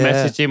 everybody, yeah, yeah.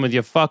 message in with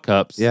your fuck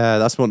ups." Yeah,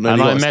 that's what nearly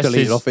And I got us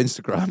deleted messaged- off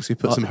Instagram because we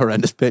put some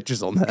horrendous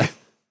pictures on there.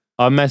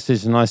 I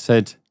messaged and I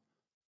said,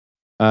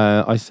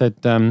 I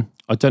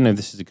don't know if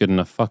this is a good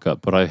enough fuck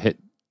up, but I hit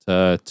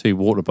 2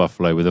 water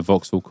buffalo with a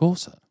Vauxhall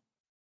Corsa.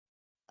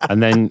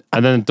 And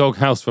then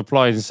Doghouse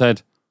replied and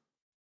said,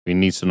 "We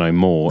need to know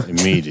more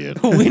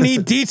immediately." We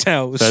need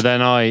details. So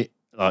then I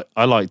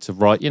like to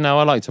write,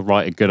 I like to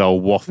write a good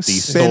old wafty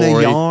Spin a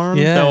story. yarn.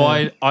 Yeah.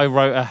 So I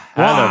wrote a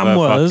hell of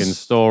a fucking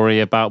story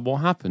about what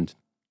happened.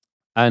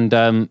 And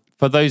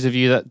for those of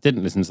you that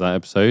didn't listen to that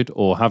episode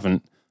or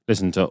haven't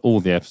listened to all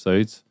the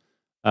episodes,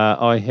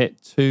 I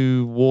hit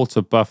 2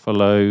 water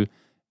buffalo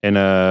in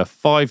a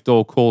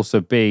 5-door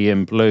Corsa B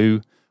in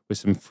blue with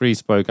some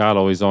 3-spoke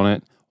alloys on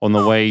it on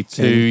the way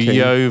to King.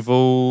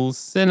 Yeovil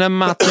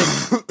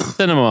Cinematic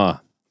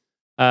Cinema.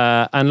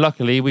 And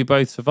luckily we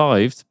both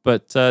survived,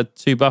 but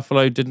 2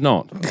 buffalo did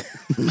not.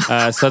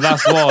 So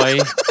that's why,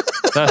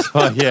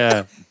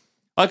 yeah.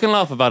 I can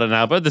laugh about it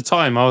now, but at the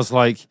time I was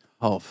like,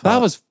 Oh, fuck. that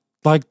was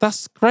like,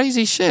 that's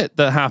crazy shit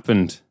that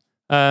happened.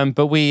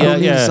 But we,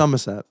 Only in yeah.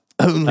 Somerset.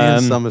 Only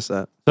in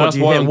Somerset. So that's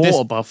why hit I'm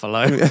water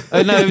buffalo. no,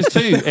 it was 2.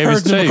 It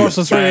was Heard them 2. across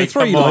the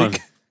 303, Come on.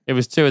 like. It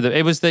was two of them.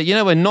 It was the, you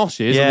know where Nosh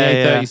is on the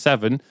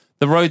A37,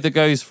 the road that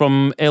goes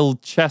from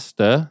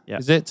Ilchester,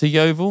 is it, to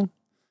Yeovil?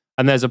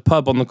 And there's a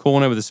pub on the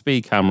corner with a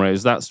speed camera. It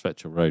was that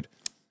stretch of road.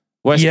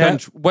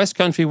 West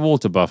Country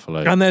Water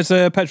Buffalo. And there's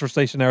a petrol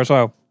station there as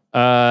well.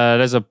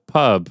 There's a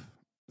pub.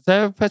 Is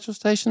there a petrol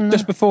station there?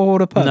 Just before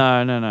the pub?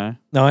 No.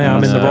 No, I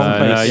am in the wrong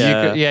place.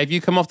 No, if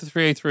you come off the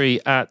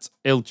 303 at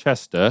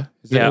Ilchester,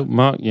 is it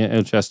Mark? Yeah,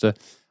 Ilchester.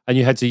 And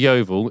you head to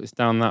Yeovil, it's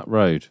down that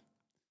road.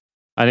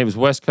 And it was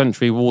West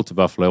Country Water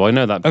Buffalo. I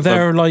know that. Are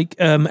there like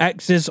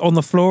X's on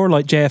the floor,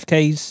 like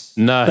JFK's?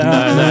 No,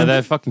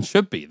 there fucking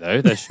should be,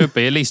 though. There should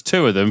be at least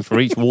two of them for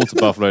each water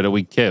buffalo that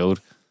we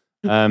killed.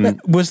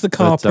 Was the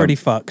car pretty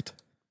fucked?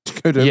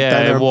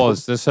 Yeah, it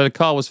was. So the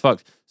car was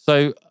fucked.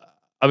 So,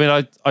 I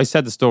mean, I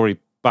said the story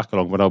back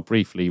along, but I'll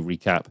briefly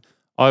recap.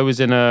 I was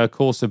in a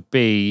Corsa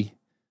B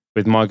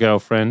with my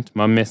girlfriend,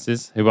 my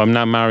missus, who I'm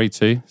now married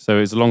to. So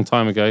it was a long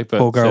time ago. But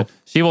poor girl.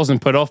 She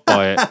wasn't put off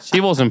by it. She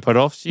wasn't put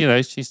off.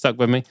 She stuck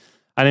with me.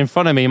 And in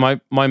front of me,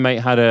 my mate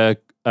had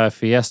a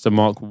Fiesta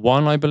Mark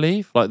 1, I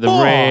believe, like the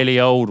really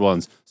old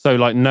ones. So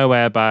like no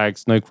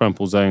airbags, no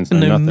crumple zones,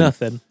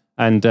 nothing.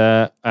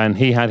 And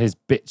he had his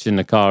bitch in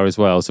the car as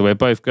well. So we're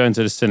both going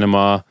to the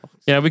cinema.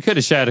 We could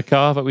have shared a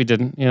car, but we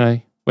didn't.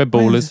 We're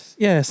ballers.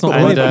 Yeah, it's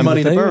not the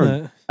money to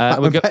burn.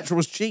 When petrol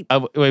was cheap.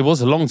 It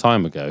was a long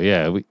time ago,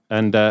 yeah.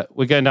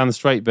 We're going down the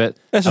straight bit.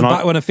 This was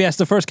back when a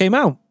Fiesta first came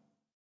out.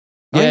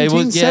 Yeah, it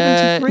was.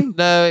 Yeah,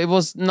 no, it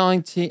was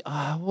 90.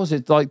 Was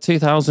it like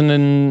 2000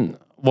 and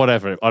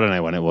whatever? I don't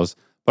know when it was.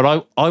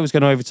 But I was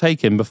going to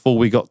overtake him before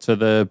we got to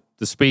the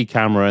speed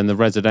camera and the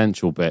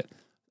residential bit.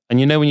 And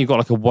when you've got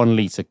like a 1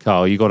 litre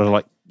car, you got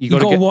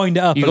to wind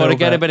it up. You got to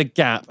get a bit of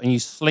gap, and you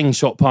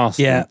slingshot past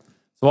him.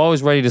 So I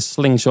was ready to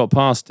slingshot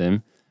past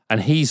him.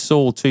 And he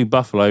saw two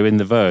buffalo in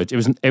the verge.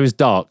 It was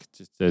dark,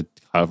 just to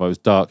clarify, it was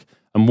dark.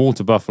 And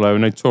water buffalo are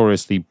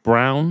notoriously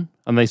brown,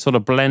 and they sort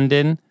of blend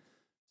in.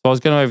 So I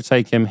was going to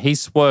overtake him. He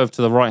swerved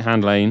to the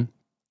right-hand lane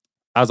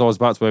as I was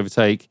about to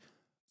overtake.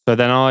 So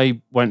then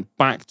I went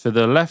back to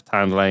the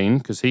left-hand lane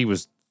because he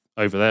was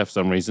over there for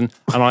some reason,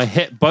 and I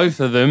hit both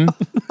of them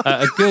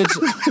at a good...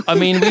 I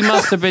mean, we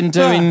must have been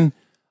doing...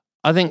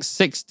 I think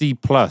 60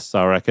 plus,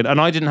 I reckon.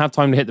 And I didn't have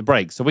time to hit the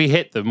brakes. So we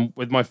hit them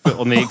with my foot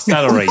on the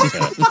accelerator.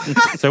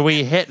 So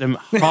we hit them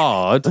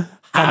hard.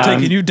 I'm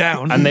taking you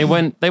down. And they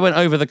went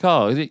over the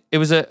car. It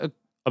was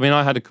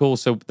I had a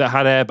Corsa that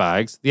had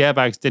airbags. The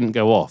airbags didn't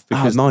go off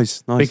because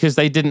nice. Because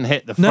they didn't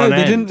hit the front end. No,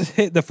 they didn't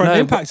hit the front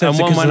impact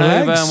sensor. And one went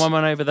over and one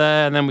went over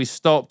there, and then we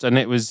stopped, and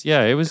it was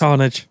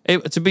carnage.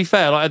 To be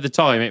fair, like at the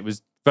time, it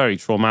was very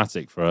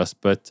traumatic for us,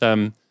 but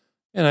we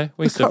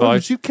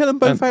survived. Did you kill them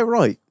both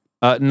outright?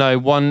 No,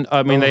 one.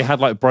 I mean, they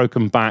had like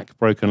broken back,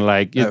 broken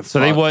leg,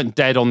 so they weren't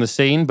dead on the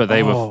scene, but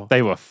they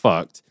were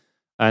fucked.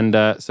 And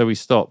so we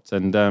stopped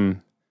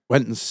and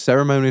went and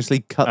ceremoniously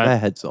cut their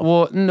heads off.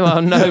 Well,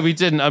 no, we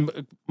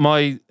didn't.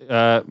 My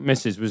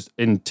missus was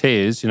in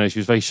tears. She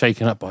was very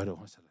shaken up by it all.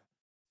 I said,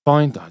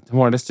 "Fine, don't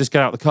worry. Let's just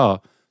get out the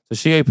car." So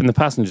she opened the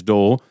passenger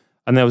door.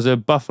 And there was a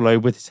buffalo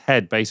with his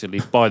head basically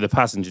by the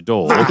passenger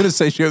door. I was going to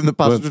say she opened the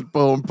passenger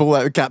door and pulled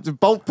out a Captain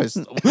Bolt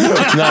pistol.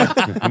 No,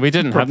 we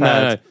didn't have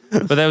no.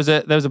 But there was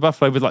a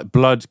buffalo with like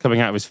blood coming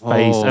out of his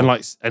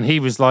face, and he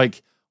was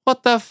like,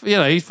 "What the?"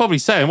 He's probably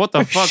saying, "What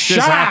the fuck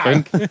just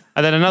happened?"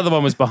 And then another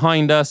one was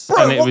behind us,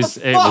 and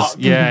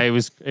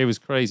it was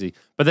crazy.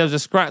 But there was a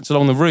scratch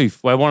along the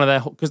roof where one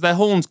of because their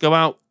horns go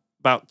out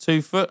about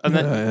 2 foot and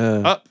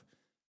then up.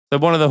 So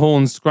one of the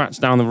horns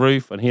scratched down the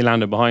roof and he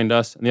landed behind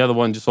us, and the other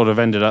one just sort of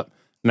ended up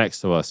next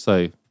to us.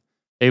 So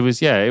it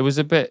was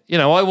a bit,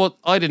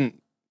 I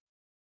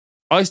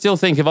still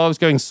think if I was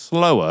going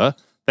slower,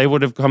 they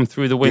would have come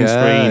through the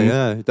windscreen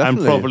and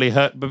probably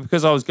hurt. But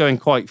because I was going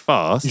quite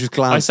fast,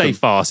 I say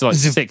fast, like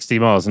 60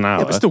 miles an hour.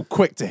 Yeah, but still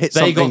quick to hit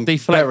something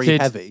very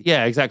heavy.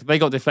 Yeah, exactly. They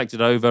got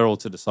deflected over or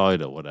to the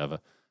side or whatever.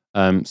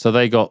 So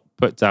they got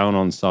put down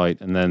on site,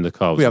 and then the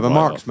car was. We have a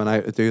marksman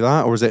out to do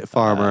that, or is it a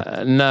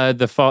farmer? No,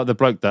 the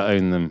bloke that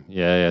owned them.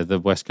 Yeah, the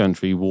West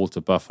Country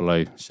Water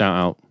Buffalo. Shout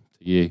out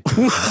to you.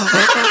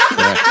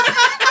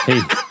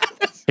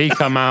 He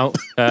come out.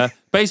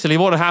 Basically,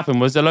 what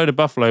happened was a load of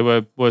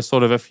buffalo were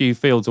sort of a few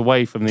fields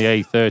away from the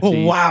A30.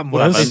 Oh, wow,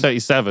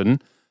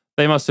 A37.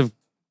 They must have,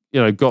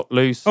 got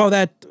loose. Oh,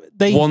 they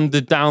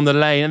wandered down the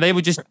lane, and they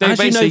were just. They as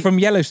basically, you know from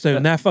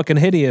Yellowstone, they're fucking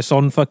hideous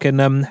on fucking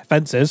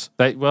fences.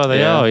 They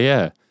are,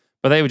 yeah.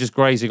 But they were just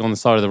grazing on the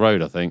side of the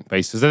road, I think.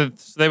 Basically,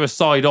 they were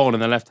side on in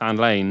the left-hand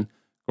lane,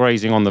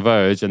 grazing on the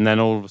verge, and then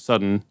all of a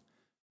sudden,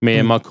 me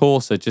and my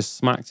Corsa just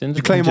smacked into. Did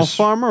you claim off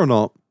farmer or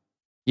not?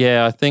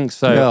 Yeah, I think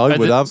so. Yeah, I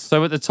would have.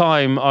 So at the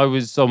time, I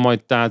was on my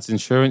dad's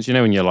insurance.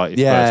 When you're like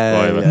your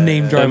first driver,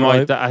 name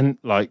driver.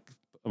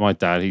 My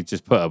dad, he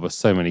just put up with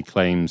so many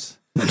claims.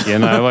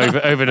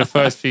 Over the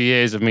first few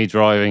years of me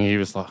driving, he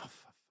was like, oh,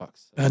 for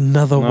fuck's sake.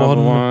 Another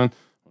one.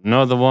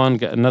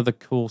 Get another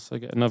Corsa,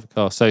 get another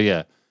car. So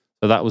yeah,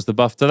 so that was the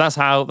buff. So that's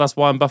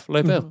why I'm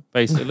Buffalo Bill,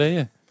 basically.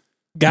 Yeah.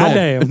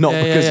 Goddamn. Not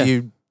because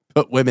you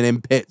put women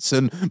in pits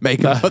and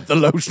make them put the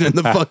lotion in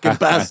the fucking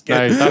basket.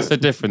 No, that's a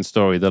different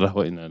story. That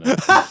I no.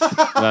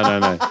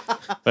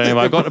 But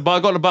anyway, I got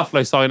the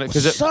buffalo sign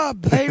because What's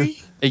up,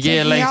 baby? a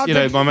year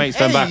later, my mates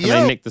went back and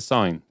they nicked the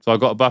sign. So I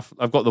got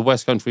I've got the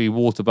West Country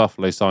Water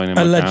Buffalo sign in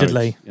my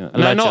Allegedly. garage.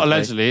 No, not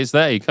allegedly. It's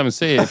there. You come and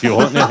see it if you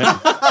want.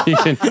 you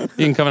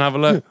can come and have a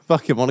look.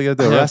 Fuck him, want to go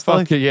do a Yeah, rest day?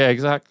 fuck it. Yeah,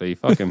 exactly.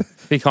 Fuck him.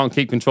 If he can't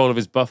keep control of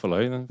his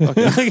buffalo, then fuck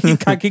him. He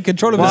can't keep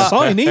control of his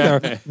sign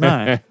either.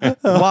 No.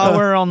 While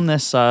we're on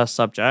this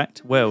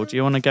subject, Will, do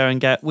you want to go and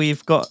get?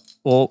 We've got,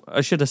 or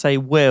I should say,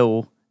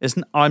 Will.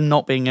 I'm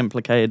not being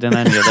implicated in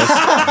any of this.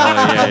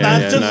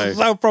 That's no. just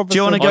so proper. Do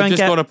you want to go I've and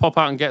just get? got to pop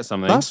out and get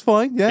something. That's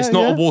fine, yeah. It's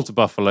not yeah. a water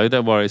buffalo.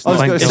 Don't worry. It's I was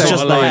not, gonna it's say, not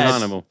just a live legs.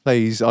 animal.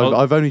 Please,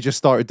 I've only just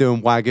started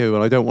doing Wagyu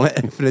and I don't want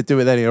anything to do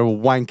with any of the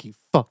wanky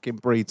fucking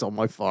breeds on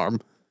my farm.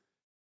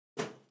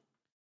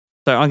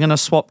 So I'm going to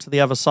swap to the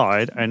other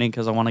side only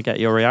because I want to get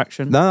your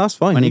reaction. No, that's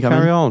fine. When You you come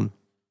carry in. on.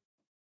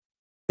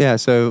 Yeah,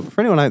 so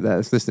for anyone out there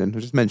that's listening, I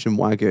just mentioned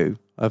Wagyu.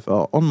 I've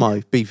on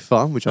my beef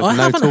farm, which I I can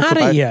now haven't talk had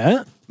about. it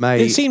yet.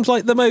 Mate, It seems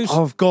like the most.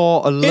 I've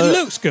got a It load.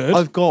 looks good.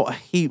 I've got a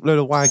heap load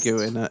of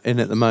Wagyu in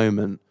at the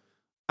moment,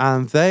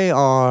 and they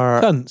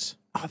are. Cunts.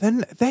 Oh,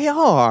 they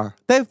are.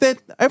 They're.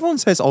 Everyone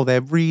says, "Oh,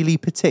 they're really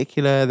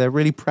particular. They're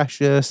really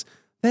precious."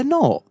 They're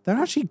not. They're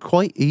actually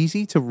quite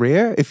easy to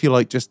rear if you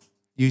like just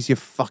use your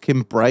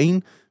fucking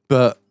brain.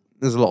 But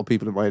there's a lot of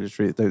people in my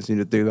industry that don't seem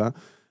to do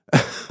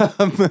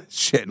that.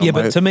 Shit. Yeah,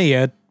 but to me,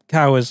 a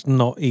cow is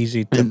not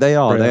easy to. They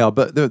are, rear. they are.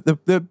 But the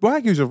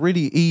Wagyu's a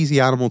really easy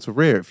animal to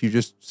rear if you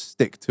just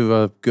stick to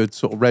a good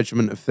sort of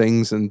regiment of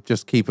things and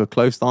just keep a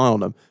close eye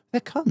on them.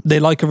 They're cunts. They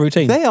like a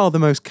routine. They are the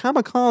most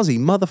kamikaze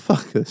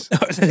motherfuckers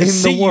in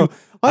See the world. you.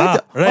 I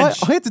Reg.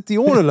 had to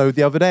de-order load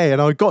the other day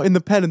and I got in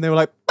the pen and they were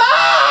like,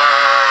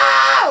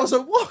 "Ah!" I was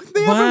like, what?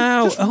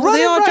 Wow. Just Oh, running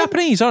they are around-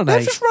 Japanese, aren't They're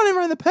they? just running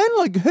around the pen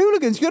like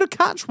hooligans. You got to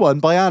catch one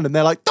by hand and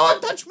they're like,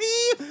 "Don't touch me!"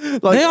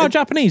 Like, They are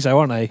Japanese, though,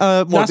 aren't they?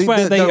 well, That's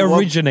where they well,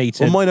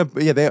 originated. Well, mine are,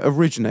 yeah, they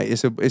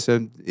originate.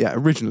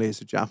 Originally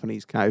it's a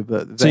Japanese cow,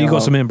 but So they you got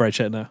are- some inbred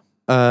shit now.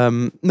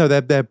 no,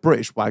 they're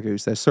British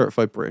Wagyus. They're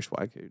certified British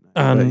Wagyu.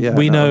 And But yeah,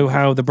 we no. know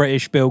how the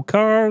British build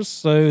cars,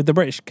 so the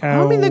British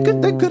cow. I mean, they're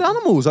good. They're good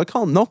animals. I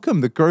can't knock them.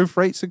 The growth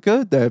rates are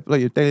good. They're like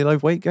your daily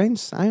life weight gain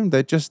sound.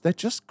 They're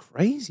just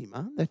crazy,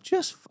 man. They're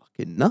just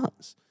fucking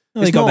nuts.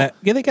 They It's got not- that.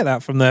 Yeah, they get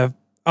that from their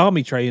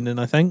army training,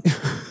 I think.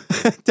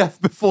 Death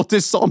before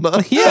dishonor.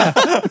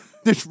 Yeah.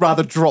 Just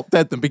rather drop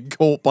dead than be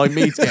caught by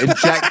me to get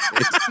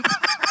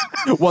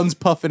injected. One's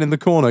puffing in the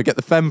corner, get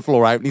the fem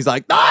floor out, and he's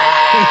like,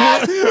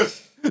 "Ah!"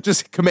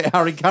 Just commit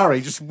Harry Carey,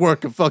 just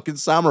work a fucking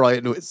samurai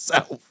into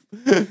itself.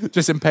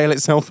 Just impale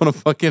itself on a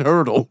fucking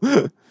hurdle.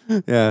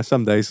 Yeah,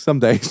 some days. I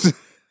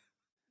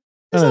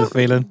know the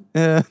feeling.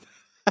 Yeah.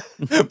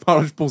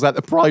 Polish pulls out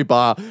the pry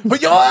bar.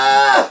 But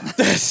yeah!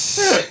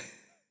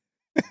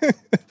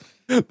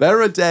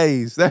 There are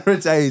days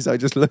I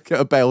just look at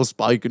a bale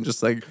spike and just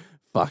think,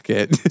 fuck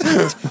it.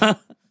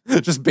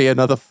 Just be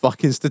another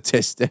fucking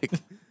statistic.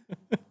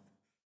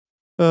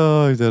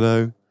 Oh, I don't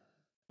know.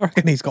 I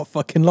reckon he's got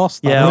fucking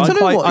lost. Yeah, I don't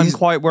know what I'm he's-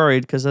 quite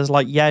worried because there's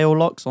like Yale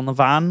locks on the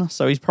van,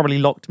 so he's probably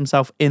locked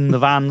himself in the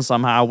van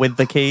somehow with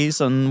the keys,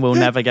 and we'll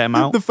never get him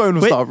out. The phone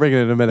will Wait- start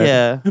ringing in a minute.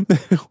 Yeah,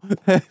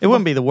 it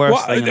wouldn't be the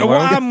worst thing in the What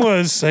world. happened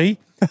was, see?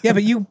 Yeah,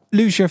 but you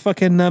lose your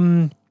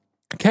fucking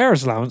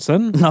carer's allowance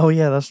then. Oh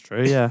yeah, that's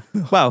true. Yeah.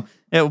 Well,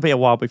 it'll be a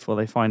while before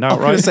they find out, I'm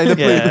going right? to say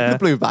yeah. the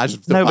blue badge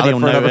is still Nobody valid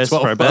will for another notice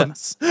 12 for a bit.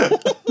 months.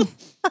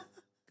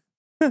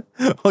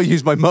 I'll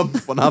use my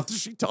mum's one after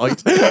she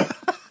died.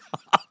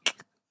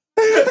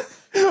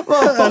 Well,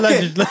 fuck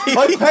Allegedly.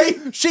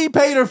 it. She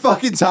paid her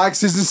fucking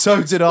taxes and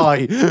so did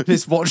I.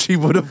 It's what she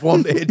would have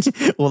wanted.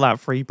 All that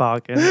free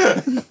bargain.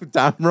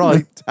 Damn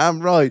right.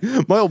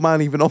 My old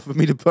man even offered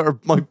me to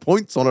put my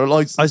points on her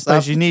license. I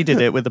suppose you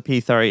needed it with the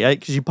P38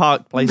 because you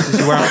parked places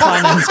you weren't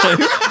planning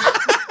to.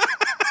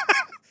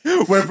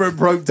 Whether it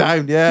broke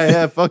down.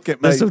 Yeah, fuck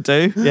it, mate. This'll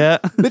do. Yeah.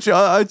 Literally,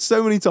 I had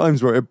so many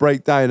times where it'd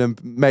break down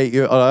and mate,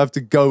 I have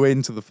to go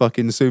into the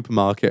fucking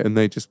supermarket and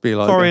they'd just be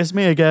like, Sorry, it's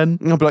me again.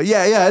 I'd be like,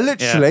 yeah,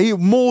 literally,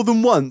 more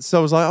than once. I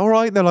was like, all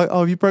right. They're like, oh,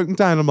 have you broken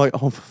down? I'm like,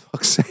 oh, for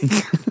fuck's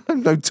sake.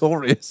 I'm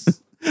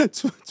notorious.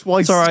 Twice. It's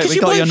all right. We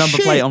you got buy your number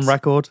plate on shit.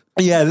 record.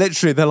 Yeah,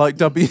 literally, they're like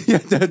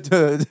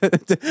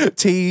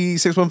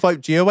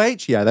T615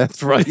 GOH. Yeah,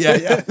 that's right.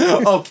 Yeah.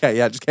 Okay,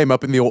 yeah, it just came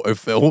up in the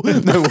autofill.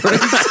 No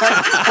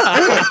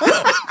worries.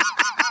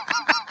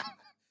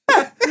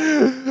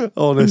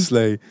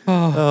 Honestly.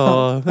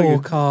 Oh, thank poor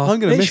you. car. I'm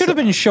gonna It miss should have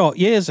it. been shot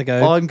years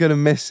ago. I'm going to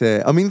miss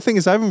it. I mean, the thing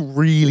is, I haven't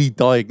really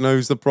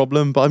diagnosed the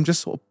problem, but I'm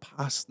just sort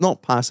of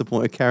not past the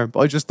point of caring,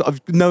 but I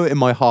know it in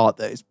my heart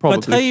that it's probably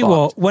But tell you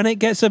fucked. what, when it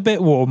gets a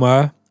bit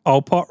warmer,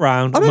 I'll pop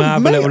round and we'll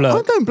have a little I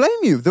look. don't blame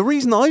you. The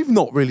reason I've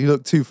not really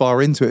looked too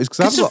far into it is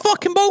because It's a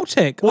fucking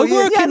Baltic. Well, I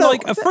work in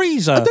like a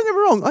freezer. Don't get me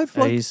wrong. I've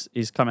Yeah, like,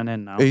 he's coming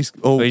in now. he's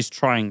He's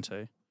trying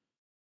to.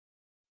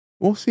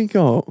 what's he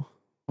got?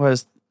 Well,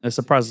 it's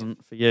a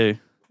present for you.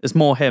 It's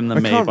more him than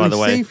I me, can't by the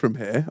really see way. from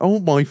here. Oh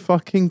my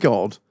fucking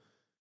god!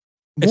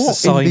 It's a What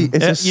sign. in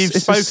the- it's a- You've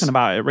it's a s- spoken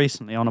about it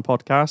recently on a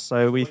podcast,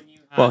 so we've. When you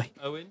had Well,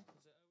 Owen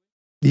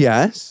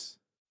Yes.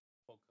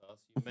 podcast,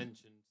 you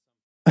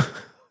mentioned.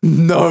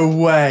 No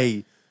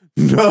way.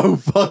 No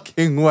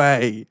fucking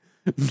way.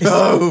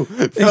 No,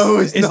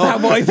 it's is not.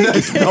 that what I think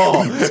It's it is?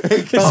 not.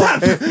 It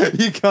can't.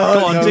 You can't.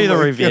 Go on, do the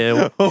my reveal.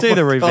 God. Oh Do my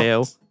the God.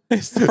 reveal.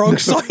 It's the frog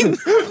sign.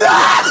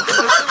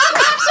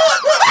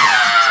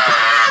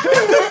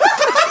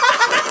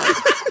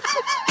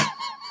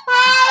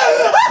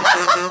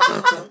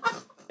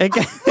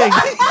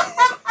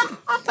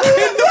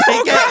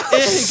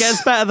 It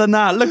gets better than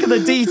that. Look at the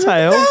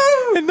detail.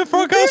 In the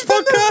Frog House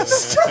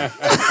podcast.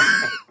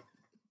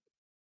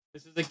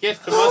 This is a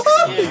gift from us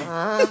to you.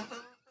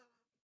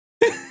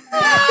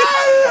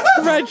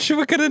 Reg,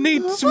 we're going to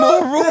need some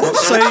more rules.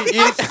 So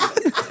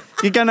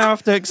you're going to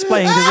have to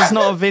explain because it's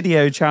not a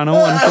video channel,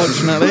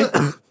 unfortunately.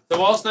 So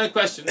whilst no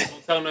questions,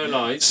 we'll tell no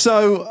lies.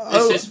 So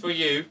This is for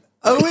you.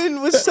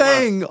 Owen was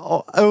saying,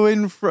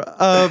 Owen,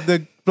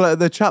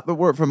 the chap that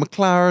worked for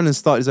McLaren and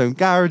started his own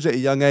garage at a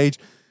young age,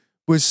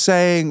 was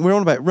saying we're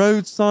on about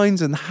road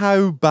signs and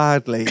how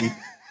badly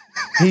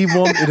he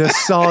wanted a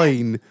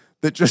sign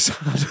that just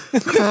had a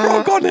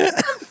frog on it.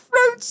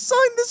 Road sign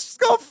that's just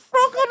got a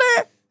frog on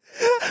it.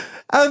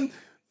 And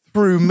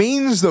through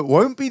means that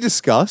won't be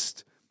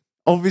discussed,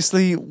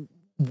 obviously,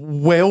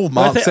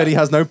 Mark said he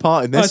has no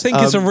part in this. I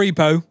think it's a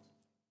repo,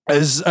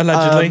 as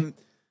allegedly.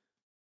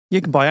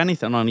 You can buy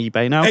anything on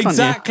eBay now, can't you?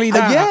 Exactly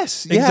that.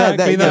 Yes, yeah,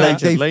 exactly that.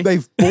 Allegedly.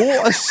 they've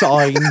bought a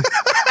sign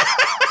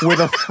with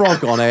a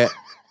frog on it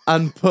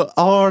and put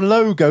our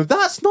logo.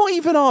 That's not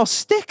even our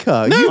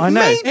sticker. You've I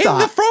know. made In that.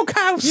 the Frog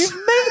House. You've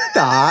made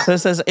that. So it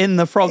says in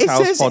the Frog It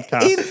House says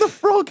podcast. in the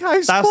Frog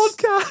House That's-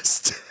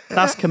 podcast.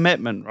 That's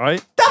commitment,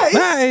 right?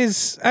 That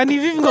is, and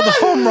you've even got the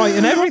font right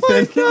and I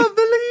everything. can't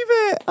believe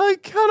it. I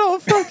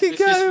cannot fucking This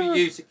is for go.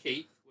 you to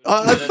keep.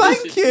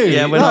 Thank you.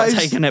 Yeah, we're That not is-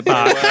 taking it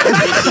back.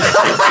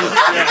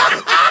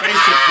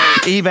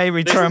 eBay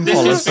return This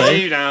is for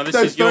policy. you now. This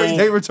No is your.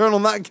 30-day return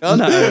on that gun.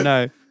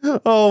 No.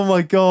 Oh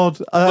my god.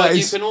 But you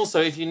It's- can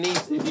also, if you need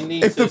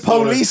if the to sort of-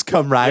 police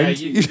come round,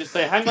 yeah, you can just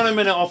say, "Hang on a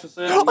minute,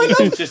 officer."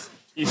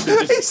 You should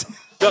just It's-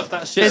 shut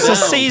that shit It's down. a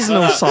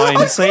seasonal Like that.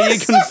 sign, so you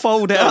can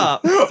fold it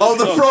up. oh,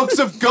 the frogs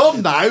have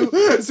gone now,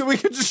 so we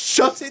can just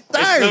shut it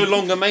down. It's no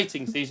longer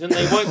mating season.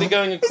 They won't be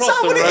going Is across that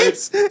the what road. it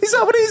is? Is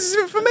that what it is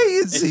for mating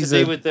It's to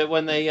season? do with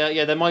when they,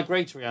 they're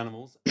migratory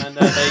animals, and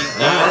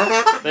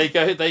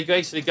they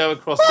basically go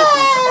across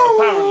different.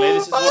 Apparently,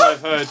 this is what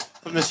I've heard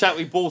from the chat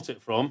we bought it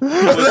from.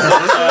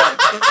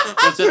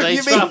 Was that they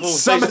you travel. mean They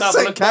Somerset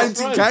travel across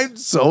County roads.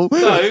 Council?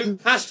 So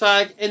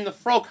hashtag in the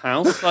Frog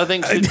House, I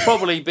think should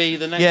probably be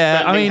the next. Yeah,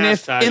 I trending mean,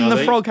 if hashtag, in I the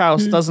think. Frog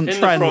House doesn't In the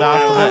trend Frog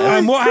after House. this.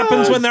 And what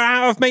happens when they're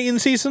out of mating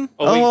season?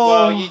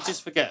 Well, you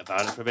just forget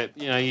about it for a bit.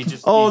 You know, you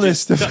just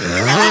Honest. You just shut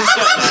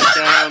that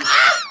down.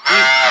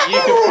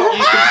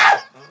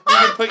 You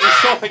can put your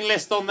shopping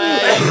list on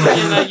there.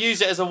 You know,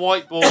 use it as a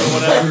whiteboard or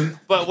whatever.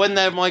 But when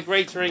they're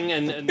migrating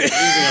and moving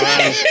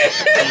around, you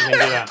can do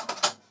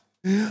that.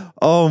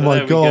 Oh So my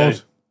there we go.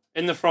 god.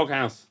 In the Frog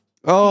House.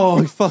 Oh,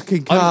 I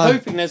fucking I'm can't.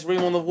 hoping there's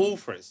room on the wall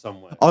for it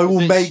somewhere. I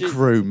will It make should-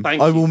 room.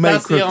 Thank I you. will make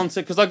That's room. the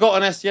answer because I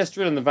got an STS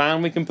drill in the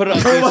van. We can put it up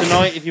for you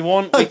tonight if you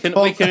want. We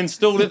can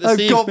install it this I've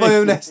evening. got my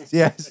own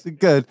STS.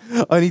 Good.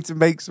 I need to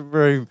make some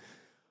room.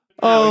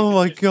 Oh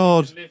my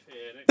god.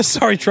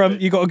 Sorry,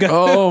 Trump, you got to go.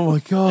 Oh my There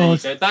you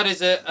god. go. That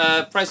is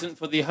a present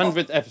for the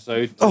 100th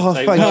episode. Oh,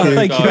 Say thank well you. done,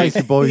 Thank you. guys, Thank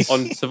you, boys.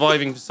 on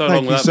surviving for so Thank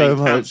long you without so being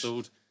much.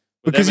 cancelled.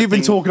 Because you've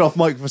been talking off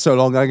mic for so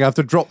long, I'm going to have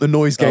to drop the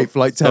noise gate for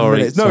like 10 sorry,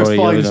 minutes. No, sorry, it's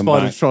you'll fine. be It's done fine.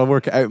 I'm back. just trying to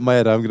work it out in my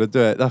head. I'm going to do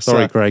it. That's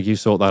Sorry, Greg, you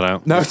sort that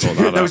out. No, You sort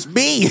that that out. was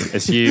me.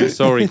 It's you.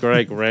 Sorry,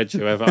 Greg, Reg,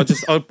 whoever.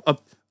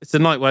 It's a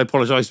night where I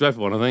apologise to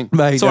everyone, I think.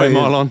 Mate, Sorry,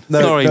 no, Marlon.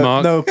 no, Sorry, no,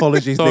 Mark. No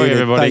apologies Sorry, needed.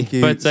 everybody. Thank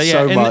you But yeah,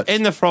 so much.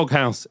 in the Frog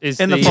House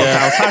is In the Frog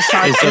House.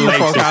 Hashtag is the in the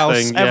Frog latest House.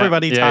 thing.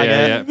 Everybody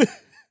tag it.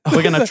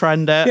 We're going to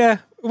trend it. Yeah.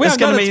 We It's haven't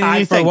going done to a be a tag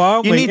new for a thing.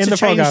 while. You We- need in to the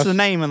Frog change House. the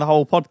name of the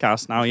whole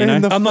podcast now, you In know?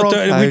 the I'm not Frog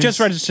doing. We House. just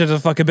registered a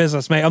fucking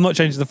business, mate. I'm not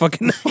changing the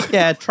fucking name.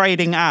 Yeah,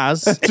 trading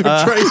as.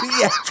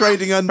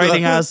 Trading under.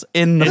 Trading as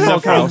in the In the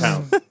Frog Frog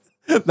House. House.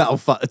 That'll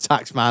fuck the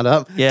tax man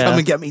up. Yeah. Come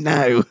and get me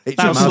now.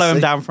 That'll slow him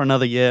down for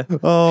another year.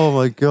 Oh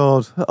my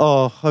god.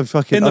 Oh, I'm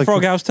fucking. In the I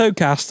Frog can- House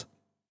Toadcast.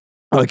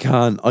 I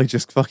can't. I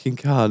just fucking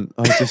can't.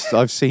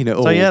 I've seen it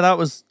all. So yeah, that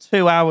was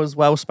 2 hours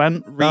well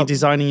spent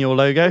redesigning your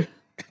logo.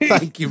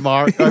 Thank you,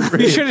 Mark. I You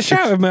really should have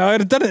shouted, mate.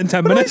 I'd have done it in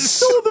 10 When I minutes.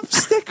 saw the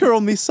sticker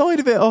on the side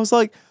of it, I was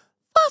like,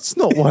 that's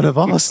not one of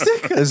our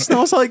stickers. And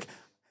I was like,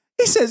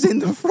 it says in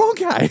the Frog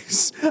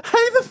House. How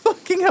the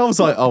fucking hell? I was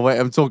like, oh, wait,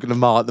 I'm talking to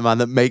Mark, the man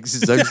that makes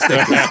his own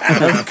stickers.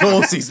 Of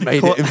course he's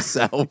made it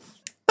himself.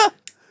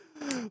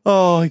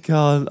 Oh, I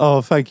can't.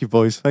 Oh, thank you,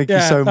 boys. Thank you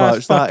Yeah, so that's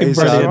much. That fucking is,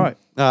 brilliant. Right.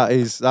 that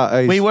is.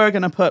 We were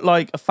going to put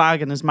like a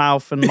fag in his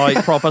mouth and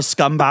like proper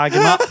scumbag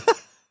him up.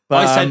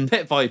 But, I said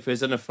pit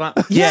vipers and a flat.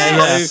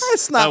 yeah.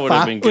 Snap That would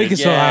have back. been We good. can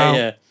sort it out.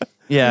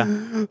 Yeah.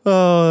 yeah.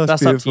 Oh,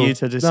 That's up to beautiful. you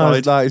to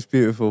decide. That is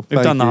beautiful. We've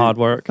Thank done the you. hard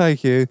work.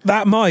 Thank you.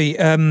 That might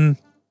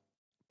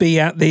be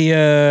at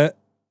the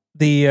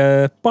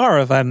the bar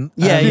event.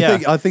 Yeah,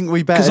 I think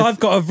we Because better. I've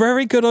got a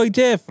very good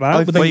idea for that I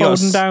with the think- Well, you got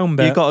folding down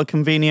bit. You've got a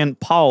convenient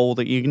pole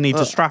that you need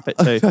to strap it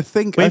to. I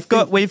think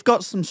We've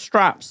got some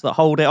straps that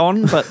hold it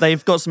on, but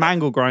they've got some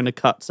angle grinder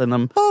cuts in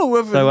them. Oh,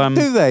 So,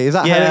 do they? Is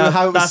that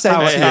how it was that's sent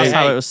how to it, you? that's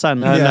how it was sent.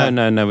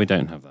 No, we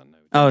don't have that.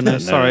 Oh no,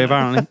 sorry.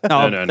 Apparently,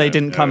 no, they no,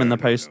 didn't no, come in the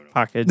no, post no, no.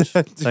 package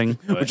thing.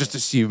 We're just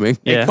assuming.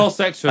 Yeah. It cost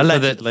extra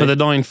Allegedly. for the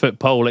 9-foot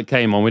pole it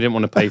came on. We didn't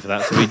want to pay for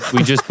that, so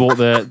we just bought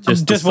the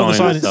Just bought the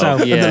sign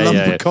itself. And the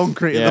lump of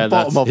concrete at the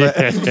bottom of it.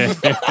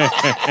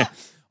 it.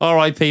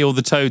 R.I.P. all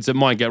the toads that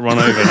might get run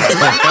over.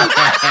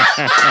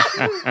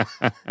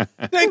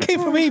 It came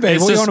from eBay.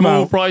 It's What are a you on small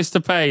about? price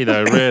to pay,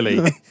 though.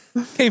 Really.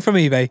 Came from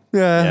eBay.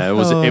 Yeah,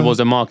 it was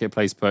a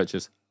marketplace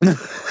purchase.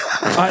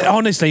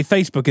 Honestly,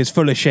 Facebook is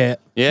full of shit.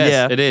 Yes,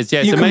 Yeah. it is. Yeah,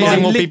 it's You can amazing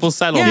buy what lit- people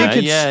sell Yeah, on you there.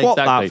 could Yeah, swap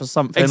exactly. that for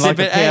something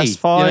Exhibit like a A.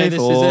 PS5 this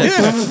or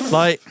is it.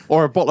 like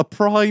Or a bottle of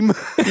Prime.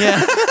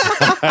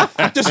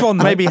 Just one.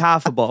 maybe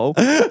half a bottle.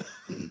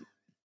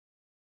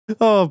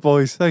 Oh,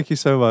 boys, thank you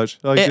so much.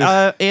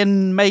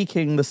 In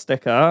making the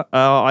sticker,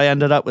 I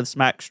ended up with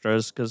some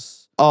extras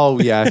because oh,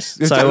 yes.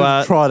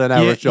 so trial and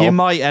error job. you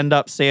might end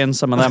up seeing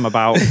some of them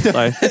about.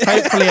 So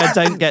hopefully I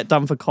don't get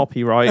done for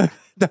copyright.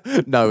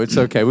 No, it's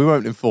okay. We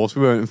won't enforce.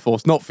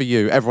 Not for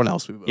you. Everyone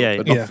else we will, Yeah,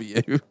 but not yeah. for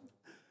you.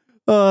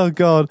 Oh,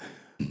 God.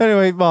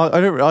 Anyway, Mark,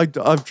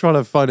 I'm trying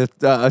to find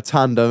a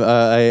tandem,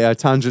 a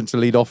tangent to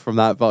lead off from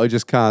that, but I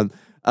just can't.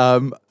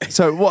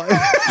 So what?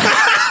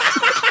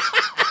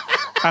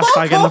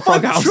 Hashtag in the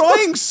frog I'm house.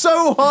 trying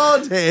so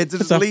hard here to It's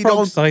just a lead frog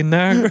on. sign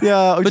now.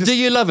 Yeah, But do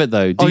you love it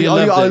though? Do you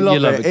I love it? love You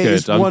love it. it. It Good.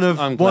 is I'm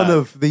one glad.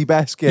 of the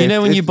best gifts. You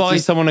know when you It's buy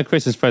just- someone a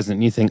Christmas present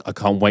and you think, I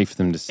can't wait for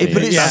them to see it.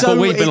 But it's That's so- what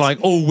we've been it's- like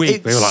all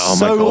week. We were like, oh my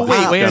so God, weak. this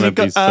is we gonna only be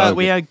got so good.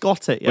 we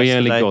got it yesterday. We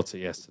only got it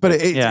yesterday. But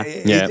it,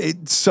 Yeah.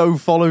 it so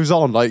follows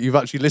on. Like you've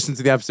actually listened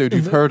to the episode,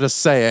 you've heard us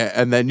say it,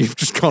 and then you've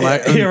just gone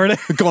out Here it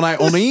and, gone out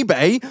on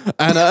eBay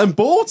and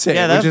bought it.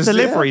 Yeah, which the is-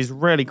 delivery's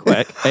really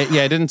quick. It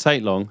didn't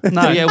take long.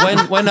 No. But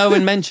yeah, when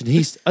Owen mentioned,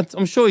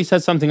 I'm sure he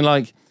said something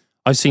like,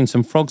 I've seen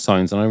some frog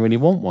signs and I really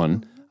want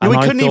one. And we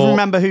I couldn't even thought-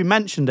 remember who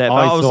mentioned it, but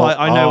I I was thought, like,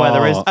 I know where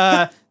there is.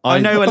 I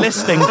know a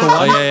listing for Oh,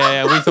 one.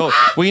 yeah. We thought,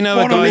 we know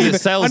a Wanna guy leave that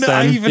it? sells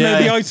I them. even know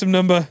the item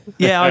number.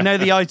 Yeah, I know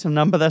the item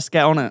number. Let's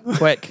get on it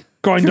quick.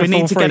 Grinder We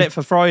need to for get free. it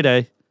for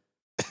Friday.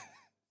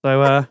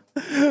 So,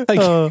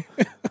 Oh,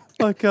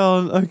 I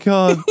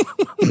can't.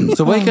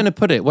 So where are you going to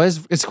put it?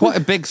 It's quite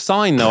a big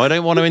sign, though. I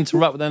don't want to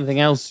interrupt with anything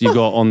else you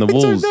got on the I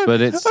don't walls, know.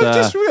 but it's. I'm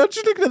just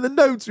looking at the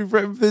notes we've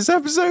written for this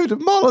episode,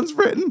 and Marlon's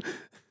written,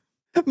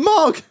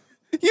 Mark,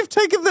 you've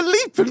taken the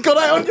leap and got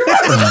out on your own.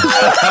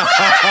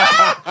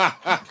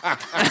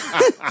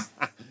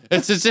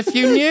 It's as if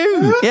you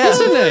knew, Yeah.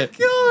 isn't it?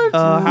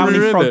 God. how many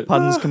frog Ribbit.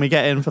 puns can we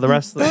get in for the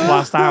rest of the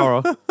last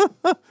hour?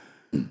 Oh,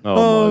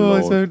 Oh, my I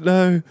Lord. don't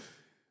know.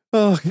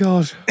 Oh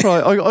God!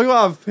 Right, I gotta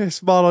have piss,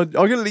 Marlon.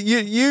 I'm gonna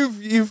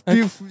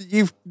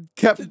you've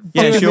kept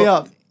Yeah, fucking sure. me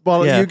up.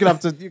 Marlon, Yeah. you're gonna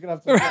have to.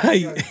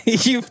 Right.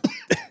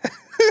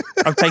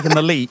 I've taken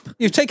the leap.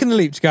 You've taken the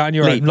leap to go out on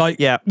your Leap, own. Like,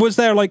 yeah. was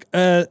there like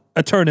a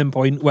turning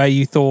point where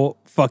you thought,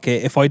 fuck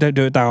it, if I don't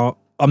do it now,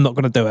 I'm not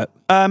going to do it?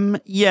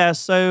 Yeah,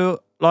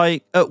 so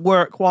like at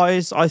work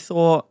wise, I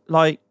thought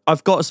like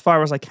I've got as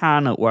far as I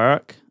can at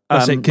work.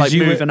 That's it, 'cause like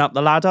you were- moving up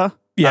the ladder.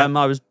 Yeah.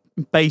 I was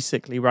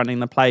basically running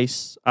the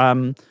place.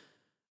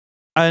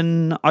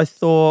 And I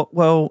thought,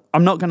 well,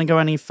 I'm not going to go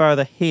any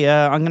further here.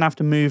 I'm going to have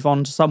to move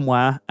on to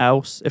somewhere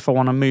else if I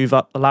want to move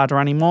up the ladder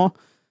anymore.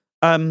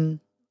 And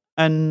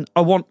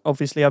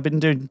obviously, I've been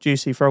doing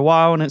Juicy for a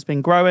while and it's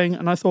been growing.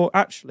 And I thought,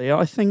 actually,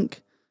 I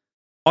think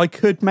I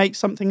could make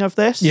something of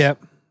this. Yeah.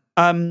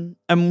 And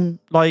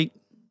like,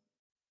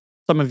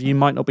 some of you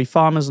might not be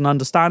farmers and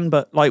understand,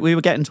 but like we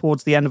were getting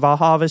towards the end of our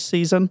harvest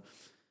season.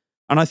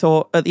 And I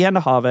thought, at the end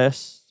of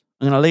harvest,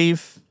 I'm going to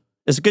leave.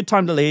 It's a good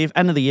time to leave.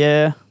 End of the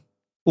year.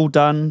 All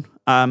done.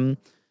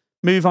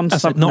 Move on to That's it,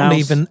 something not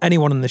else. leaving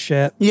anyone in the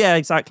shit. Yeah,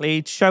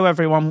 exactly. Show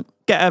everyone,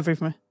 get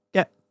everything,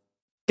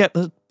 get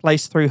the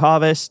place through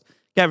harvest,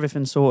 get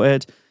everything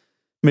sorted,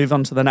 move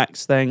on to the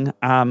next thing.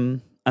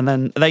 And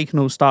then they can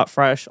all start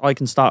fresh. I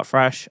can start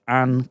fresh.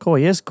 And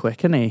Coy is quick,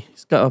 isn't he?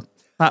 He's got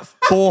that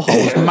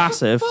borehole's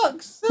massive.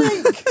 Fuck's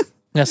sake!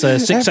 That's a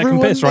 6-second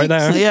Everyone piss right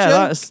makes there. it. Yeah,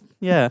 joke. that's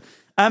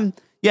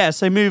yeah.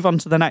 So move on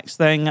to the next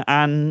thing,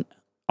 and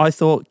I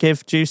thought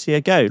give Juicy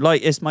a go.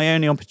 Like it's my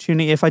only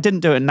opportunity. If I didn't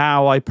do it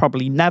now, I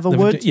probably never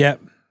would. Yeah.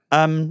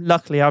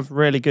 Luckily, I've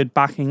really good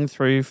backing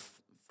through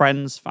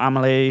friends,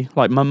 family.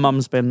 Like my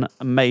mum's been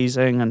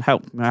amazing and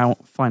helped me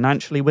out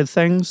financially with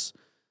things.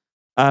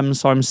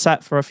 So I'm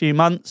set for a few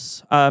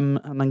months, and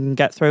I can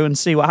get through and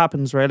see what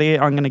happens. Really,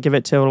 I'm going to give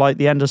it till like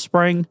the end of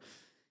spring.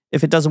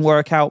 If it doesn't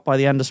work out by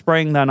the end of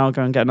spring, then I'll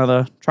go and get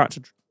another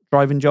tractor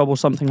driving job or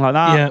something like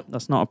that. Yeah.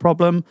 That's not a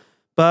problem.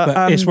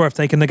 But it's worth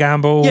taking the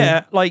gamble.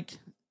 yeah, like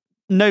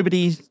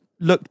nobody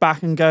looked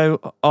back and go,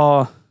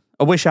 "Oh,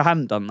 I wish I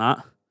hadn't done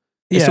that."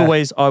 It's Yeah.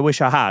 always, "I wish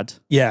I had."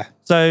 Yeah.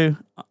 So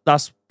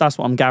that's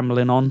what I'm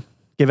gambling on.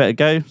 Give it a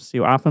go, see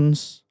what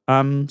happens.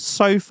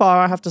 So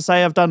far, I have to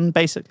say I've done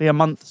basically a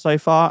month so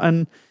far,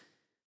 and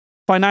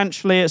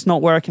Financially, it's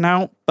not working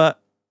out,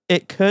 but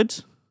it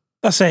could.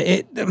 That's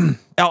it. I've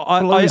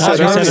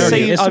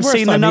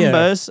seen the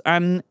numbers,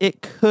 and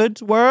it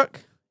could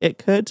work. It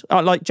could.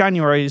 Like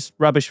January's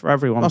rubbish for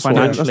everyone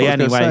financially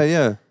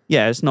anyway.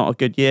 Yeah, it's not a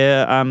good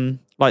year.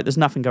 Like there's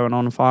nothing going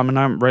on in farming.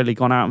 I haven't really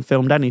gone out and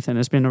filmed anything.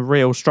 It's been a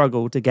real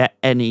struggle to get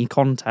any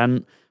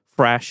content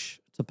fresh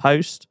to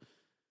post.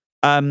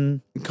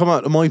 Come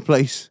out to my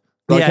place.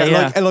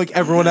 Like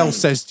everyone else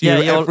says to you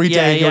every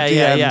day in your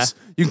DMs.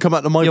 You can come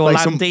out to my place.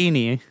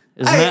 Landini.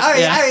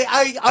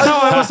 Hey, no,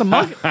 I wasn't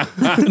mugging.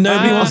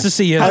 Nobody wants to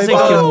see you. Has it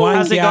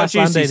got a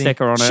juicy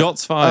sticker on it?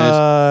 Shots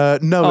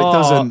fired. No, it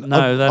doesn't.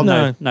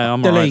 No,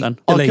 I'm alright then.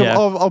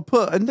 I'll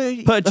put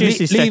a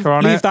juicy sticker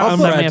on it. That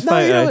Send me a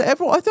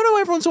photo. I don't know.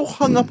 Everyone's all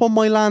hung up on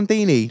my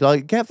Landini.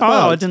 Like, get fucked.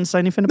 I didn't say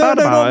anything about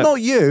it.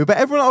 Not you, but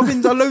everyone. I've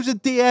been loads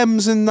of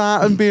DMs and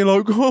that, and being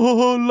like,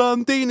 "Oh,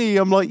 Landini."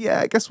 I'm like,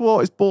 yeah. Guess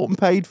what? It's bought and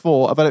paid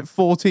for. I've had it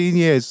 14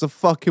 years. It's a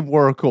fucking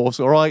workhorse.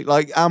 All right,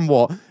 like, and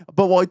what?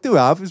 But what I do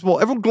have is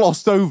what everyone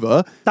glossed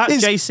over.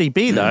 That's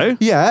JCB though.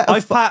 Yeah.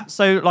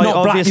 Obviously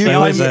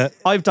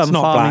I've done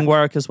farming black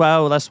work as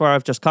well. That's where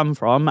I've just come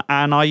from,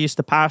 and I used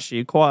to pass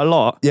you quite a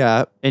lot.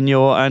 Yeah.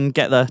 And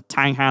get the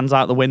tang hands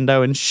out the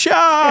window and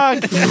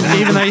shag,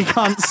 even though you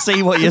can't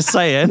see what you're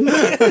saying.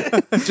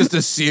 Just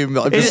assume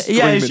that I'm just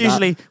it's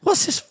usually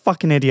what's this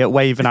fucking idiot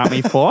waving at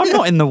me for? I'm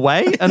not in the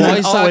way. And then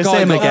it's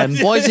him again.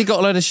 Why has he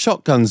got a load of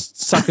shotguns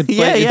sucking to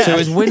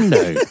his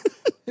window?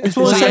 It's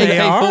what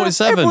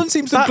AK-47. Everyone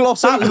seems to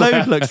gloss over that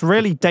load looks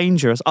really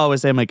dangerous. Oh,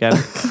 it's him again.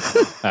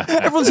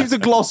 Everyone seems to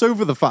gloss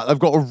over the fact I've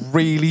got a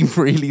really,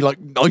 really like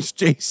nice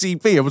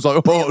JCB. I was like,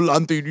 oh,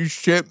 Landini, you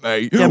shit,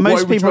 mate. Yeah,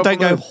 most people don't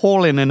go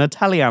hauling in a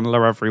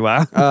telehandler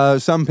everywhere.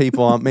 Some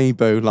people aren't me,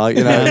 boo. Like,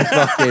 you know,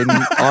 fucking,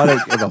 I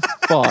don't give a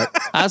fuck.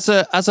 As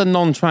a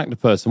non-tractor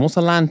person, what's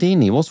a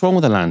Landini? What's wrong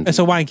with a Landini? It's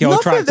a wanky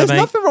old tractor, There's mate.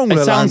 nothing wrong with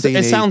a Landini.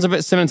 It sounds a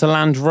bit similar to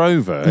Land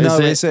Rover. No,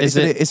 it's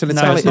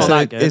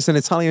an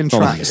Italian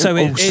tractor. So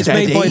it's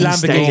made by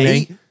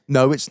Lamborghini.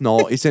 No, it's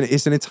not. It's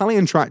an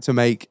Italian tractor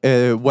make.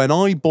 When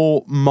I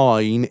bought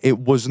mine, it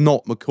was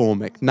not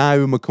McCormick. Now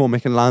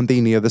McCormick and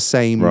Landini are the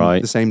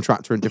same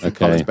tractor in different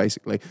colours,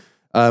 basically.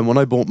 When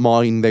I bought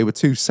mine, they were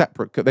two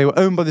separate. They were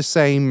owned by the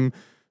same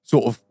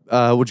sort of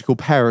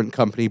parent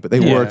company, but they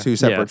were two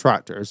separate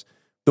tractors.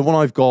 The one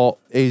I've got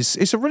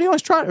it's a really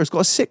nice tractor. It's got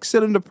a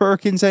 6-cylinder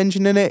Perkins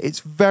engine in it.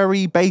 It's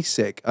very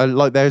basic.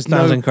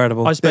 Sounds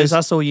incredible. I suppose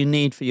that's all you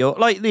need for your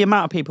the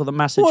amount of people that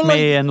message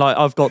me and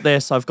I've got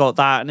this, I've got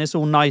that, and it's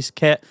all nice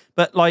kit.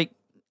 But like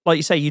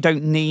you say, you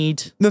don't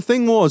need. The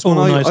thing was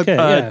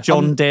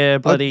John Deere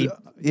bloody. I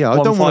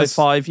don't want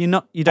 155.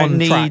 You don't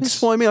need.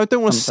 That's what I mean. I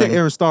don't want to sit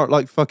here and start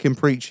like fucking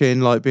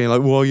preaching, like being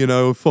like, well, you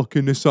know,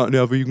 fucking this, that, and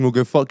the other. You can all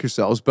go fuck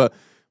yourselves, but.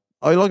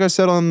 Like I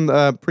said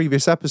on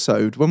previous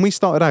episode, when we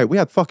started out, we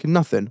had fucking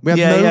nothing. We had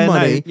no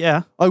money.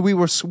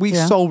 We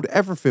sold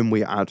everything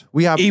we had.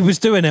 He was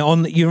doing it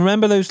on. You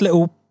remember those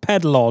little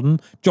pedal-on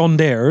John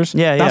Deere's?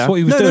 That's what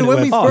he was doing.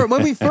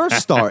 When we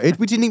first started,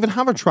 we didn't even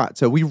have a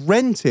tractor. We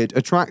rented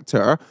a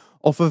tractor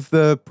off of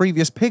the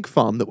previous pig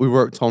farm that we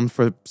worked on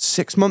for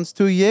 6 months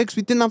to a year because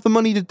we didn't have the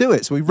money to do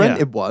it. So we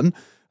rented one,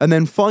 and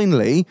then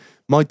finally,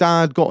 my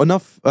dad got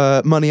enough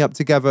money up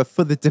together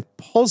for the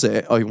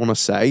deposit. I want to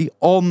say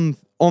on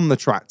the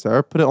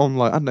tractor, put it on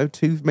like, I don't know,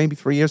 2, maybe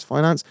 3 years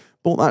finance,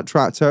 bought that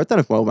tractor. I don't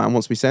know if Wellman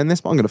wants me saying this,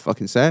 but I'm going to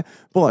fucking say it.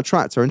 Bought that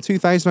tractor in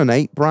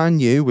 2008, brand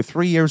new, with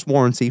 3 years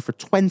warranty for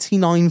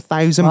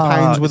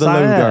 £29,000 with a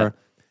loader.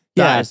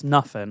 That is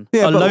nothing.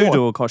 A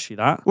loader will cost you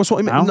that. What's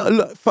what I mean? No,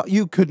 look,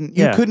 you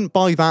couldn't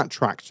buy that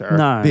tractor,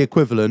 the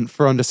equivalent,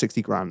 for under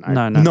 60 grand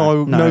now.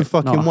 No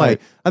fucking way.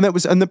 And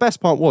the best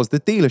part was the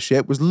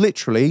dealership was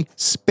literally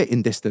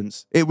spitting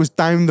distance. It was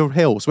down the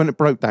hill. So when it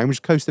broke down, we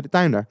just coasted it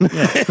down there.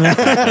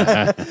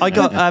 I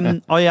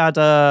had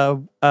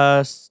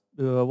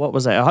what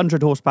was it?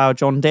 100 horsepower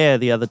John Deere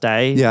the other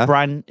day. Yeah.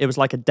 It was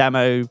like a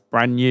demo,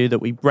 brand new, that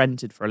we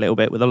rented for a little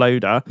bit with a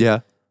loader. Yeah.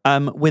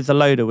 With the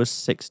loader was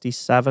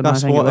 67.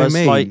 That's I think what it was.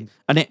 I mean.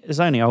 And it is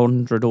only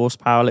 100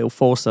 horsepower, little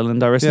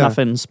 4-cylinder. It's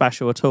nothing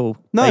special at all.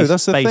 No,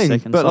 that's the thing.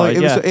 But like,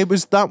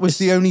 that was It's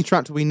the only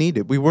tractor we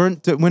needed.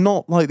 We're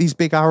not like these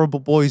big arable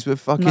boys with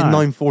fucking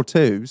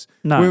 942s.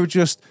 No. We were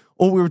just,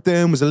 all we were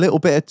doing was a little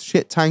bit of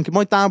shit tanking.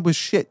 My dad was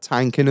shit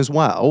tanking as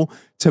well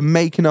to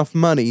make enough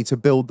money to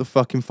build the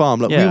fucking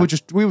farm. Like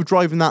we were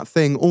driving that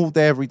thing all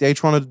day, every day,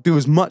 trying to do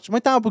as much. My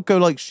dad would go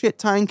like shit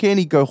tanking.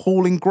 He'd go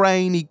hauling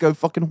grain. He'd go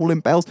fucking hauling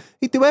bales.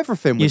 He'd do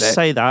everything with it. You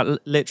say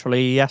that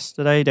literally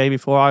yesterday, day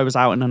before, I was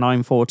out in a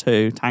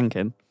 942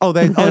 tanking. Oh,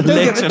 they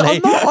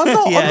literally. I'm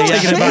not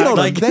shitting on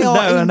them. They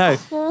are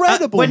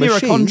incredible when you're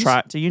machines. a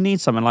contractor, you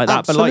need something like that.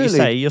 Absolutely. But like you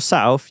say,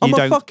 yourself, I'm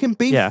a fucking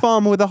beef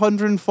farmer with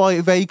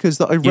 105 acres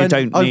that I rent.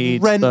 I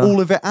rent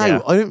all of it out.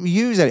 Yeah. I don't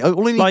use any.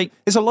 All I need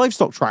is a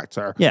livestock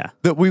tractor. Yeah.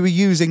 That we were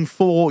using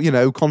for,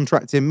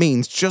 contracting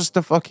means just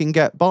to fucking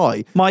get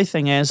by. My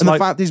thing is, and the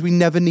fact is, we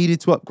never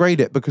needed to upgrade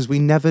it because we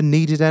never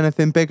needed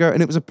anything bigger,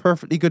 and it was a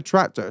perfectly good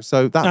tractor.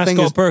 So that's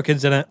got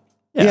Perkins in it.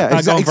 Yeah,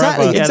 That gone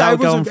exactly. forever. Yeah, that would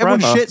go on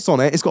Everyone forever. shits on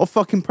it. It's got a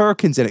fucking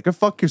Perkins in it. Go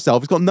fuck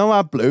yourself. It's got no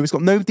AdBlue. It's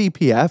got no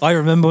DPF. I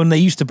remember when they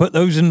used to put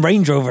those in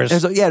Range Rovers.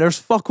 There's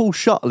fuck all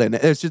shuttle in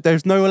it.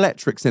 There's no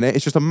electrics in it.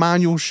 It's just a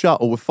manual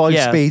shuttle with 5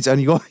 Yeah. speeds, and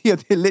you got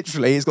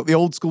literally it's got the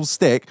old school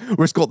stick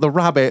where it's got the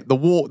rabbit, the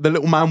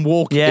little man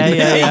walking,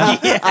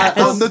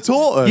 on the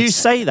tortoise. You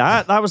say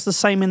that. That was the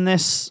same in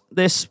this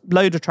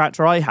loader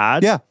tractor I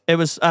had. Yeah. It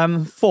was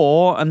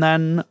 4 and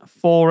then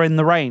 4 in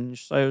the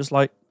range. So it was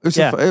like, It's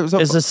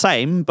it's the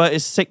same, but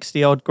it's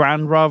 60 odd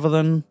grand rather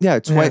than. 29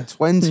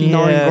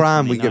 Yeah,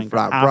 grand we 29 give for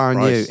that half brand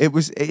price.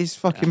 new. It's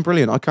fucking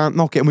brilliant. I can't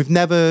knock it. And we've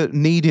never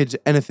needed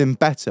anything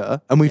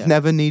better, and we've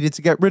never needed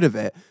to get rid of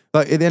it.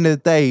 Like at the end of the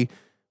day,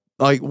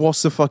 like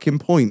what's the fucking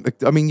point?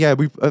 Like, I mean, yeah,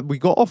 we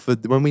got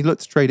offered when we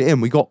looked to trade it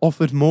in. We got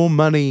offered more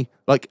money,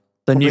 like.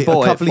 Than you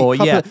bought it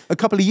for, a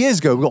couple of years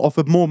ago, we got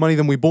offered more money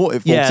than we bought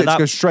it for. Yeah, So it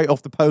goes straight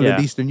off to Poland,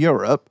 Eastern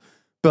Europe.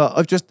 But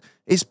I've just,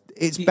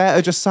 it's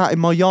better just sat in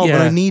my yard when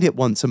I need it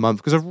once a month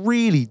because I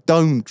really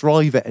don't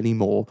drive it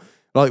anymore.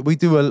 Like we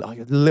do a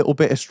little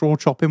bit of straw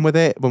chopping with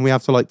it when we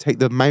have to like take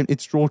the mounted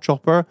straw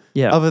chopper.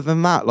 Yeah. Other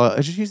than that, like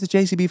I just use the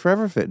JCB for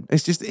everything.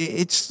 It's just,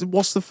 it's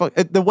what's the fuck?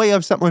 The way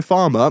I've set my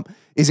farm up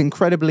is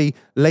incredibly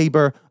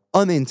labor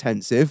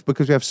unintensive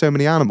because we have so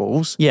many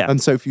animals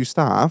and so few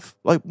staff.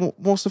 Like,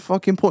 what's the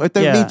fucking point? I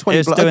don't need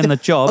 20 blokes. doing the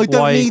job. I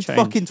don't Why need change?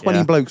 fucking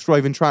 20 blokes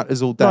driving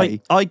tractors all day.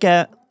 Like, I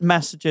get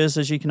messages,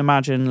 as you can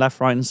imagine, left,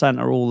 right, and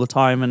centre all the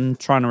time, and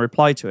trying to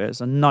reply to it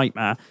is a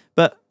nightmare.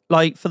 But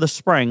like for the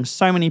spring,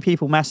 so many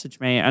people message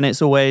me, and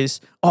it's always,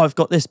 oh, I've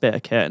got this bit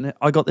of kit, and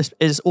I got this.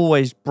 It's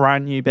always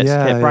brand new bits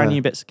of kit, brand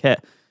new bits of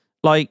kit.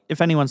 Like, if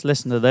anyone's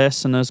listened to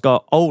this and has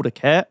got older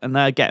kit and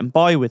they're getting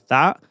by with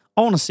that,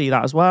 I want to see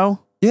that as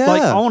well. Yeah.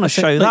 Like, I want to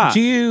show that. do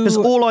you- Because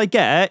all I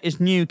get is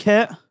new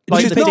kit.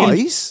 Like, is the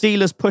nice.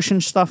 dealers pushing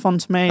stuff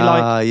onto me.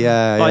 Like,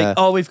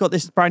 oh, we've got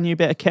this brand new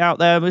bit of kit out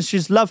there, which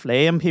is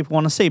lovely and people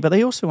want to see, but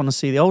they also want to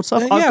see the old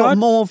stuff. I've got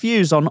more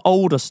views on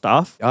older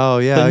stuff Oh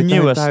yeah, than I don't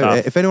newer doubt stuff.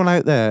 it. If anyone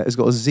out there has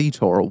got a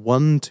Zetor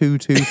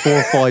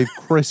 12245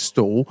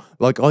 crystal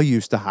like I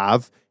used to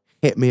have,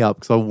 hit me up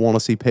because I want to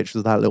see pictures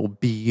of that little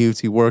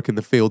beauty work in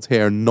the fields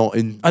here, not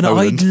in And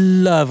Poland. I'd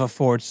love a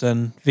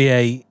Fordson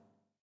V8.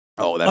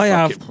 Oh, I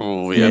have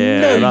oh,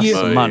 Yeah, that's you-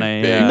 some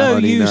money. Yeah. no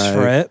money, use no.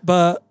 for it,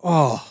 but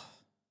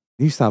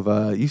used to have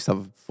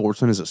a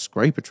Fortune as a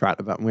scraper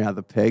tractor back when we had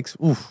the pigs.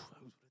 Oof.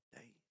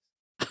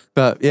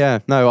 But yeah,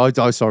 no, I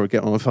started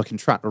getting on a fucking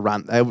tractor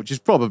rant there, which is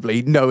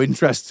probably no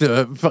interest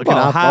to fucking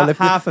Well, half.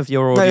 half of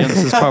your audience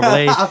is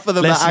probably Half of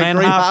them are listening,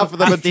 angry, half of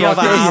them are the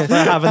other half are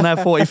having their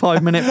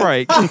 45-minute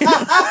break.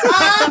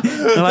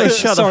 They're like,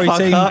 shut Sorry, the fuck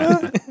team.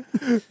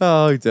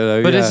 Oh, up. I don't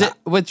know. But yeah. is it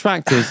with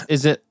tractors?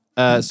 Is it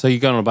so you're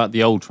going on about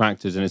the old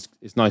tractors, and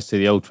it's nice to see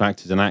the old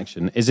tractors in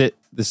action. Is it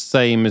the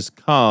same as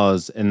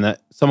cars in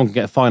that someone can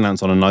get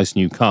finance on a nice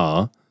new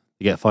car,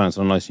 you get finance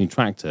on a nice new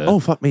tractor? Oh,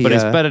 fuck me, But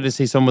it's yeah. better to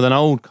see someone with an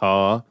old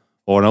car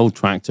or an old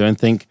tractor and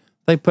think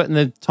they put in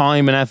the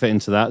time and effort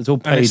into that. It's all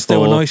paid and it's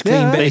still for. a nice clean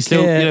Yeah. bit They of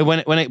still, kit. you know,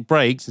 when it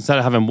breaks, instead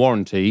of having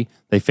warranty,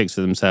 they fix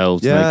it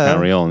themselves and Yeah. they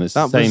carry on. It's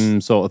the That was-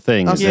 same sort of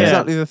thing. That's isn't it?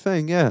 exactly the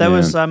thing, yeah. There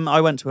was I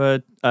went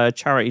to a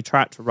charity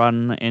tractor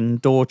run in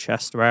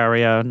Dorchester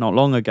area not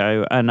long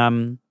ago,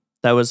 and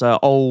there was an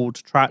old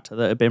tractor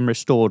that had been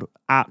restored,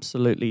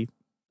 absolutely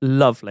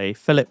lovely.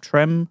 Philip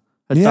Trim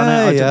had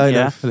done it. I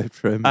know Philip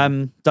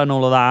Trim. Done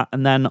all of that,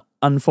 and then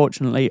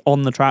unfortunately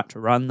on the tractor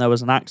run there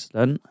was an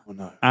accident,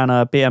 and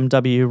a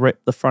BMW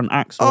ripped the front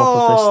axle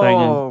off of this thing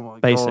my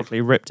and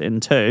basically ripped it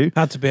in two.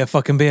 Had to be a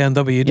fucking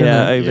BMW, didn't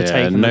Yeah, it?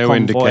 overtaking no the convoy.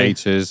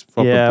 indicators,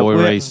 proper boy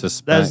we- racer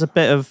spec. There's a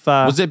bit of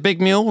Was it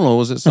Big Mule or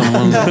was it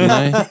someone? you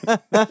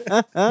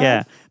know?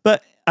 yeah,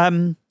 but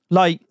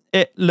like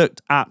it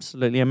looked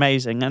absolutely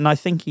amazing, and I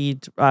think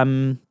he'd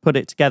put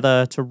it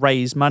together to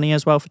raise money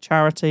as well for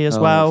charity as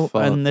well,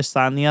 fuck. and this,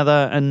 that, and the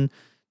other, and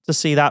to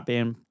see that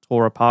being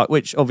tore apart,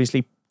 which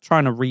obviously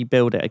trying to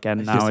rebuild it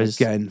again now is it's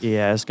going to be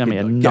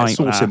a Get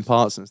nightmare. sourcing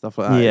parts and stuff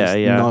like that. Yeah, It's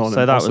yeah. nigh on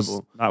So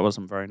impossible. that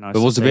wasn't very nice.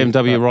 But was to the see,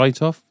 BMW but-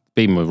 write-off?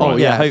 Beam was right. Oh,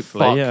 Yeah, yeah,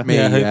 hopefully, fuck yeah. me,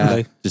 Yeah,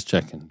 hopefully. Just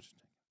checking.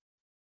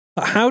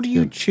 But how do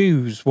you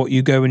choose what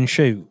you go and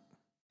shoot?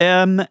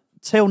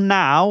 Till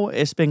now,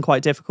 it's been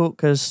quite difficult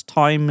because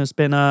time has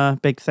been a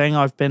big thing.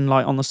 I've been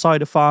like on the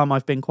cider farm.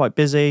 I've been quite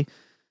busy,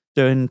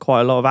 doing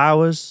quite a lot of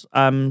hours.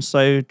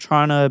 So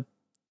trying to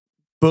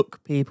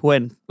book people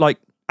in, like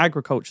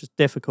agriculture is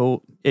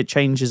difficult. It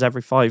changes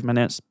every 5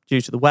 minutes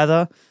due to the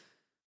weather.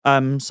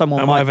 Someone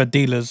And might, whatever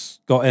dealers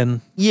got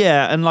in.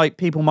 yeah, and like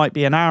people might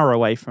be an hour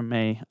away from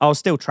me. I'll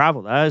still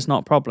travel there. It's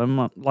not a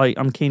problem. Like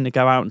I'm keen to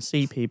go out and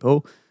see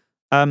people.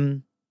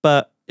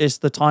 But it's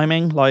the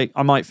timing. Like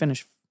I might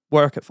finish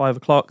work at 5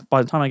 o'clock.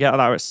 By the time I get out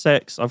there at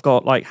 6, I've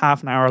got like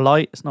half an hour of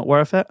light. It's not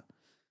worth it.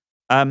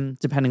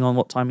 Depending on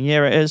what time of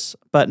year it is.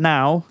 But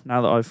now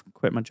that I've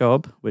quit my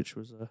job, which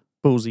was a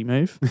ballsy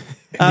move,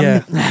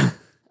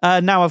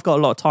 now I've got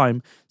a lot of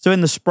time. So in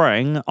the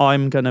spring,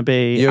 I'm going to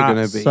be You're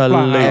gonna be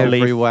absolutely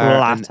everywhere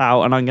flat and-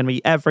 out, and I'm going to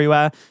be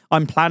everywhere.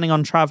 I'm planning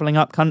on traveling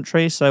up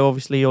country, so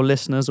obviously your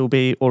listeners will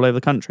be all over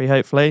the country,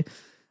 hopefully.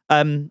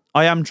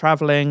 I am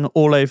traveling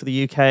all over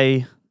the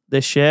UK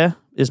this year,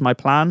 is my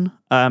plan.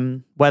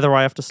 Whether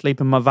I have to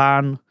sleep in my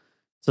van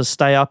to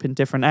stay up in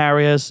different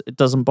areas, it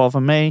doesn't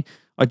bother me.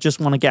 I just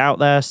want to get out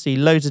there, see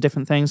loads of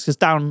different things, because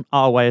down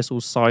our way it's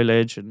all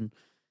silage and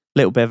a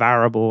little bit of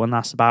arable, and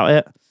that's about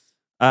it.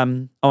 I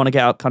want to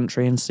get out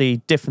country and see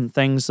different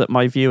things that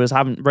my viewers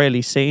haven't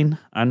really seen,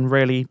 and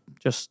really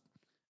just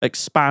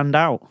expand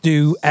out.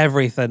 Do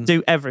everything.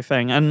 Do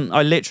everything. And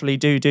I literally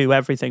do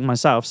everything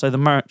myself. So the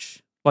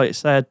merch, like I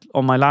said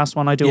on my last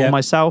one, I do all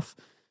myself.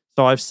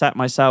 So I've set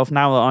myself,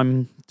 now that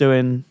I'm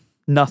doing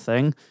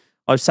nothing,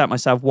 I've set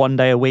myself 1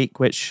 day a week,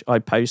 which I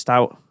post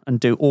out and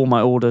do all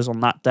my orders on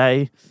that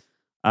day.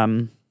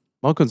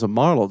 Welcome to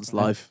Marlon's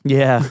life.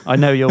 Yeah, I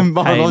know you're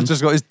Marlon's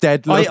just got his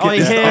dead look I at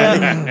his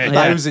hear-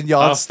 1,000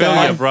 yard I'll feel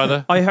stand. you,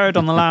 brother. I heard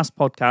on the last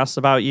podcast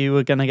about you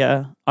were going to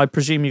get I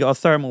presume you got a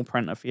thermal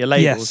printer for your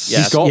labels.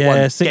 Yes. He's got one.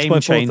 game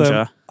 6x4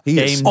 changer. He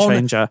is Game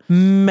changer.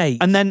 Mate.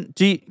 And then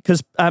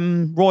because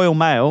Royal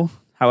Mail,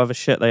 however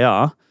shit they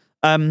are,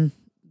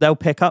 they'll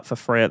pick up for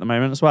free at the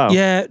moment as well.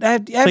 yeah, So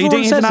you everyone don't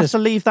even says have this, to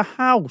leave the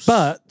house.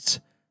 but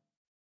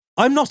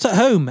I'm not at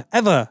home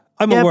ever.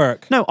 I'm Yeah, at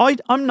work. No,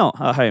 I'm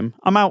not at home.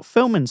 I'm out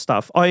filming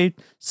stuff. I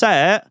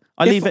set it.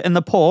 I leave it in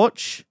the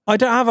porch. I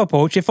don't have a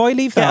porch. If I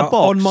leave Get a that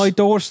box. on my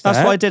doorstep,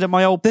 That's what I did at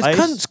my old this place.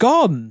 cunt's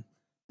gone.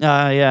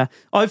 Yeah.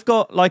 I've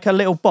got like a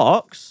little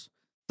box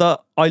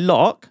that I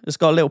lock. It's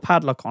got a little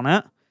padlock on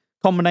it,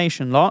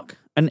 combination lock.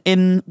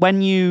 And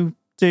when you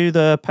do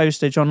the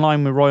postage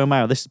online with Royal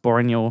Mail, this is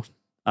boring your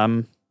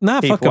Nah,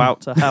 fuck people 'em.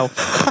 out to hell.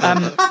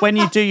 When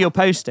you do your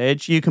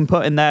postage, you can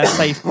put in their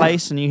safe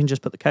place and you can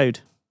just put the code.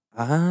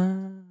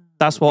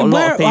 That's what a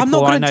lot of people I'm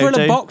not I going to know drill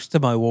do. a box to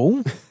my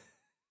wall.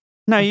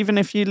 No, even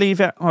if you leave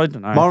it, I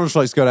don't know. Marlon's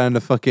likes to go down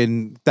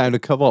the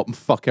co-op and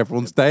fuck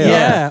everyone's day up.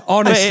 Yeah, But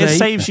honestly. it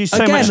saves you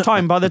so Again, much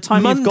time. By the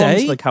time you've gone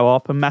Monday, to the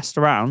co-op and messed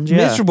around, yeah.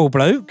 Miserable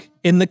bloke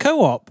in the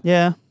co-op.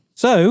 Yeah.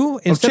 So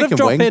instead of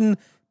chicken wing. dropping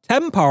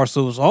 10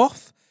 parcels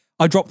off,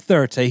 I dropped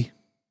 30.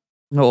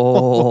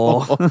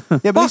 Oh.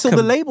 Yeah, but at least all Fuck the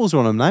 'em. labels are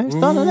on them now. It's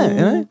done, isn't it?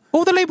 You know?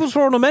 All the labels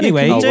were on them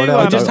anyway. can do,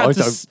 I I just don't-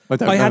 had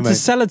to, I had to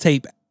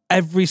sellotape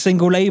every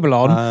single label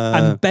on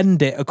and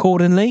bend it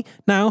accordingly.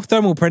 Now,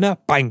 thermal printer,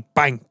 bang,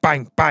 bang,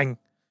 bang, bang.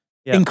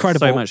 Yeah,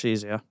 Incredible. So much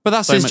easier. But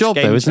that's So his much job,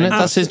 game though, isn't it? changer.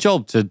 That's his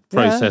job to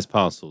process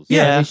parcels.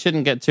 Yeah. He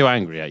shouldn't get too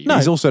angry at you. No.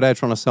 He's also there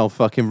trying to sell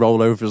fucking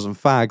rollovers and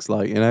fags,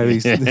 like, you know.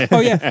 He's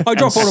Oh, yeah. I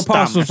drop all the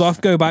parcels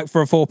off, go back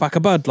for a 4-pack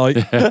of Bud Light.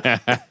 Bleed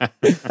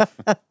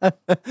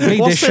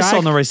What's this shag.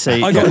 on the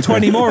receipt? I got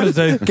 20 more to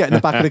do. getting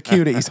the back of the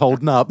queue that he's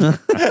holding up.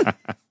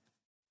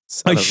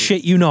 I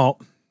shit you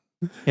not.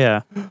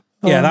 Yeah.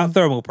 Yeah, that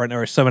thermal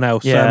printer is someone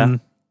else. Yeah.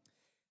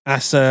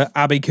 That's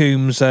Abby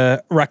Coombs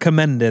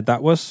recommended,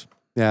 that was.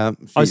 Yeah.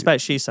 I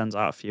expect she sends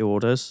out a few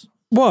orders.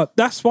 What?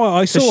 That's why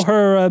I saw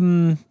her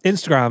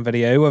Instagram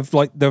video of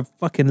like the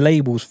fucking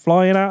labels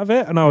flying out of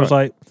it, and I was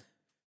like,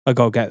 I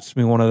gotta get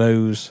me one of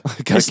those.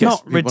 It's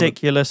not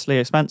ridiculously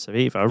expensive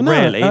either,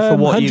 really, for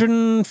what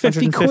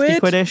 150 you... quid.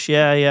 quid-ish,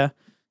 yeah.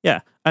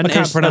 And I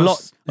can't it's a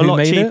pronounce lot who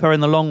made it. cheaper in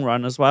the long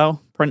run as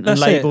well, printing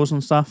That's it. labels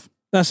and stuff.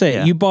 That's it.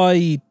 Yeah. You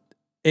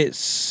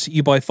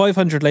buy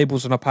 500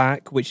 labels in a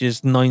pack, which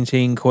is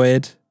 19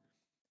 quid,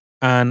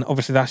 and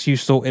obviously that's you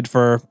sorted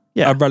for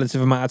a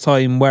relative amount of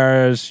time.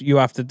 Whereas you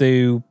have to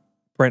do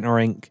printer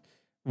ink,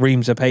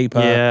 reams of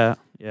paper,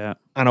 Yeah.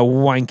 and a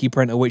wanky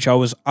printer, which I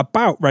was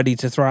about ready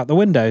to throw out the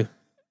window.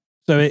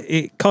 So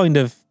it kind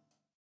of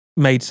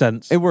made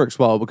sense. It works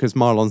well because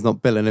Marlon's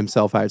not billing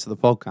himself out to the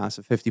podcast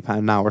at £50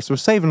 an hour. So we're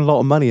saving a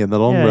lot of money in the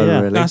long run,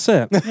 really. That's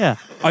it. Yeah.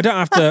 I don't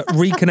have to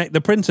reconnect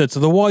the printer to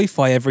the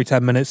Wi-Fi every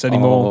 10 minutes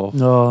anymore.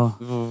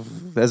 Oh.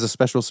 There's a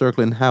special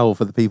circle in hell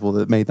for the people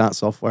that made that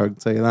software, I can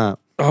tell you that.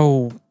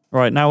 Oh,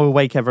 Right, now we'll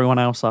wake everyone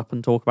else up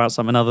and talk about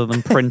something other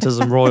than printers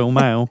and Royal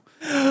Mail.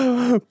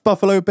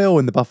 Buffalo Bill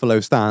in the Buffalo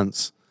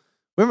stance.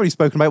 We haven't really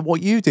spoken about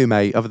what you do,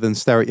 mate, other than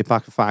stare at your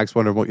pack of fags,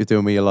 wondering what you're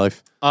doing with your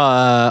life.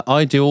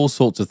 I do all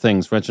sorts of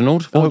things,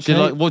 Reginald. What would you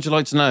Okay. like? What would you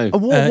like to know?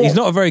 he's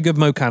not a very good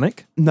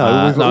mechanic. No,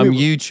 I'm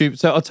YouTube.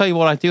 So I'll tell you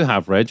what I do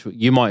have, Reg.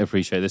 You might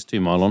appreciate this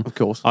too, Marlon. Of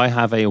course. I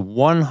have a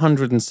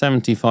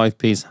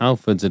 175-piece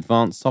Halfords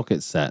advanced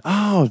socket set.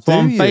 Oh, So do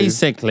I'm you?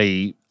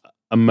 basically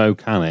a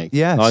mechanic.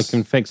 Yes. I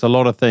can fix a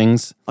lot of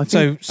things. I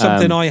think, So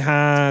something I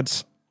had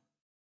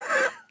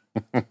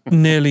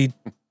nearly.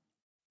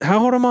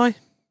 How old am I?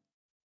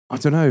 I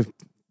don't know,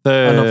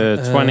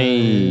 The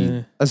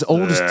 20. as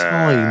old as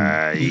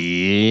time.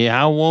 Yeah,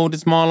 how old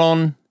is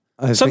Marlon?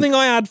 I think- Something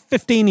I had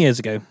 15 years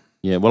ago.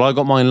 Yeah, well, I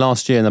got mine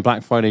last year in the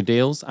Black Friday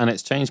deals, and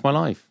it's changed my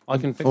life. I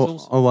can fix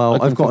all. Oh well, I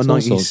can I've got a fix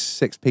all sorts.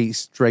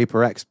 96-piece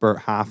Draper Expert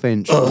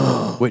half-inch,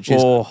 which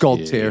is Oh.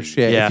 god tier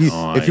shit. Yeah.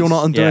 If you're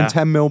not undoing Yeah.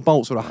 10mm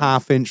bolts with a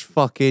half-inch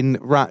fucking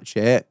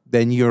ratchet,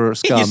 then you're a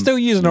scum. You're still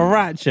using a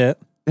ratchet.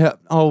 Yeah.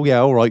 Oh yeah,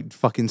 all right.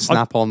 Fucking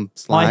snap-on My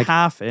slag.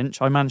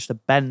 half-inch, I managed to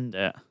bend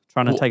it,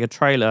 trying to take a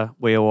trailer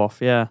wheel off,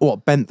 yeah.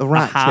 What, bent the A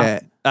half-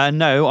 ratchet?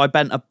 No, I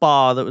bent a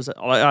bar that was...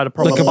 I had a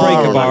proper Like a bar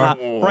breaker and bar.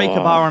 breaker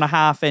bar and a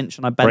half-inch,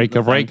 and I bent the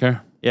thing.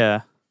 Breaker.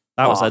 Yeah,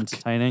 that was Fuck.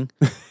 entertaining.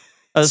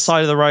 at the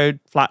side of the road,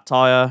 flat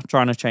tire,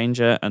 trying to change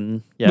it,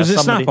 and yeah, Was it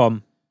snap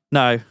on?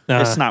 No,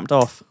 Nah. it snapped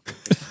off.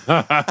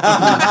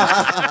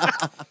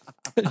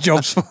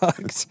 Job's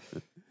fucked.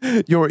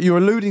 You're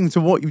alluding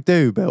to what you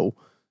do, Bill.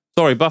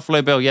 Sorry,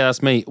 Buffalo Bill. Yeah,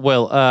 that's me.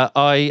 Well,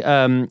 I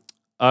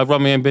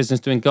run my own business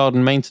doing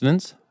garden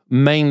maintenance,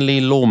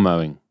 mainly lawn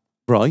mowing.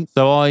 Right.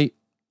 So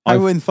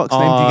How in fuck's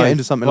name do you get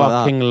into something like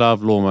that? fucking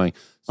love lawn mowing.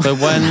 So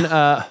when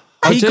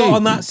He got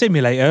on that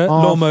simulator,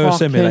 lawnmower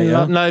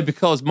simulator. No,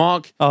 because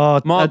Mark Oh,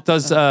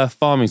 does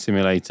farming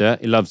simulator.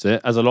 He loves it.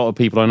 As a lot of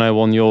people I know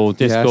on your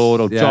Discord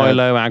or yeah.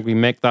 Gilo, Agri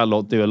Mick, that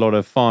lot do a lot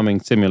of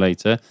farming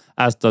simulator,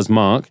 as does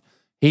Mark.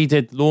 He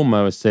did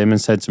lawnmower sim and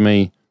said to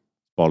me,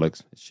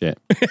 bollocks, it's shit.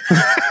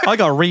 I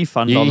got a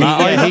refund Yeah, on that.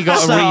 yeah, he got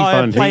a So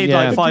refund. I played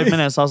Yeah. like 5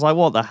 minutes. I was like,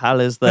 what the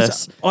hell is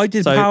this? I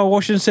did So- power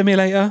washing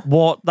simulator.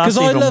 What? That's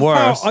Because even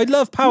worse. I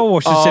love power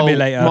washing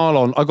simulator.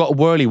 Marlon, I got a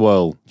Whirly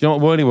Whirl. Do you know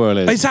what Whirly Whirl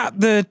is? Is that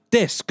the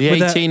disc? The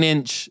with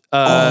 18-inch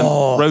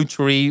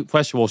rotary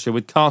pressure washer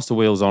with caster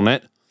wheels on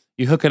it.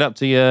 You hook it up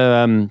to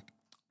your...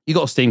 you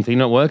got a steam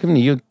cleaner at work, haven't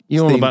you?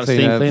 You're all Steam about steam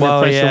cleaner. cleaner,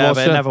 Well, pressure yeah, washer.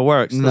 but it never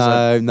works.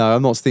 Does it? No,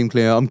 I'm not steam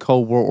cleaner. I'm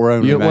cold water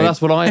only, mate. Well,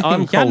 that's what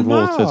I'm Yeah, cold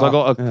water. So I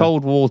got a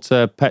cold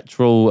water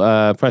petrol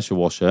pressure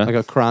washer. I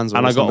got crayons.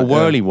 and I got a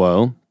Whirly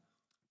Whirl.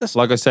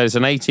 Like I said, it's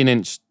an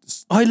 18-inch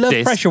I love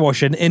disc. pressure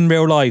washing in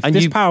real life. And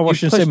this you- power you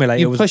washing push- simulator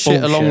you was push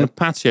bullshit. it along the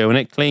patio and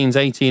it cleans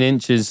 18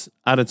 inches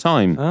at a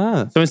time.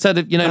 Ah. So instead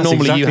of, That's normally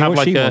exactly you have what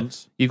like she a,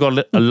 wants. you've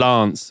got a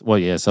lance. Well,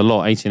 yeah, it's a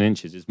lot. 18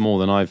 inches is more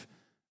than I've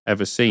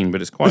ever seen,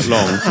 but it's quite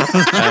long.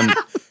 Have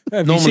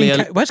you normally seen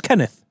a- Where's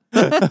Kenneth?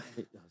 Where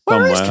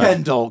is somewhere.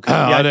 Ken Dog?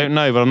 I don't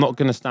know, but I'm not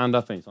going to stand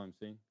up anytime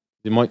soon.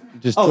 You might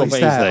just Oh, drop he's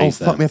it. there. Oh, He's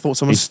fuck me. I thought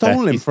someone He's stole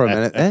there. him He's for a there.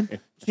 minute then. Put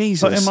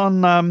Jesus.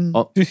 him on.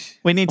 Oh.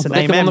 We need to Stick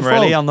name him on him the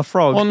really frog. on the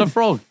frog. On the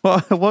frog.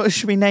 What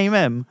should we name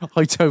him?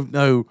 I don't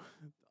know.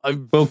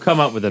 We'll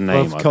come up with a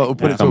name. We'll I cut- think. we'll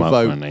put it to Come a up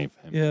with vote. name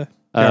for him. Yeah.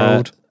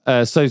 Uh,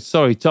 Gerald. So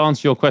sorry to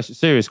answer your question.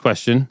 Serious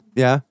question.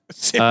 Yeah.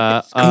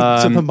 Uh,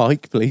 To the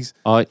mic, please.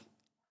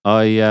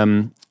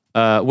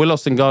 Will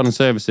Austin Garden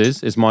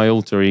Services is my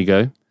alter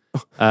ego.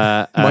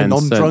 My and so-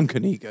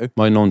 non-drunken ego.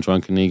 my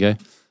non-drunken ego,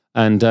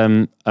 and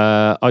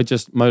I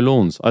just mow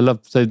lawns.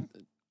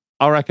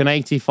 I reckon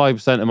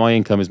 85% of my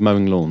income is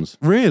mowing lawns,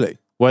 Really?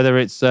 whether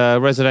it's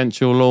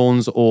residential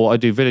lawns or I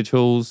do village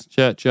halls,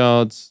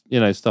 churchyards,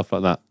 stuff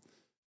like that.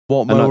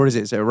 What And mower is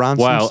it? Is it a Ransoms?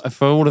 Wow,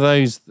 for all of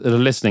those that are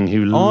listening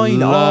who I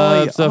know.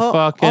 loves a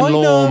fucking I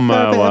know a fair bit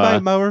lawnmower,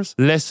 about mowers.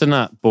 listen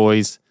up,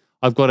 boys.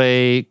 I've got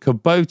a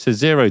Kubota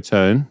zero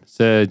turn. It's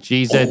a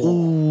GZ.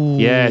 Ooh.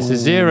 Yeah, it's a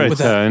zero With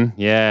that- turn.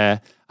 Yeah.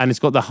 And it's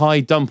got the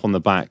high dump on the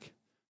back.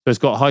 So it's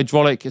got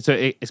hydraulic. So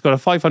it's got a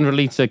 500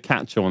 litre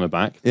catcher on the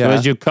back. Yeah. So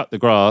as you cut the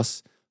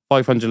grass,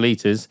 500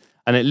 litres,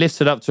 and it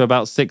lifts it up to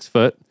about 6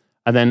 foot.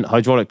 And then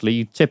hydraulically,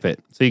 you tip it.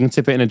 So you can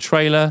tip it in a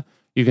trailer.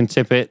 You can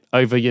tip it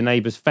over your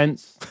neighbour's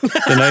fence,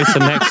 to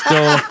next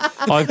door.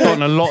 I've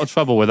gotten a lot of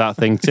trouble with that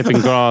thing,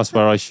 tipping grass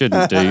where I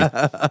shouldn't do.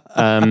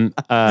 And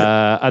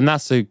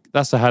that's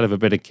a hell of a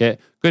bit of kit.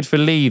 Good for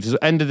leaves.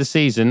 End of the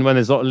season, when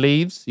there's a lot of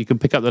leaves, you can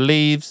pick up the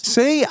leaves.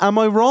 See, am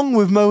I wrong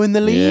with mowing the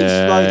leaves?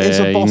 Yeah, Like, it's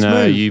a boss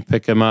move. You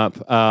pick them up.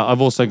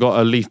 I've also got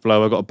a leaf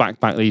blower. I've got a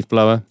backpack leaf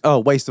blower. Oh,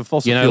 waste of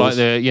fossil fuels.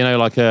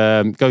 Like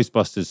a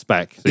Ghostbusters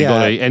spec. So you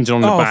got an engine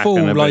on the back. full,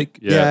 and a bit- like-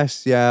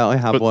 Yes, yeah, I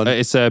have But one.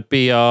 it's a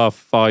BR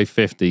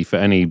 550 for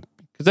any.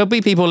 Because there'll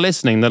be people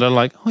listening that are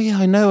like, oh yeah,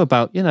 I know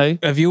about,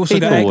 Have you also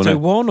got people Ecto wanna-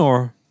 1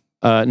 or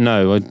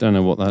no, I don't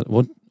know what that.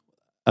 What?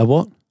 A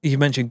what? you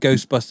mentioned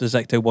Ghostbusters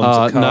Ecto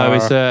 1's a car? No,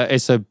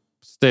 it's a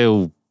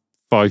Stihl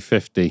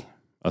 550.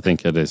 I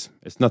think it is.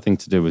 It's nothing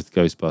to do with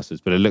Ghostbusters,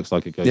 but it looks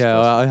like a Ghostbusters. Yeah,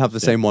 I have the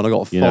same one. I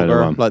got a You know the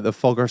fogger, one. like the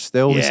fogger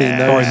still. You seen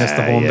Yeah. those? Sorry,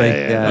 Mr. Hornby.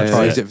 Yeah, that's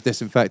I it. use it for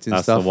disinfecting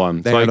That's stuff. the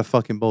one. They So are I- the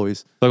fucking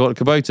boys. So I got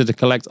a Kubota to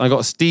collect. I got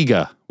a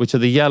Stiga, which are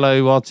the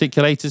yellow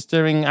articulated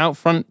steering out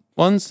front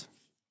ones.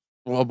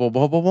 What?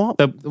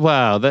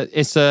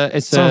 It's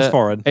a Sounds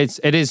foreign.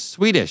 It is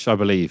Swedish, I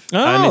believe. Oh,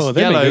 and it's they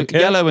make yellow, good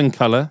kit. yellow in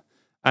colour,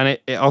 and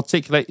it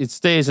articulates. It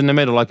steers in the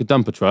middle like a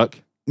dumper truck,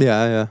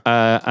 Yeah,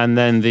 yeah. and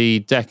then the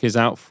deck is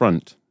out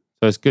front.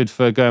 So it's good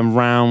for going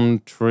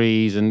round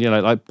trees and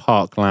like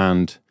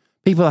parkland.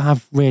 People that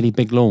have really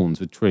big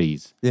lawns with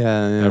trees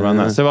Yeah, around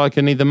yeah. that, so I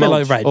can either Bit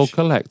mulch like Reg. or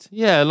collect.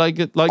 Yeah, like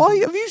Oh,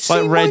 have you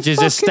seen my Reg's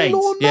fucking estate.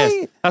 lawn, Yes,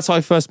 mate? that's how I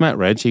first met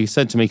Reg. He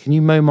said to me, "Can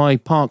you mow my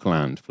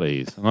parkland,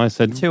 please?" And I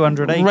said,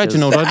 200 acres.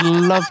 Reginald, I'd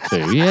love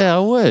to. Yeah, I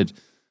would.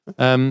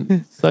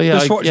 So yeah,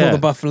 Just watch yeah. all the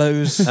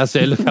buffaloes. That's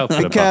it. Look out for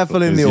Be the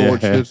careful in the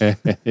buffaloes,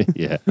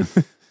 yeah.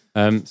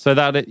 yeah. So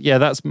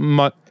that's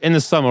my in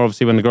the summer.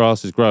 Obviously, when the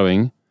grass is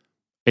growing,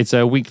 it's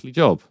a weekly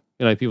job.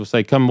 People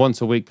say, "Come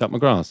once a week, cut my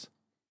grass,"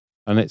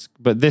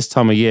 but this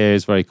time of year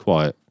is very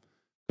quiet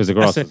because the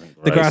grass doesn't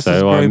grow. The grass so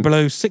is growing I'm-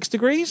 below 6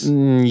 degrees.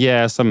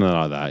 yeah, something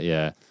like that.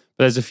 Yeah,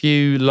 but there's a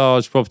few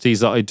large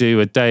properties that I do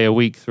a day a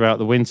week throughout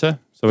the winter.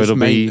 So Just it'll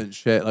be maintenance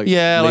shit, like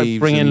like leaves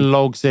bringing and-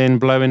 logs in,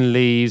 blowing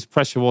leaves,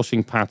 pressure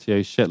washing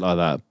patios, shit like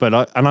that.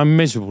 But I'm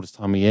miserable this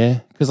time of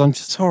year because I'm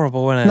just It's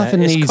horrible, isn't it?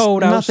 nothing it's needs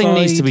cold nothing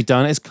needs to outside. be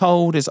done. It's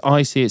cold, it's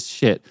icy, it's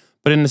shit.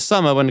 But in the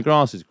summer, when the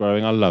grass is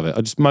growing, I love it.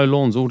 I just mow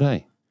lawns all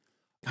day.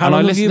 How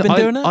long have you been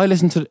doing it? I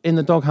listen to In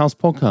the Doghouse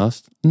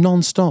podcast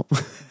non-stop.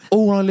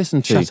 All I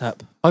listen to. Shut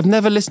up. I've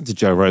never listened to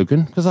Joe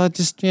Rogan because I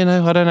just,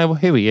 I don't know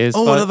who he is.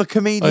 Oh, another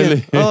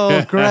comedian.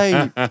 Oh,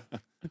 great.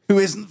 Who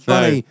isn't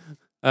funny?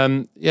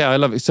 Yeah, I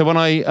love it. So when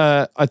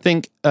I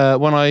think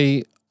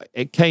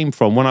it came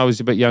from when I was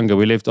a bit younger,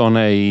 we lived on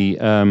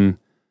a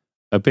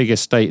big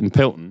estate in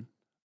Pilton.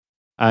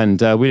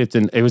 And we lived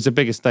in, it was a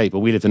big estate, but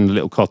we lived in a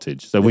little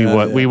cottage. So we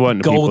weren't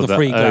the Got all people the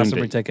free that owned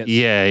Glastonbury it. tickets.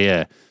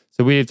 Yeah.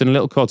 So we lived in a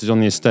little cottage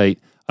on the estate,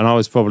 and I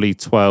was probably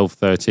 12,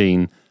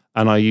 13,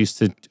 and I used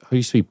to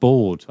be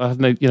bored. I have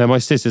no, my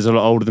sister's a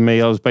lot older than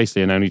me. I was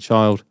basically an only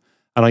child,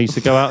 and I used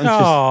to go out and just,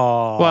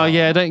 well,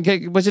 yeah,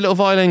 where's your little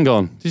violin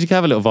gone? Did you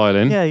have a little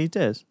violin? Yeah, you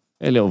did.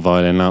 A little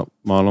violin out,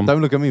 Marlon.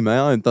 Don't look at me, mate.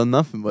 I ain't done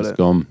nothing with It's it.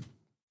 gone.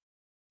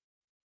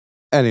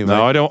 Anyway.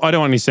 No, I don't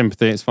want any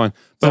sympathy. It's fine.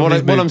 But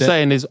what I'm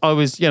saying is, I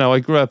was, I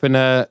grew up in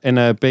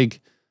a big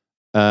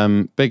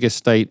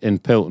estate in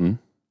Pilton,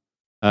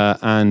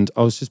 and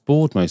I was just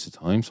bored most of the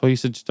time. So I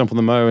used to just jump on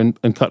the mower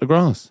and cut the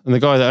grass. And the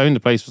guy that owned the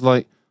place was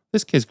like,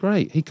 "This kid's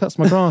great. He cuts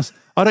my grass.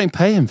 I don't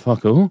pay him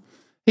fuck all.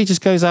 He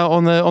just goes out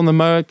on the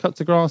mower, cuts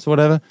the grass or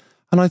whatever."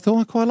 And I thought,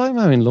 I quite like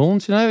mowing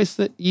lawns. It's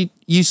that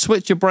you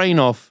switch your brain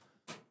off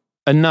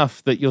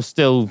enough that you're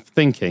still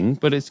thinking,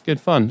 but it's good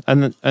fun.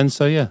 And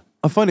so yeah.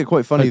 I find it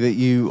quite funny that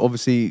you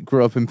obviously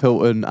grew up in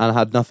Pilton and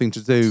had nothing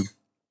to do,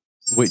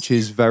 which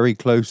is very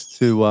close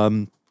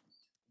to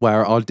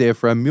where our dear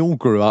friend Mule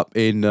grew up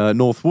in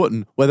North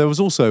Wootton, where there was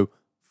also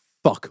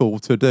fuck all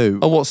to do.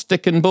 Oh, what,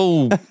 Stick and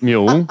Ball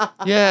Mule?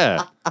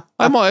 Yeah.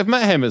 I might have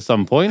met him at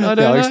some point. I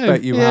don't know. I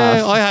expect you yeah,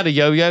 have. I had a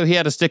yo-yo. He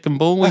had a stick and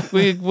ball.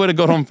 We would have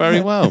got on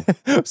very well.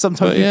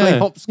 Sometimes But you play yeah.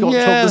 hopscotch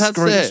Yeah, on that's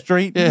the it.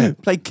 street, Yeah.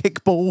 play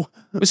kickball.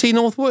 Was he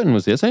North Wootton,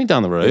 was he? It's only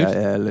down the road.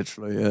 Yeah,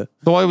 literally, yeah.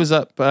 So I was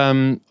up,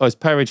 I was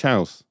Perridge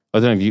House.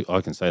 I don't know if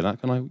I can say that,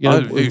 can I?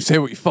 You say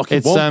what you fucking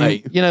it's, want,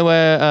 mate. you know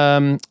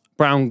where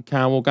Brown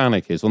Cow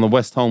Organic is, on the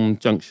Westholme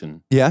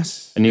Junction.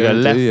 Yes. And you Yeah, go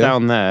I left do, yeah.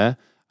 down there,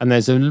 and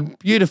there's a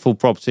beautiful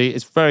property.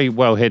 It's very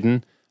well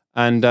hidden,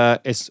 and I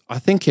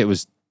think it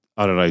was,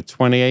 I don't know,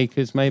 20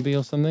 acres maybe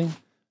or something.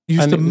 You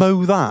used and to it was-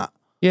 mow that.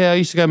 Yeah, I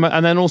used to go,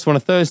 and then also on a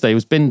Thursday it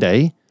was bin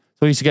day,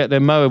 so I used to get the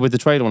mower with the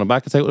trailer on the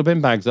back and take all the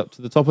bin bags up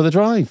to the top of the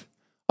drive.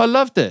 I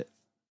loved it.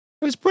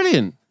 It was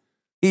brilliant.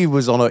 He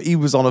was on a. It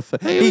was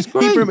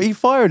great. He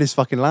fired his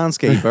fucking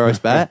landscaper. I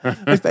bet.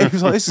 He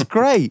was like, "This is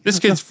great. This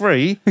kid's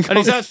free, and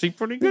he's actually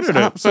pretty good He's at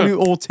an it." absolute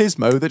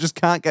autismo that just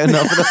can't get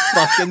enough of the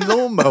fucking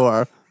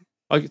lawnmower."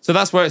 So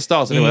that's where it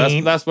started. Anyway,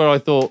 that's where I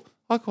thought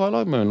I quite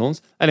like mowing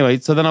lawns. Anyway,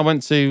 so then I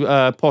went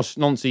to posh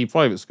Nancy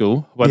private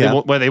school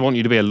where they want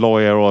you to be a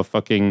lawyer or a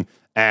fucking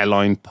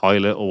airline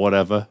pilot or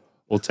whatever,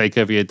 or take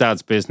over your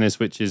dad's business,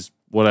 which is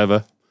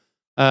whatever.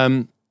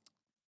 And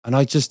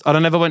I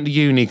never went to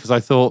uni because I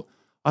thought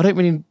I don't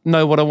really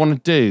know what I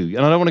want to do,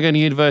 and I don't want to go to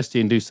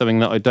university and do something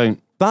that I don't.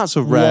 That's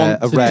a rare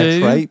Want to do.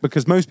 trait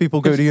because most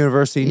people go to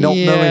university not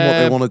knowing what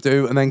they want to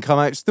do and then come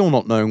out still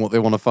not knowing what they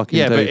want to fucking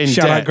Yeah, do. but in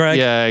Shout out, debt. Greg.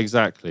 Yeah,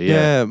 exactly.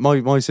 Yeah.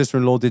 Yeah, my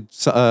sister-in-law did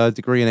a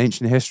degree in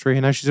ancient history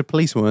and now she's a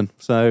policewoman.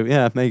 So,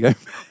 yeah, there you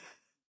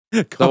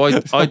go. So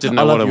I didn't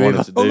know love what I you, wanted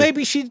Eva. to do. Or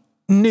maybe she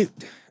knew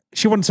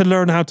she wanted to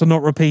learn how to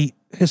not repeat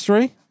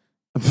history.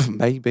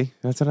 Maybe.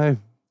 I don't know.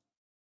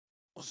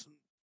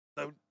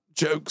 No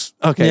jokes.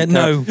 Okay. Yeah,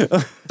 no.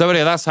 So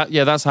anyway,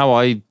 that's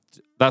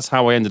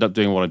how I ended up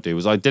doing what I do.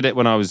 Was I did it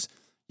when I was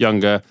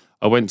younger.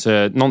 I went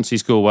to Nancy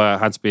school where I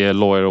had to be a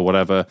lawyer or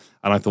whatever,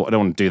 and I thought I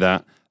don't want to do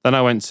that. Then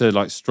I went to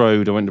like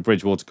Strode. I went to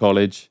Bridgewater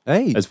College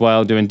Hey. as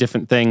well, doing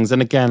different things.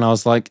 And again, I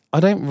was like, I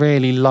don't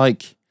really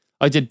like.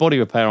 I did body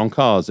repair on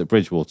cars at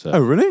Bridgewater, Oh,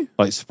 really?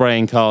 like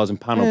spraying cars and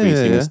panel Yeah,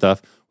 beating yeah. and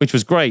stuff, which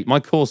was great. My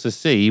course of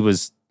C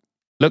was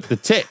look the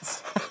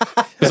tits.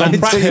 Because on Until you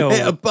practical,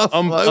 hit a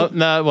buffalo.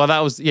 no, well that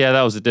was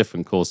a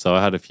different course, so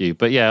I had a few.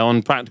 But yeah,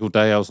 on practical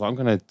day, I was like, I'm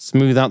going to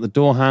smooth out the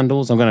door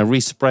handles, I'm going to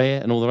respray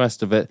it, and all the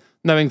rest of it,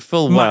 knowing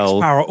full Max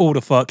well. Power, all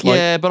the fuck. Like,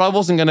 Yeah, but I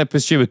wasn't going to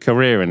pursue a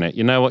career in it.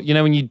 You know what? You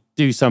know when you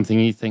do something,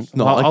 you think,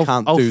 No, well, I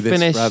can't do this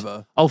finish,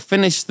 forever. I'll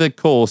finish the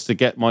course to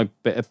get my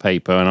bit of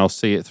paper, and I'll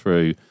see it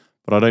through.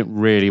 But I don't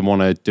really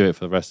want to do it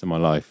for the rest of my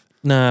life.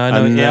 No, I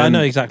know. And, I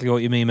know exactly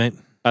what you mean, mate.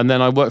 And then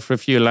I worked for a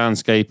few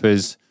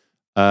landscapers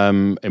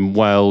in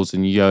Wells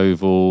and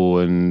Yeovil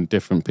and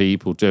different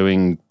people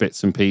doing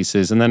bits and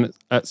pieces. And then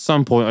at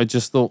some point, I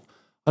just thought,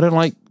 I don't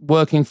like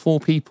working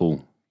for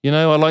people. You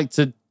know,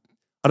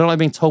 I don't like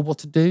being told what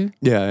to do.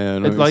 Yeah, I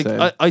know what you're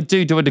saying. I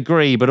do a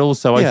degree, but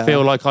also Yeah. I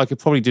feel like I could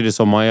probably do this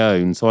on my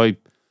own. So I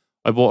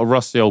bought a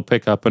rusty old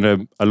pickup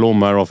and a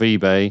lawnmower off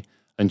eBay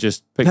and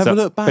just Never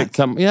looked back.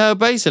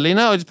 Basically,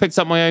 no, I just picked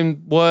up my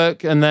own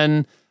work. And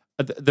then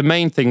the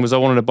main thing was I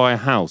wanted to buy a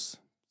house.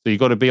 So you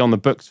got to be on the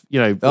books, you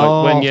know, like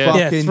Oh, when you're... fuck.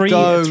 Yeah, Fucking 3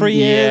 don't. 3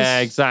 years. Yeah,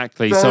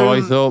 exactly. So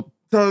I thought,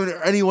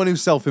 Anyone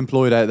who's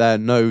self-employed out there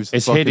knows the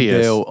It's fucking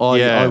hideous. deal.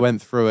 Yeah. I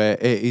went through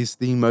it. It is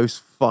the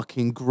most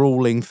fucking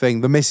grueling thing.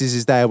 The missus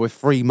is there with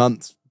 3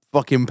 months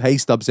fucking pay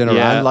stubs in her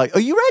Yeah. hand, like, are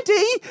you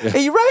ready? Are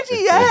you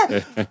ready?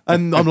 Yeah.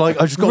 And I'm like,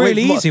 I just got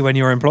Really easy when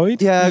you're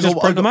employed. Yeah, you just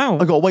print them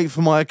out. I got to wait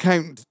for my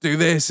account to do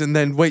this, and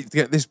then wait to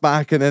get this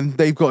back, and then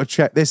they've got to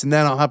check this, and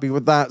then I'm happy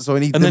with that. So I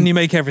need. And then you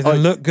make everything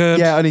look good.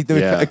 Yeah, I need the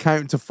Yeah.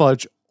 accountant to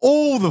fudge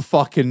all the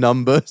fucking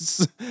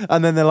numbers,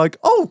 and then they're like,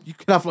 "Oh, you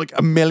can have like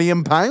 £1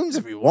 million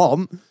if you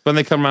want." When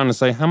they come around and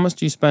say, how much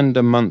do you spend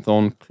a month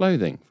on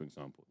clothing, for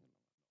example?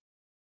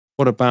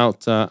 What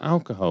about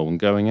alcohol and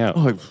going out?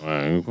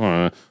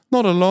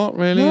 Not a lot,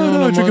 really.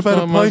 No, I drink Not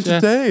about a much, pint a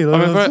day.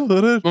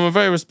 I'm a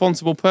very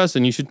responsible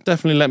person. You should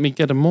definitely let me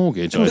get a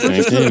mortgage, I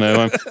think. You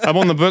know, I'm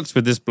on the books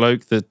with this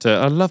bloke that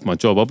I love my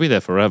job. I'll be there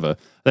forever.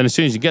 Then as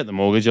soon as you get the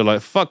mortgage, you're like,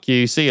 fuck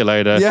you, see you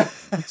later. Yeah.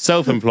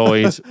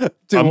 Self-employed.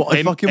 Do what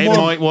I fucking it want.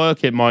 might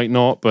work, it might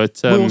not,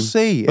 but We'll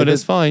see. But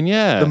it's fine,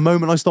 yeah. The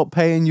moment I stop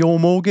paying your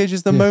mortgage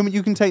is the moment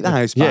you can take the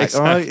house back. yeah,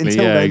 exactly. All right?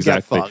 Until then,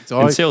 get fucked. All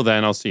right? Until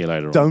then, I'll see you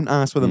later. Don't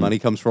ask where the money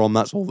comes from.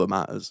 That's all that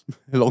matters.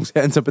 As long as it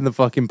ends up in the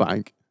fucking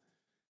bank.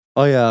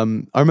 I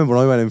remember when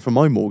I went in for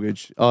my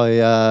mortgage.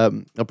 I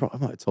might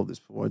have told this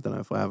before. I don't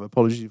know if I have.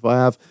 Apologies if I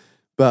have.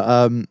 But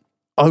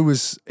I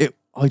just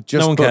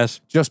No one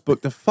cares. just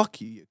booked a fuck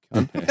you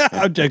cunt.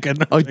 I'm joking.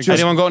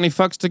 Anyone got any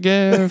fucks to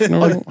give?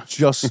 No. I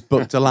just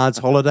booked a lad's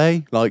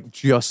holiday, like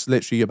just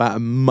literally about a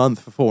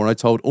month before, and I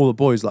told all the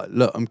boys, like,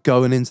 look, I'm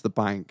going into the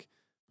bank.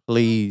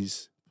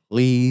 Please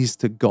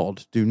to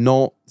God, do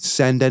not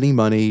send any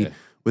money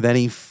with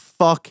any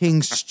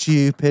fucking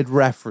stupid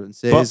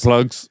references. Butt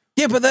plugs.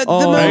 Yeah, but the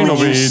Oh, moment anal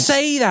you beads.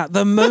 say that,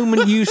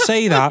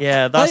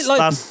 Yeah, that's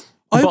I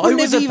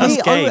wouldn't was have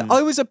even-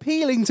 I was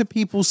appealing to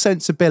people's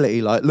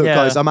sensibility. Like, look, Yeah.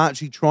 guys, I'm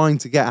actually trying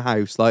to get a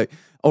house. Like,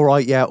 all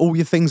right, yeah, all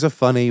your things are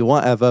funny,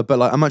 whatever, but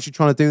like, I'm actually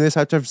trying to do this.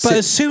 I have to But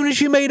as soon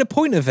as you made a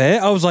point of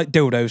it, I was like,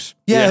 dildos.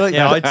 like,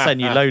 yeah, I'd send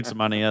you loads of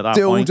money at that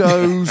point.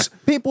 dildos.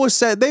 People were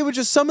some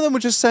of them were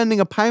just sending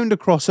 £1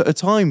 across at a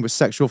time with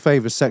sexual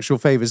favors,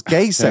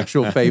 gay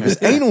sexual favors,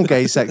 anal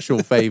gay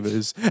sexual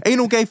favors,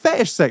 anal gay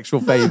fetish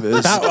sexual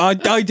favors.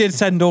 I did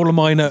send all of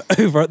mine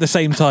over at the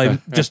same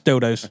time, just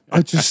dildos.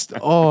 And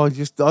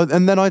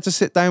then I had to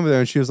sit down with her,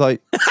 and she was like,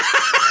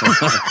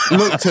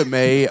 looked at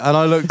me, and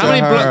I looked How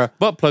at many her.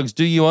 butt plugs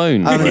do you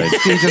own? And Greg?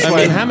 she just I mean,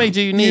 went, how many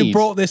do you need? You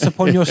brought this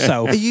upon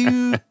yourself. are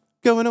you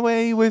going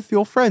away with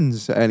your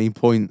friends at any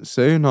point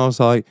soon? I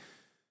was like,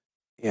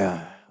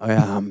 yeah, I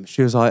am.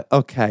 She was like,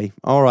 okay,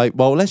 all right,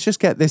 well, let's just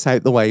get this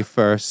out the way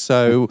first.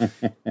 So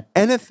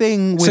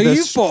anything with So a,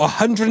 you've bought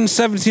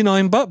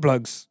 179 butt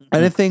plugs.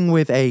 anything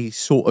with a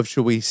sort of,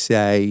 shall we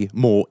say,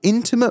 more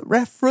intimate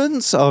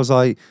reference? I was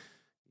like,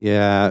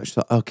 yeah, she's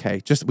like,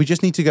 okay, we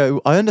just need to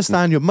go. I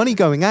understand your money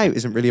going out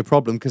isn't really a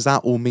problem because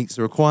that all meets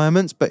the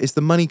requirements, but it's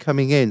the money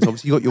coming in. So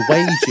obviously you got your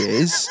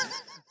wages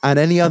and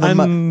any other,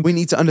 we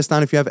need to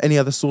understand if you have any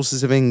other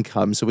sources of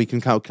income so we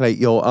can calculate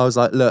your, I was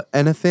like, look,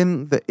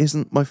 anything that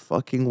isn't my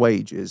fucking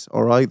wages,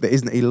 all right, that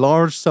isn't a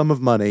large sum of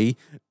money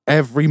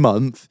every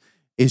month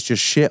is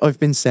just shit I've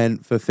been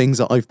sent for things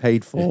that I've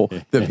paid for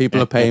that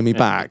people are paying me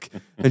back.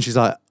 And she's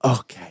like,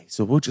 okay,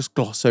 so we'll just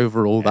gloss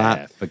over all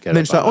that. Forget And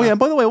then she's like, about oh yeah, that. and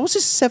by the way, what's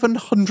this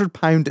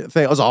 £700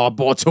 thing? I was like, oh, I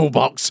bought a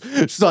toolbox.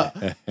 She's like,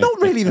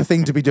 not really the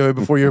thing to be doing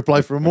before you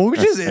apply for a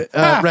mortgage, is it,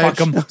 Reg?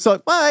 I was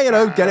like,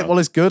 well, get it while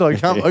it's good. I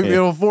can't hope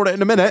you'll afford it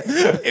in a minute.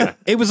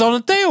 It was on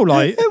a deal,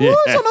 like. It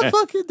was on a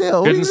fucking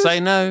deal. Couldn't say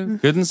no.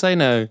 Couldn't say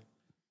no.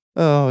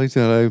 Oh, I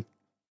don't know.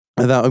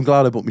 And that, I'm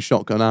glad I bought my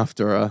shotgun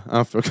after I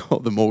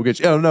got the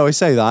mortgage. Oh no, I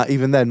say that.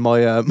 Even then,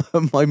 my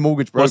my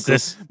mortgage broker. What's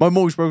this? My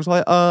mortgage broker was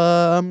like,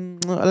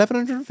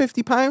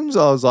 £1,150.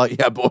 I was like,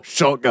 yeah, I bought a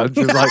shotgun.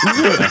 She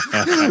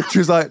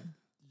was like,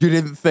 you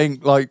didn't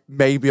think like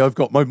maybe I've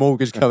got my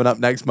mortgage coming up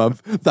next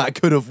month that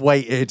could have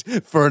waited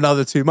for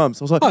another 2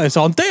 months. I was like, Oh, it's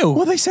on deal.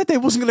 well, they said they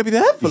wasn't going to be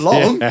there for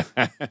long.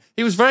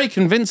 He was very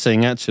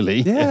convincing,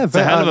 actually. Yeah, it's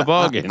a hell of a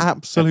bargain.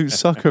 Absolute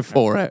sucker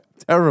for it.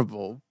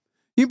 Terrible.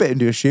 You better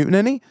do a shooting,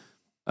 any?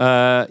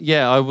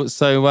 Yeah, I was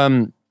so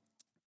I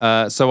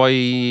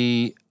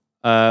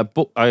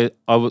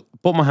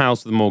bought my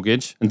house with a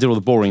mortgage and did all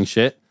the boring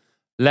shit.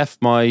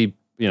 Left my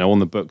on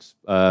the books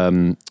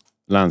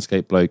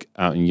landscape bloke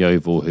out in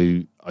Yeovil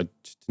who I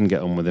just didn't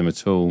get on with him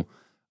at all.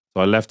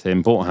 So I left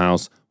him, bought a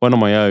house, went on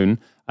my own,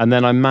 and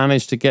then I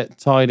managed to get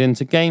tied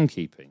into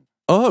gamekeeping.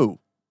 Oh.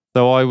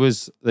 So I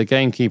was the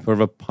gamekeeper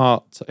of it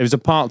was a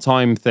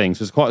part-time thing. So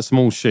it was quite a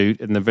small shoot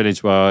in the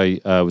village where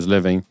I was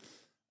living.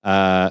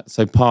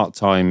 So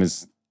part-time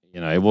is,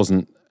 it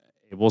wasn't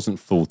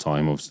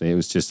full-time, obviously. It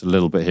was just a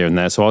little bit here and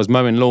there. So I was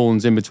mowing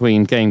lawns in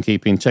between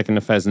gamekeeping, checking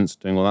the pheasants,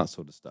 doing all that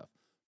sort of stuff.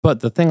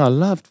 But the thing I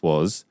loved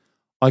was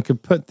I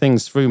could put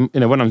things through,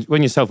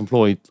 when you're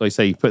self-employed, like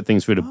say you put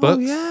things through the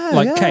books.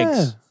 Like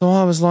kegs. So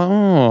I was like,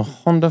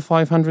 Honda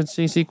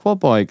 500cc quad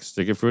bike,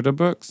 stick it through the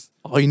books.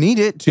 I need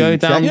it to Go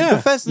down check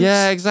the pheasants.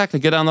 Yeah, exactly.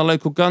 Go down the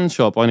local gun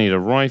shop. I need a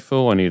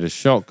rifle. I need a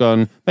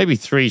shotgun. Maybe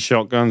 3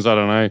 shotguns. I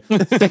don't know.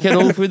 Stick it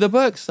all through the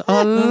books.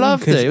 I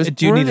loved it. It was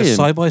Do you brilliant. need a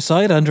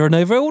side-by-side, under and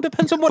over? It all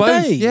depends on what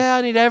Both. day. Yeah,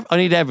 I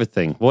need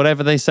everything.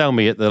 Whatever they sell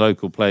me at the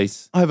local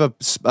place. I have a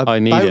I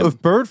need bout it.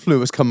 of bird flu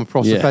has come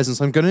across the Yeah.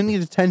 pheasants. I'm going to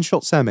need a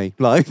 10-shot semi.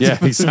 Like, Yeah,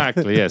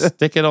 exactly. Yeah,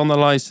 stick it on the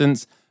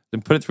license,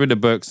 then put it through the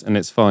books, and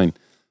it's fine.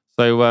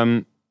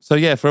 So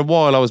yeah, for a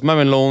while I was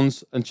mowing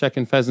lawns and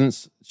checking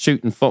pheasants,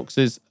 shooting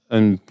foxes,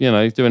 and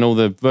doing all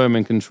the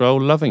vermin control,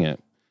 loving it.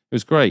 It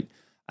was great.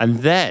 And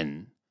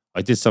then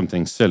I did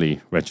something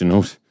silly,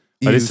 Reginald.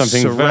 I did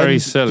something very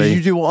silly. Did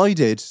you do what I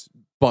did?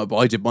 But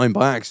I did mine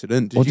by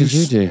accident. What did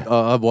you do?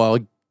 Well, I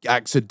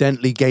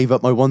accidentally gave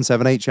up my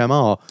 17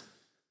 HMR.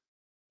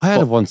 I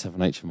had a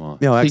 17 HMR.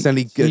 Yeah, I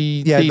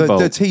accidentally.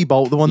 The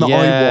T-bolt, the one that I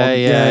want.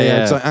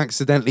 Yeah. Because I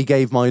accidentally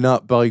gave mine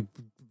up by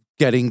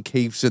getting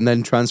Keith's and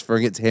then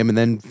transferring it to him, and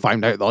then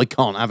found out that I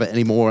can't have it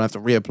anymore and have to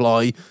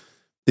reapply.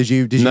 Did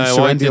you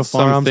surrender your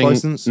firearms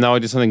license? No, I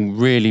did something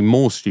really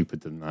more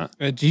stupid than that.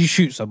 Did you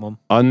shoot someone?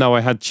 No,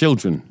 I had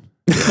children.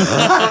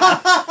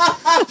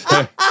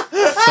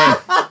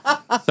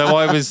 So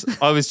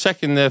I was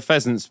checking the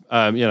pheasants,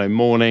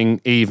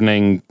 morning,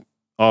 evening,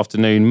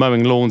 afternoon,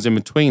 mowing lawns in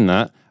between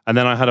that, and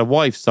then I had a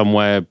wife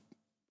somewhere,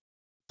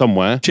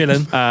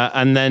 Chilling.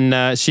 and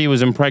then she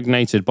was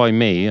impregnated by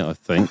me, I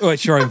think. Oh,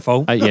 it's your own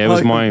fault. Yeah, it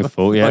was my own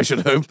fault. Yeah, I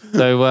should hope.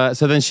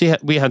 So then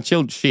we had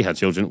children. She had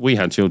children. We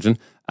had children,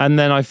 and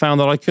then I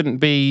found that I couldn't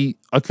be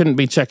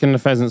checking the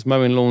pheasants,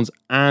 mowing lawns,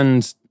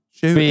 and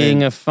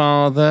being a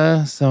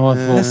father. So I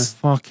thought,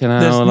 fucking hell,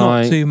 There's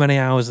not too many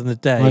hours in the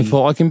day. I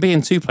thought I can be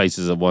in 2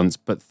 places at once,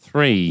 but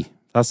 3,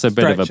 that's a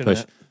bit of a Stretching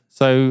push. it.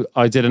 So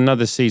I did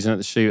another season at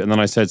the shoot, and then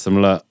I said to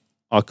them, look,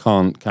 I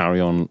can't carry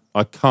on.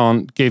 I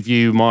can't give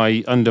you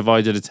my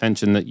undivided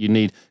attention that you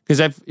need.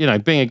 Because,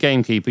 being a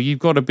gamekeeper, you've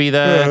got to be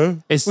there.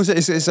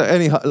 It's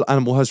any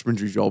animal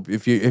husbandry job.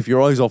 If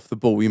your eyes off the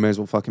ball, you may as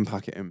well fucking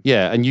pack it in.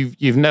 Yeah, and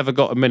you've never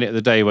got a minute of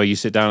the day where you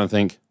sit down and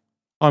think,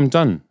 I'm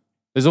done.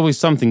 There's always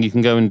something you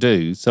can go and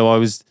do. So I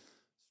was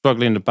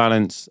struggling to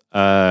balance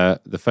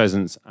the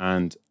pheasants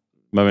and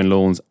mowing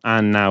lawns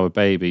and now a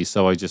baby.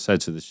 So I just said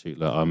to the shoot,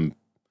 look,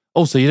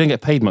 also, you don't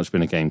get paid much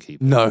being a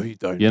gamekeeper. No, you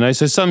don't.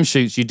 So some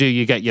shoots you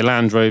get your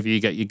Land Rover, you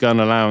get your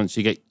gun allowance,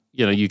 you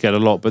get a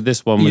lot. But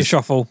this one was You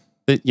shuffle.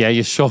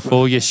 your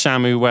shuffle, your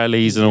Shamu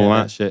wellies and all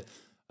that shit.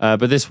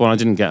 But this one I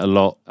didn't get a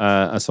lot.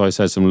 So I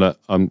said to them, look,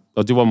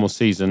 I'll do one more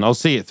season. I'll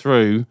see it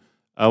through.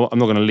 I'm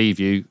not going to leave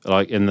you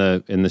like in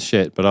the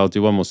shit, but I'll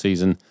do one more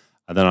season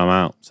and then I'm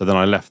out. So then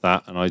I left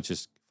that and I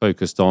just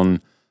focused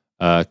on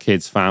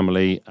kids,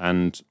 family,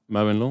 and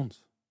mowing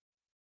lawns,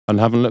 and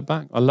haven't looked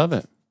back. I love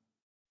it.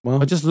 Well,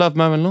 I just love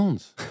mowing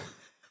lawns.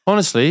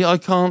 Honestly, I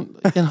can't.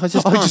 I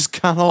just can't. I just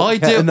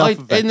cannot get enough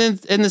of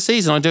it. In the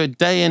season, I do it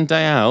day in,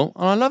 day out,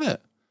 and I love it.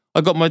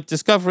 I got my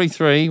Discovery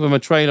 3 with my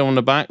trailer on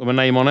the back with my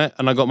name on it,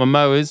 and I got my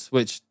mowers,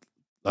 which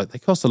they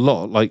cost a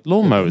lot. Like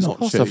lawn mowers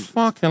cost a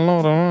fucking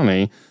lot of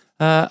money,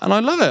 and I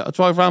love it. I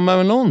drive around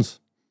mowing lawns.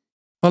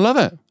 I love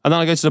it, and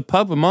then I go to the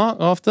pub with Mark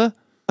after.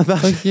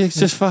 It's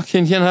just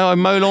fucking, I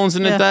mow lawns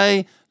in the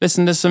day,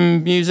 listen to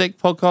some music,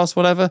 podcast,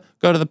 whatever.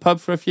 Go to the pub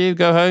for a few,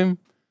 go home.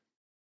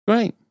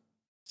 Great.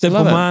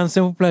 Simple man,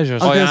 simple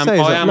pleasures. I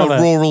am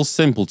a rural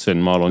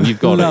simpleton, Marlon. You've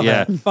got it,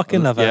 yeah.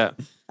 Fucking love it. Yeah.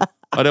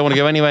 I don't want to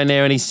go anywhere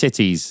near any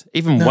cities.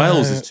 Even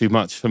Wales is too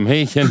much for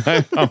me, I'm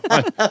like,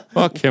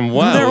 fucking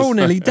Wales. They're all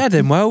nearly dead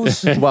in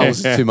Wales.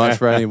 Wales is too much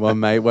for anyone,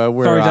 mate. Where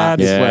we're Sorry, at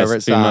Dad. is Yeah, where it's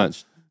it's too at.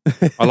 much.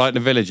 I like the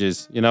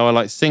villages. I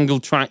like single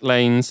track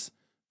lanes,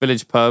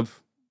 village pub,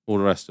 all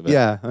the rest of it.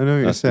 Yeah, I know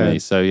what That's you're me.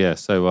 saying.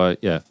 So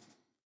yeah.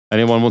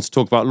 Anyone wants to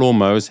talk about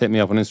lawnmowers, hit me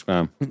up on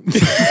Instagram.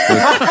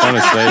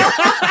 Honestly.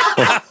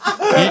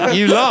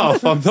 You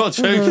laugh. I'm not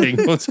joking.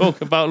 We'll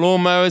talk about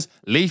lawnmowers,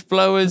 leaf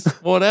blowers,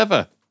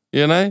 whatever.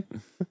 I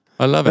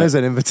love There's it.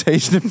 an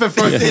invitation for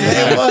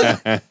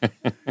Friday.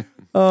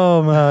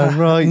 Oh man,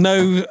 right.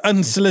 No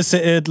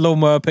unsolicited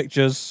lawnmower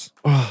pictures.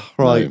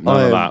 Right.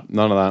 No,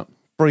 none of that.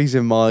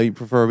 Freezing my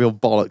proverbial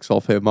bollocks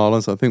off here,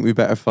 Marlon, so I think we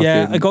better fucking...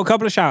 Yeah, I got a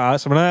couple of shout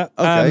outs.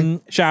 Okay.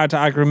 Shout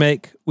out to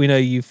Agrimic. We know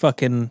you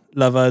fucking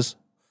love us.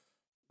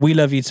 We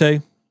love you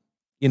too.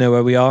 You know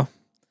where we are.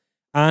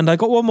 And I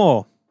got one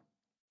more.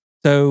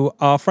 So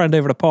our friend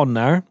over the pond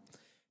there,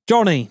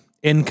 Johnny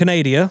in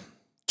Canada.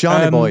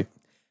 Johnny boy.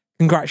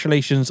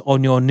 Congratulations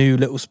on your new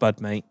little spud,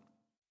 mate.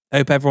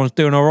 Hope everyone's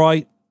doing all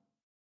right.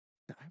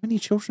 How many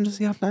children does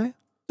he have now?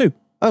 2.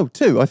 Oh,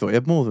 2. I thought he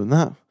had more than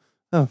that.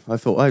 Oh, I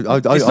thought...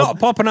 It's not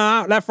popping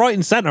out left, right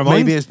and centre,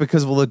 mind. Maybe it's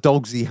because of all the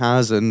dogs he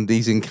has and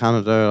he's in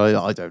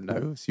Canada. I don't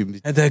know. Assume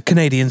The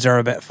Canadians are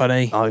a bit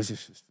funny. it's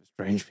just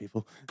strange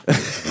people.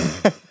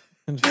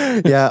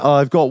 Yeah,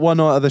 I've got one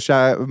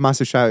other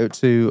massive shout out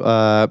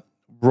to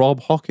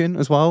Rob Hockin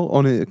as well.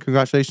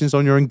 Congratulations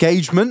on your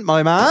engagement,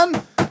 my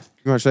man.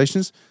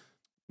 Congratulations.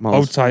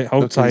 Hold tight,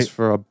 hold tight.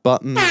 For a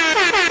button. Oh,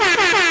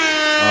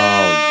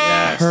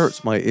 yes.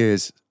 Hurts my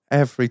ears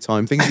every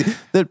time.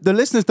 The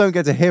listeners don't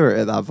get to hear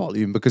it at that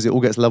volume because it all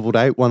gets leveled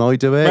out when I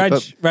do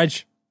it.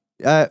 Reg.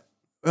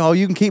 Oh,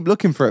 you can keep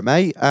looking for it,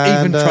 mate.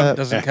 Even And, Trump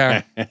doesn't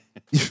care.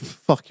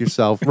 fuck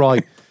yourself.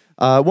 Right.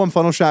 One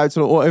final shout out to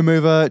the Auto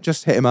Mover.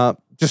 Just hit him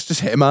up. Just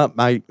hit him up,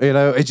 mate. You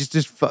know, it's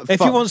just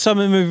If you want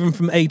something moving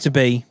from A to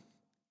B,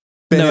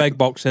 no egg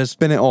boxes.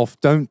 spin it off.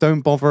 Don't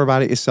bother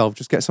about it yourself.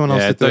 Just get someone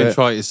else to do don't it.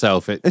 try it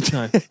yourself. No.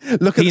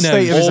 Look at He the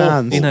state of his knows.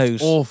 hands. He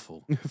knows.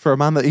 Awful. For a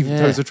man that even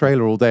tows a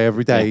trailer all day,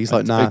 every day, Yeah, he's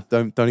like, nah,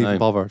 don't even No.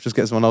 bother. Just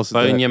get someone else to do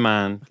Phone it. your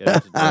man. Get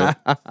him to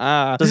do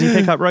it. Does he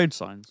pick up road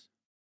signs?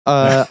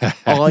 No,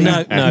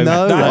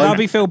 That'll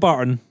be Phil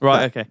Barton.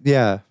 Right. Okay.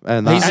 yeah,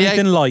 and He's that, the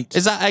Anything light.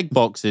 Is that egg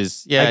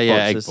boxes? Yeah, Egg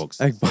egg boxes.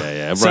 boxes. Egg boxes.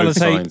 Yeah. Road Sellotape.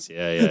 signs.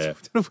 Yeah.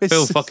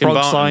 Phil fucking Frog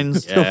Barton.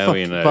 signs. Yeah, Phil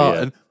we fucking know.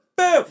 Barton.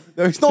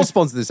 No, he's not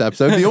sponsored this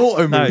episode. The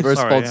Auto Mover is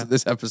sorry, sponsored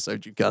this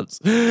episode, you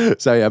cunts.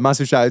 So yeah,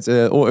 massive shout out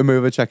to Auto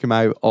Mover. Check him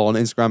out on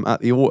Instagram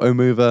at the Auto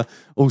Mover.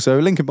 Also,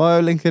 link in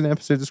bio, link in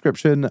episode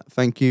description.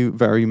 Thank you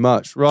very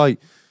much. Right,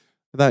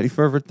 without any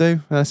further ado,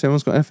 unless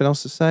anyone's got anything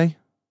else to say,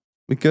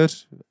 we good?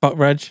 Fuck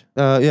Reg.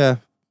 Yeah.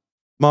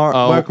 Mark,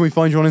 Oh. where can we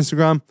find you on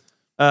Instagram?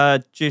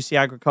 Juicy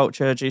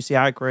Agriculture, Juicy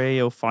Agri.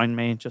 You'll find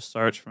me. Just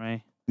search for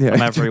me. Yeah.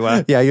 I'm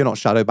everywhere. Yeah, you're not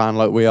shadow banned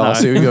like we are. No.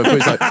 So you go,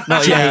 it's like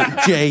Not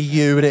yet.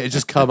 JU and it'll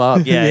just come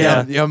up.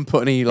 Yeah. You haven't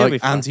put any It'll be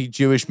like fine.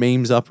 anti-Jewish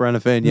memes up or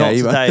anything. Yeah, Not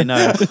you today.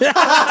 No.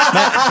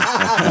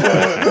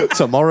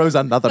 Tomorrow's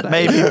another day.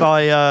 Maybe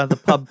by the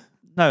pub.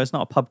 No, it's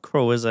not a pub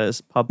crawl, is it? It's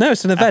a pub. No,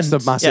 it's an event. It's a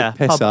massive yeah,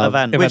 piss pub up.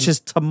 event, which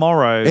is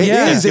tomorrow. It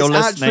if is. you're It's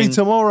actually listening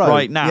tomorrow.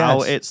 Right now,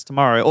 Yes. it's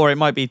tomorrow, or it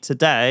might be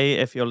today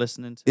if you're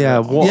listening to. Yeah, it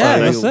on what Yeah,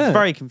 Friday. that's It's it.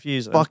 very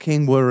confusing.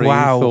 Fucking worrying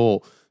Wow.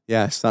 thought.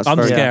 Yes, that's I'm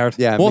very scared.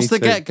 Yeah, What's me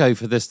the too. get-go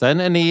for this then?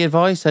 Any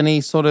advice?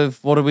 Any sort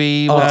of, what's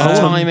the I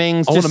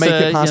timings? want to Just, make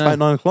it past you know, about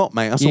 9 o'clock,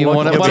 mate. That's You all I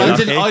wanna, can You'll well,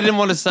 be I lucky. didn't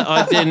want to say,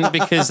 I didn't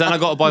because then I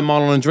got to buy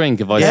Marlon and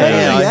drink if I Yeah, say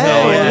yeah, it. yeah, So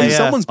yeah, at least yeah.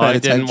 someone's paying I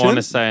didn't attention. want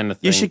to say anything.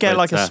 You should get but,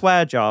 like a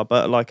swear jar,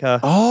 but like a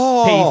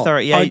Oh,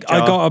 P38 I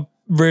jar. got a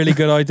really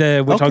good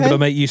idea, which I'm Okay. going to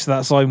make use of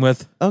that sign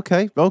with.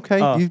 okay.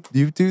 Oh.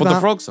 You do What, that. the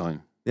frog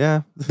sign?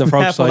 Yeah. The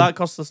frog Careful, sign. that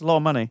costs us a lot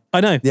of money.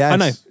 I know. Yes. I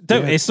know.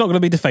 Don't. Yeah. It's not going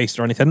to be defaced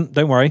or anything.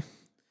 Don't worry.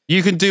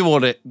 You can do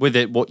what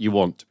you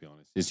want, to be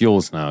honest. It's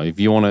yours now. If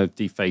you want to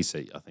deface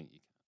it, I think you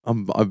I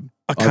feel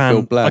can.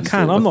 I blessed.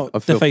 can. I'm not I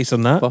feel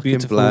defacing that fucking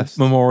beautiful blessed.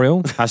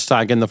 memorial. can.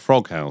 Hashtag in the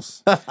frog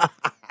house.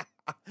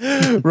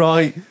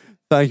 Right.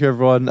 Thank you,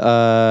 everyone.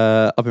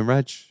 I've been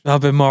Reg.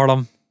 I've been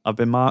Marlon. I've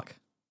been Mark.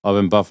 I've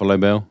been Buffalo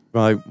Bill.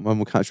 Right. And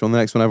we'll catch you on the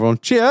next one, everyone.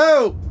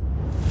 Cheerio!